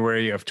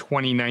January of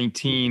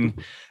 2019.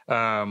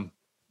 I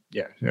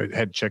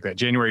had to check that,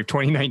 January of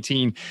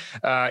 2019,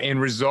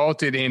 and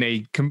resulted in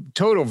a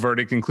total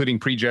verdict, including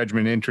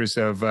prejudgment interest,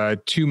 of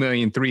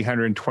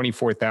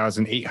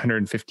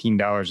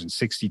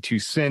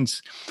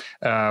 $2,324,815.62.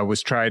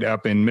 Was tried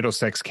up in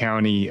Middlesex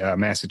County,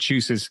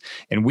 Massachusetts.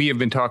 And we have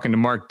been talking to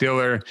Marc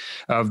Diller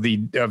of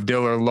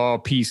Diller Law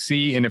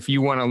PC. And if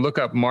you want to look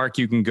up Marc,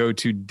 you can go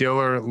to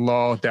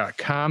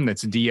dillerlaw.com.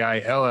 That's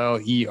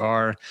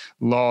DILLER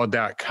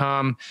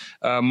law.com.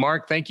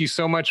 Marc, thank you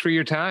so much for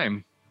your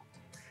time.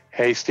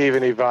 Hey, Steve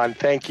and Yvonne,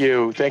 thank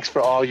you. Thanks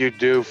for all you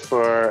do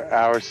for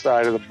our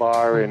side of the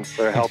bar and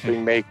for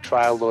helping make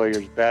trial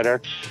lawyers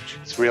better.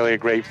 It's really a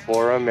great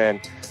forum,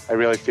 and I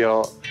really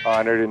feel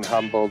honored and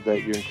humbled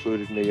that you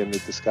included me in the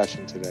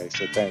discussion today.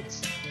 So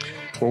thanks.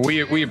 Well,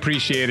 we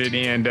appreciate it,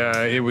 and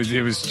it was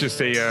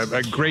just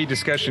a great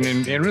discussion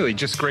and really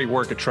just great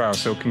work at trial.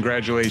 So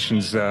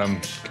congratulations on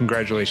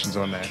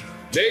that.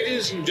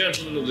 Ladies and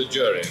gentlemen of the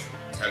jury,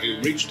 have you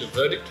reached a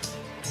verdict?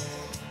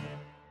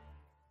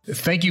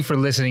 Thank you for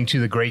listening to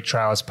the Great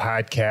Trials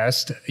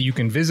Podcast. You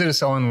can visit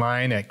us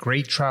online at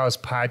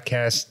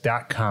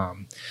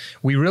greattrialspodcast.com.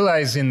 We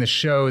realize in the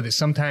show that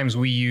sometimes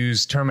we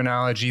use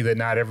terminology that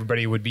not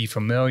everybody would be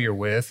familiar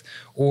with,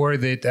 or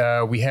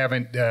that we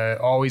haven't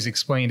always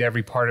explained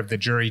every part of the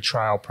jury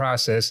trial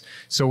process.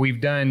 So we've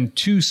done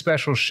two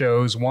special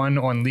shows, one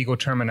on legal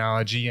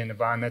terminology, and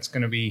Yvonne, that's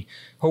going to be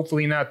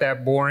hopefully not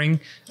that boring.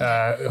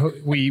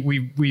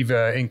 We've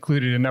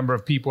included a number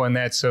of people in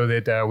that so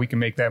that we can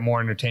make that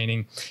more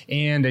entertaining,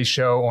 and a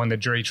show on the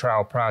jury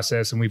trial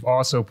process. And we've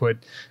also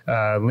put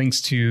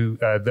links to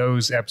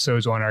those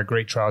episodes on our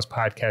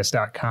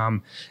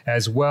greattrialspodcast.com,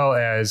 as well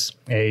as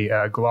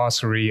a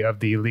glossary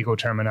of the legal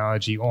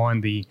terminology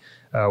on the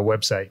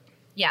website.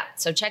 Yeah,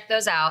 so check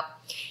those out.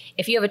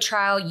 If you have a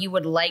trial you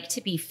would like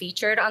to be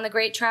featured on the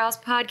Great Trials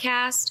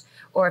Podcast,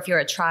 or if you're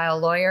a trial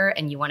lawyer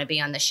and you want to be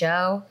on the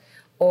show,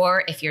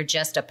 Or if you're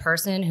just a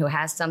person who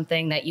has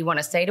something that you want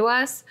to say to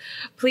us,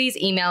 please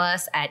email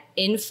us at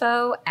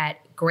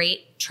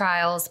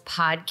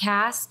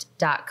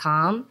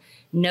info@greattrialspodcast.com.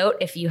 Note,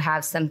 if you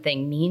have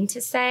something mean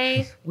to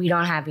say, we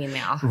don't have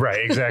email.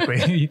 Right,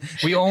 exactly.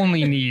 We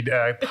only need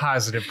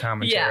positive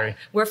commentary. Yeah,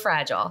 we're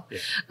fragile. Yeah.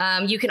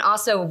 You can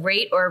also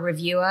rate or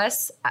review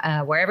us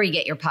wherever you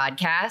get your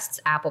podcasts,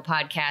 Apple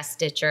Podcasts,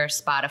 Stitcher,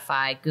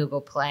 Spotify, Google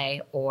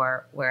Play,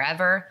 or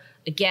wherever.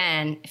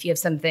 Again, if you have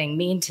something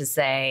mean to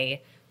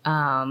say,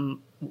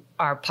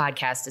 our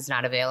podcast is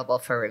not available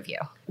for review.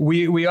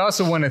 We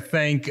also want to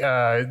thank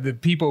the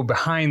people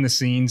behind the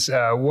scenes.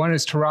 One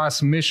is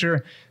Taras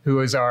Misher,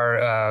 who is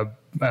our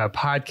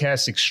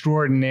podcast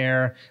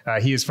extraordinaire.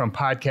 He is from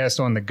Podcast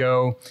on the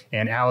Go.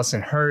 And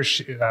Allison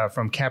Hirsch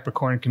from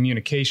Capricorn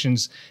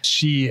Communications.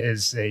 She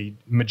is a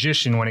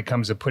magician when it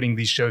comes to putting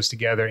these shows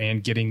together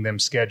and getting them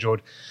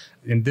scheduled.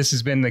 And this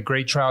has been the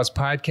Great Trials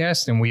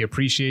Podcast, and we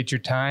appreciate your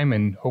time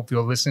and hope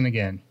you'll listen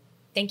again.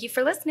 Thank you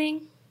for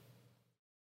listening.